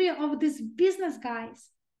beauty of this business, guys.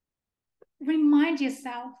 Remind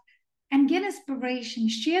yourself and get inspiration.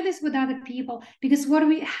 Share this with other people, because what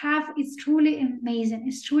we have is truly amazing.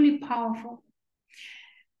 It's truly powerful.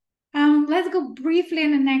 Let's go briefly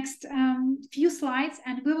in the next few slides,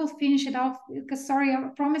 and we will finish it off, because sorry, I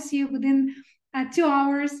promise you within 2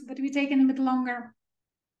 hours, but we're taking a bit longer.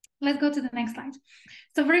 Let's go to the next slide.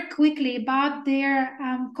 So very quickly about their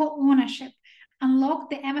co-ownership. Unlock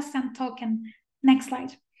the EVSN token. Next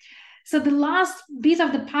slide. So the last bit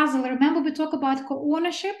of the puzzle, remember we talk about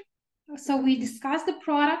co-ownership. So we discussed the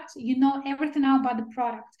product. You know everything now about the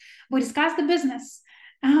product. We discussed the business.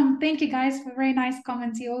 Thank you guys for very nice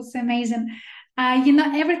comments. You're also amazing. You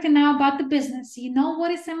know everything now about the business. You know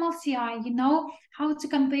what is MLCI. You know how to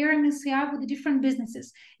compare MLCI with the different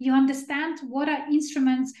businesses. You understand what are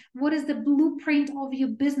instruments, what is the blueprint of your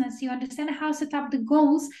business. You understand how to set up the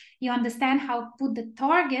goals. You understand how to put the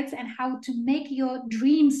targets and how to make your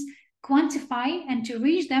dreams quantify and to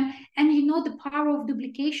reach them. And you know the power of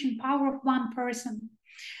duplication, power of one person.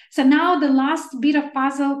 So now the last bit of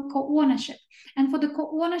puzzle, co-ownership. And for the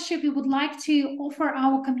co-ownership, we would like to offer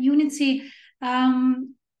our community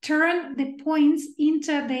turn the points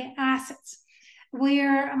into the assets,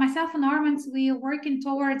 where myself and Armand, we are working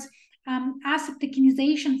towards asset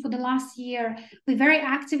tokenization for the last year. We've very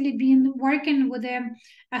actively been working with a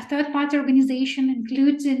third-party organization,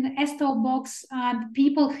 including STO Box,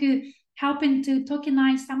 people who helping to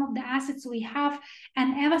tokenize some of the assets we have,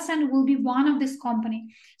 and EVSN will be one of this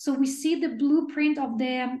company. So we see the blueprint of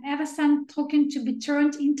the EVSN token to be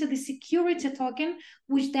turned into the security token,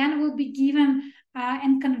 which then will be given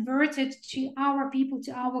and converted to our people,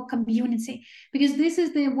 to our community, because this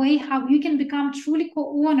is the way how you can become truly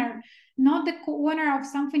co-owner, not the co-owner of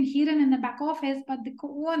something hidden in the back office, but the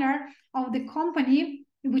co-owner of the company,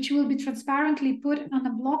 which will be transparently put on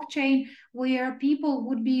a blockchain, where people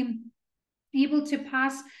would be able to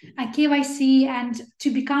pass a KYC and to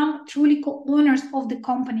become truly co-owners of the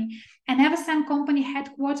company. And EVSN company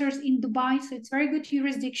headquarters in Dubai, so it's very good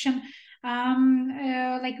jurisdiction.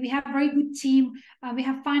 Like we have a very good team. We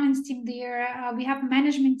have finance team there. We have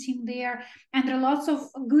management team there, and there are lots of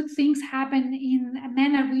good things happen in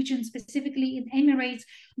MENA region, specifically in Emirates.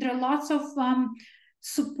 There are lots of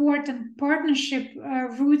support and partnership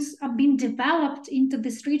routes are being developed into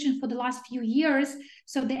this region for the last few years.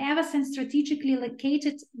 So the EVSN strategically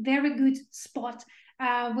located very good spot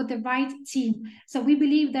with the right team. So we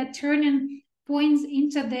believe that turning points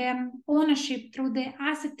into the ownership through the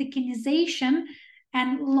asset tokenization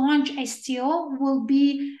and launch STO will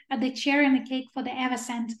be the cherry on the cake for the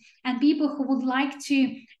Evoscent. And people who would like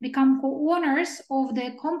to become co-owners of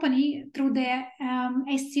the company through the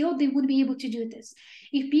STO, they would be able to do this.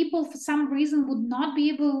 If people for some reason would not be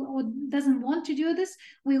able or doesn't want to do this,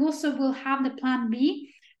 we also will have the plan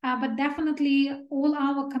B. But definitely all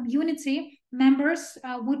our community members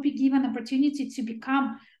would be given opportunity to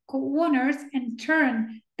become co-owners and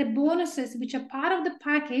turn the bonuses, which are part of the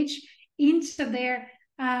package, into their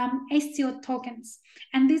STO tokens.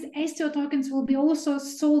 And these STO tokens will be also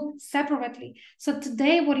sold separately. So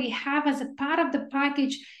today what we have as a part of the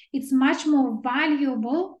package, it's much more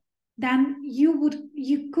valuable than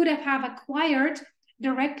you could have acquired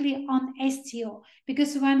directly on STO.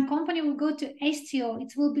 Because when company will go to STO,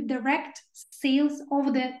 it will be direct sales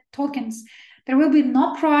of the tokens. There will be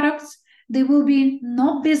no products, there will be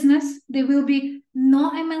no business, there will be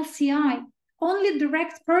no MLCI, only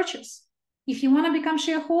direct purchase. If you want to become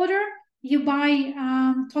shareholder, you buy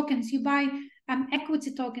tokens, you buy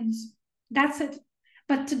equity tokens. That's it.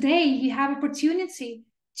 But today you have opportunity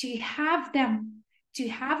to have them, to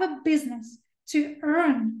have a business, to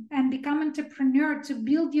earn and become entrepreneur, to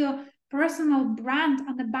build your personal brand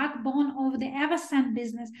on the backbone of the Evoscent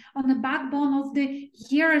business, on the backbone of the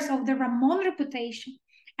years of the Ramon reputation.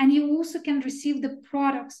 And you also can receive the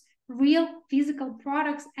products, real physical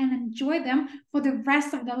products, and enjoy them for the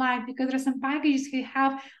rest of the life, because there are some packages who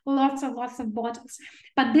have lots of bottles.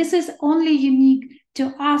 But this is only unique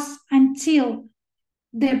to us until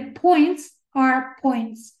the points are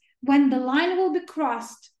points. When the line will be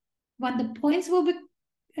crossed, when the points will be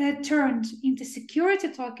turned into security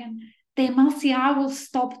token, the MLCI will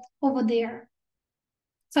stop over there.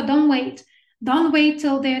 So don't wait. Don't wait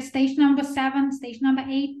till the stage number 7, stage number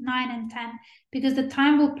 8, 9, and 10, because the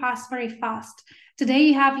time will pass very fast. Today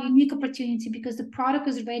you have a unique opportunity because the product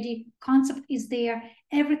is ready, concept is there,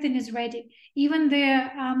 everything is ready. Even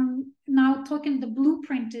the now talking, the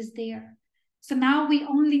blueprint is there. So now we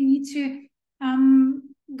only need to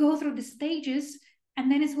go through the stages, and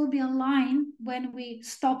then it will be a line when we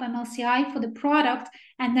stop MLCI for the product,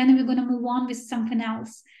 and then we're going to move on with something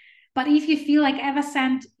else. But if you feel like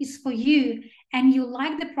Evoscent is for you and you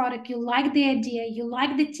like the product, you like the idea, you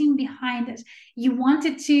like the team behind it, you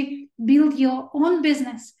wanted to build your own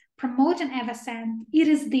business, promote an Evoscent, it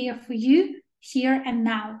is there for you here and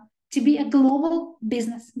now to be a global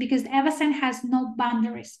business, because Evoscent has no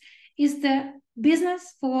boundaries. It's the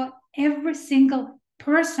business for every single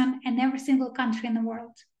person and every single country in the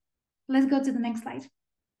world. Let's go to the next slide.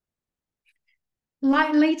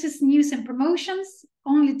 Latest news and promotions,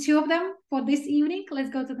 only 2 of them for this evening. Let's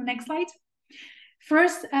go to the next slide.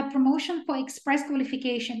 First, a promotion for express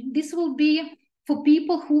qualification. This will be for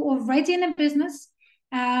people who are already in a business.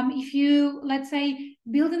 If you, let's say,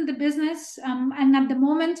 building the business and at the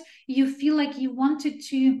moment you feel like you wanted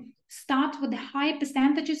to start with the high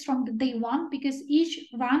percentages from the day one, because each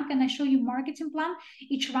rank, and I show you marketing plan,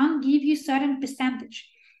 each rank give you certain percentage.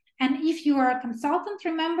 And if you are a consultant,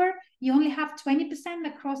 remember, you only have 20%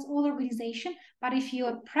 across all organization. But if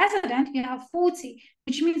you're president, you have 40,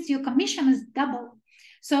 which means your commission is double.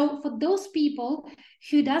 So for those people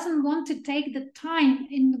who doesn't want to take the time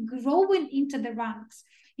in growing into the ranks,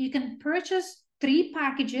 you can purchase 3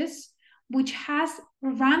 packages which has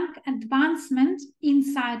rank advancement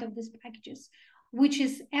inside of these packages, which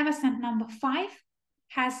is Evoscent number 5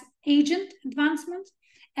 has agent advancement,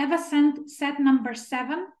 Evoscent set number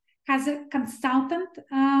 7 has a consultant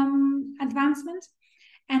advancement,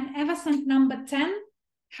 and Evoscent number 10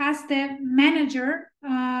 has the manager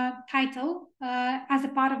title as a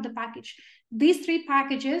part of the package. These 3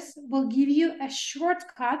 packages will give you a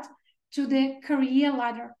shortcut to the career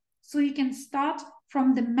ladder. So you can start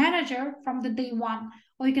from the manager from the day one,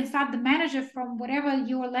 or you can start the manager from whatever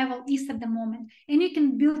your level is at the moment. And you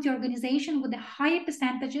can build your organization with the higher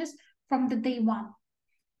percentages from the day one.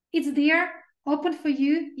 It's there, open for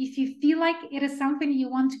you. If you feel like it is something you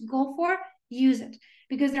want to go for, use it,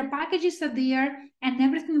 because their packages are there, and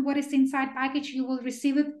everything what is inside package, you will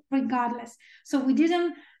receive it regardless. So we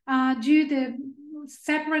didn't do the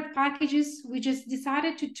separate packages. We just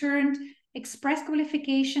decided to turn express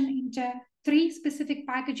qualification into 3 specific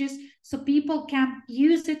packages so people can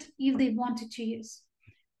use it if they wanted to use.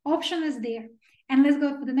 Option is there. And let's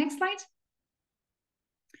go for the next slide.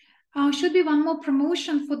 Should be one more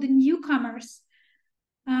promotion for the newcomers.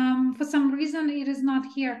 For some reason, it is not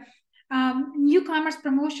here. Newcomers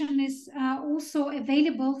promotion is also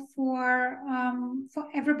available for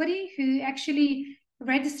everybody who actually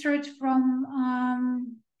registered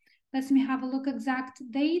from, let me have a look exact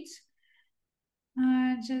date.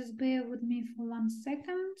 Just bear with me for 1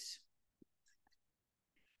 second.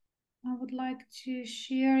 I would like to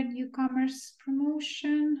share newcomers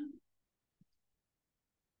promotion.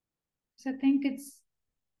 So I think it's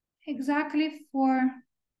exactly for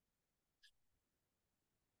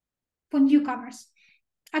newcomers.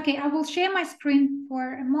 Okay, I will share my screen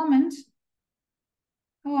for a moment.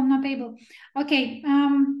 Oh, I'm not able. Okay,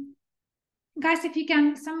 guys, if you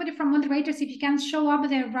can, somebody from moderators, if you can show up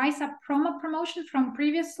the Rise Up promo promotion from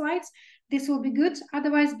previous slides, this will be good.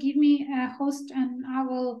 Otherwise, give me a host and I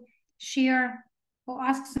will share or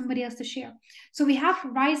ask somebody else to share. So we have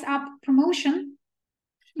Rise Up promotion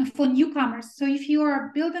for newcomers. So if you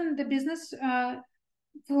are building the business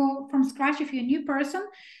from scratch if you're a new person.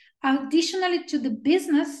 Additionally to the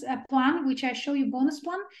business plan, which I show you bonus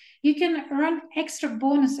plan, you can earn extra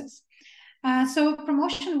bonuses. So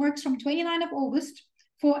promotion works from 29th of August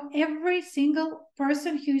for every single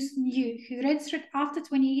person who's new, who registered after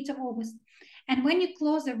 28th of August. And when you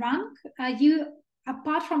close the rank, you,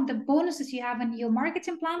 apart from the bonuses you have in your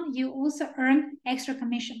marketing plan, you also earn extra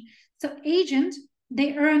commission. So agent,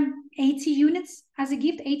 they earn 80 units as a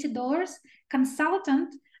gift, $80.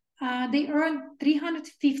 Consultant, they earn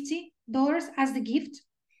 $350 as the gift.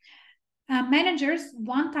 Managers,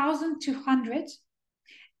 1,200.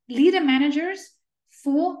 Leader managers,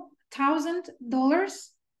 $4,000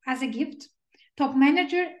 as a gift. Top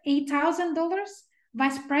manager, $8,000.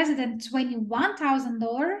 Vice president,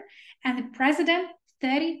 $21,000. And the president,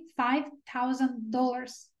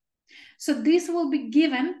 $35,000. So this will be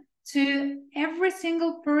given to every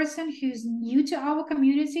single person who's new to our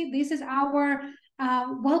community. This is our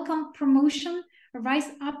welcome promotion,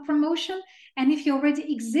 rise up promotion. And if you're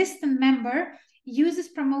already existing member, use this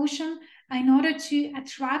promotion in order to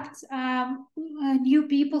attract new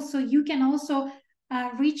people, so you can also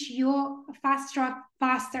reach your fast track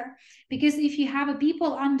faster. Because if you have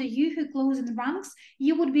people under you who close in the ranks,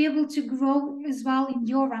 you would be able to grow as well in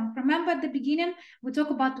your rank. Remember at the beginning, we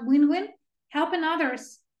talk about win-win, helping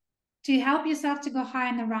others to help yourself to go high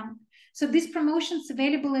in the rank. So this promotion is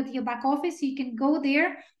available at your back office. You can go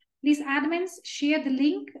there. Please, admins, share the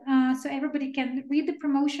link so everybody can read the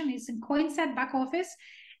promotion. It's in Coinset back office.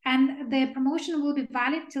 And the promotion will be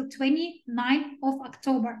valid till 29th of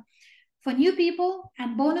October. For new people,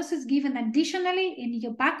 and bonuses given additionally in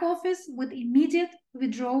your back office with immediate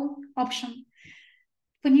withdrawal option.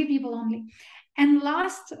 For new people only. And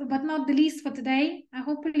last but not the least for today,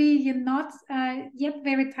 hopefully you're not yet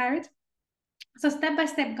very tired. So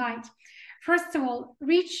step-by-step guide. First of all,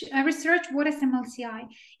 research what is MLCI.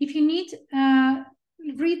 If you need,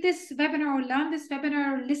 read this webinar or learn this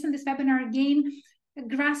webinar or listen this webinar again,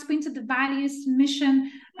 grasp into the values, mission,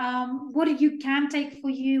 what you can take for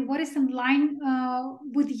you, what is in line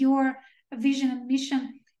with your vision and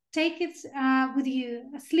mission. Take it with you,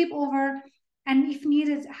 sleep over, and if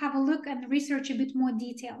needed, have a look and research a bit more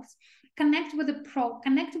details. Connect with a pro,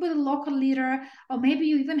 connect with a local leader, or maybe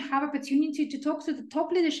you even have opportunity to talk to the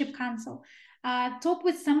top leadership council. Talk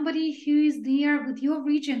with somebody who is there with your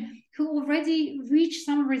region, who already reached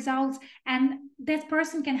some results, and that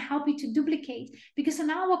person can help you to duplicate. Because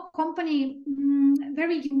in our company,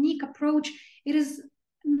 very unique approach, it is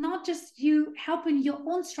not just you helping your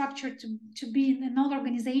own structure to be in another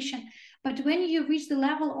organization, but when you reach the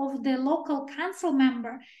level of the local council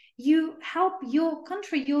member, you help your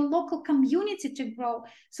country, your local community to grow.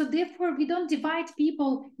 So therefore, we don't divide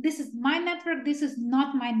people. This is my network. This is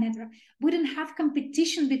not my network. We don't have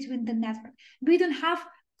competition between the network. We don't have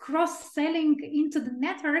cross-selling into the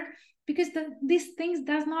network, because these things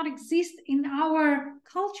does not exist in our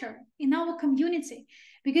culture, in our community.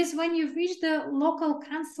 Because when you reach the local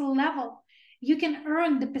council level, you can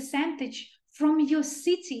earn the percentage from your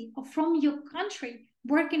city or from your country,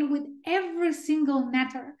 working with every single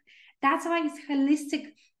network. That's why it's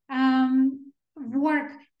holistic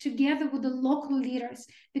work together with the local leaders,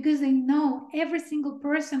 because they know every single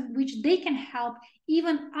person which they can help,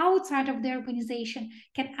 even outside of their organization,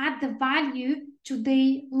 can add the value to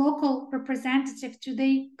the local representative, to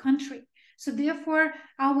the country. So therefore,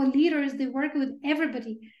 our leaders, they work with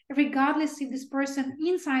everybody, regardless if this person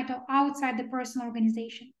inside or outside the personal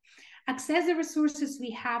organization. Access the resources we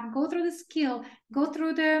have, go through the skill, go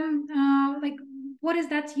through the, like, what is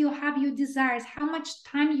that you have, your desires, how much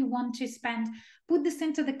time you want to spend. Put this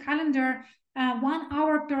into the calendar. 1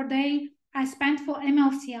 hour per day I spend for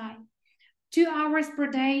MLCI. 2 hours per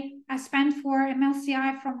day I spend for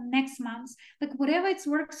MLCI from next month. Like whatever it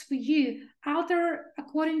works for you, alter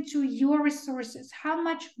according to your resources, how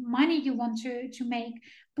much money you want to make.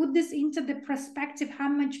 Put this into the perspective, how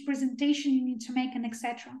much presentation you need to make, and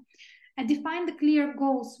etc. And define the clear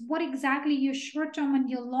goals. What exactly your short-term and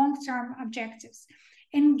your long-term objectives.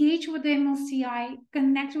 Engage with the MLCI,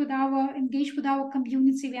 engage with our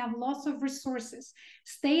community. We have lots of resources.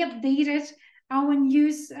 Stay updated. Our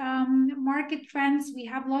news, market trends. We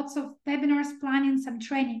have lots of webinars, planning, some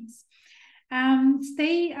trainings.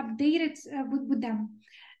 Stay updated with them.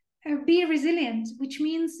 Be resilient, which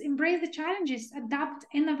means embrace the challenges, adapt,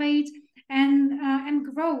 innovate, and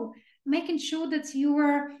grow. Making sure that you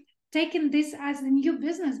are taking this as the new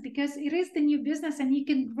business, because it is the new business, and you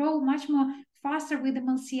can grow much more faster with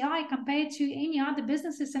MLCI compared to any other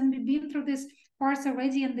businesses. And we've been through this course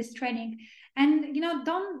already in this training. And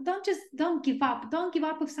don't give up. Don't give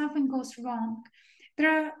up if something goes wrong.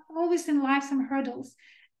 There are always in life some hurdles.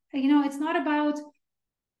 You know, it's not about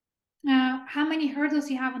how many hurdles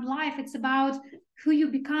you have in life. It's about who you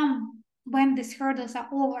become when these hurdles are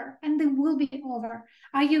over, and they will be over.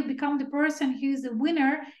 Are you become the person who's the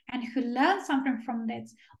winner and who learns something from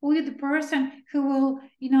this, or you the person who will,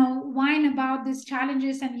 you know, whine about these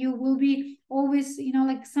challenges and you will be always, you know,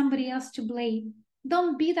 like somebody else to blame?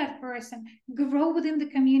 Don't be that person. Grow within the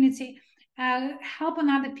community. Help on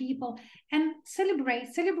other people and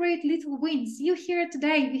celebrate little wins. You here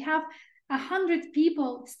today, we have 100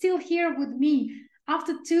 people still here with me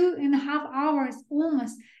after 2.5 hours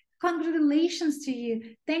almost. Congratulations to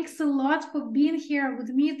you. Thanks a lot for being here with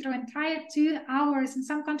me through entire 2 hours. In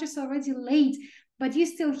some countries already late, but you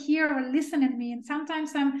still here or listening to me. And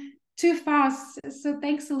sometimes I'm too fast. So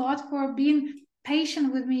thanks a lot for being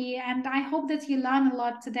patient with me. And I hope that you learn a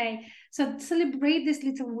lot today. So celebrate this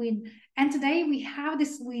little win. And today we have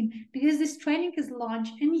this win because this training is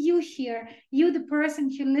launched, and you here, you the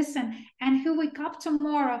person who listen and who wake up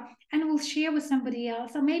tomorrow and will share with somebody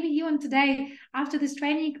else. Or maybe you and today, after this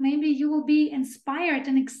training, maybe you will be inspired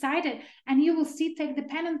and excited, and you will take the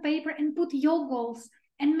pen and paper and put your goals.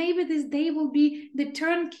 And maybe this day will be the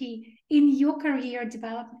turnkey in your career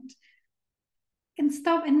development. And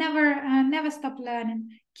never stop learning.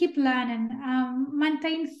 Keep learning.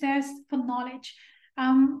 Maintain thirst for knowledge.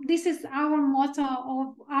 This is our motto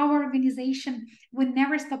of our organization. We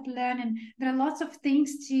never stop learning. There are lots of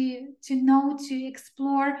things to know, to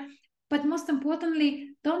explore, but most importantly,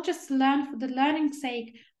 don't just learn for the learning's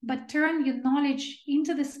sake, but turn your knowledge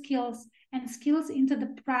into the skills and skills into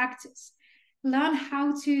the practice. Learn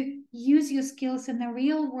how to use your skills in the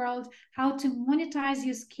real world, how to monetize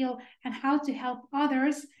your skill, and how to help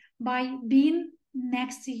others by being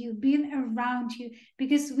next to you, being around you,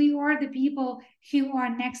 because we are the people who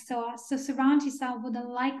are next to us. So surround yourself with the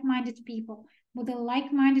like-minded people, with a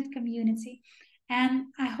like-minded community. And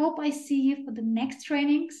I hope I see you for the next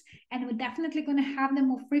trainings, and we're definitely going to have them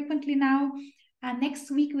more frequently now. Next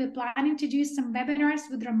week, we're planning to do some webinars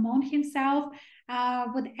with Ramon himself,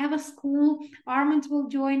 with Eva School. Armand will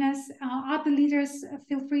join us. Other leaders,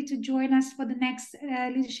 feel free to join us for the next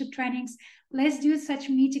leadership trainings. Let's do such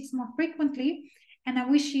meetings more frequently. And I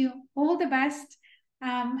wish you all the best.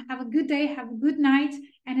 Have a good day, have a good night.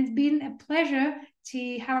 And it's been a pleasure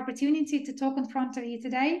to have opportunity to talk in front of you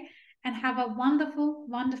today, and have a wonderful,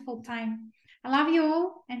 wonderful time. I love you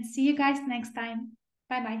all, and see you guys next time.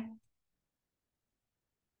 Bye-bye.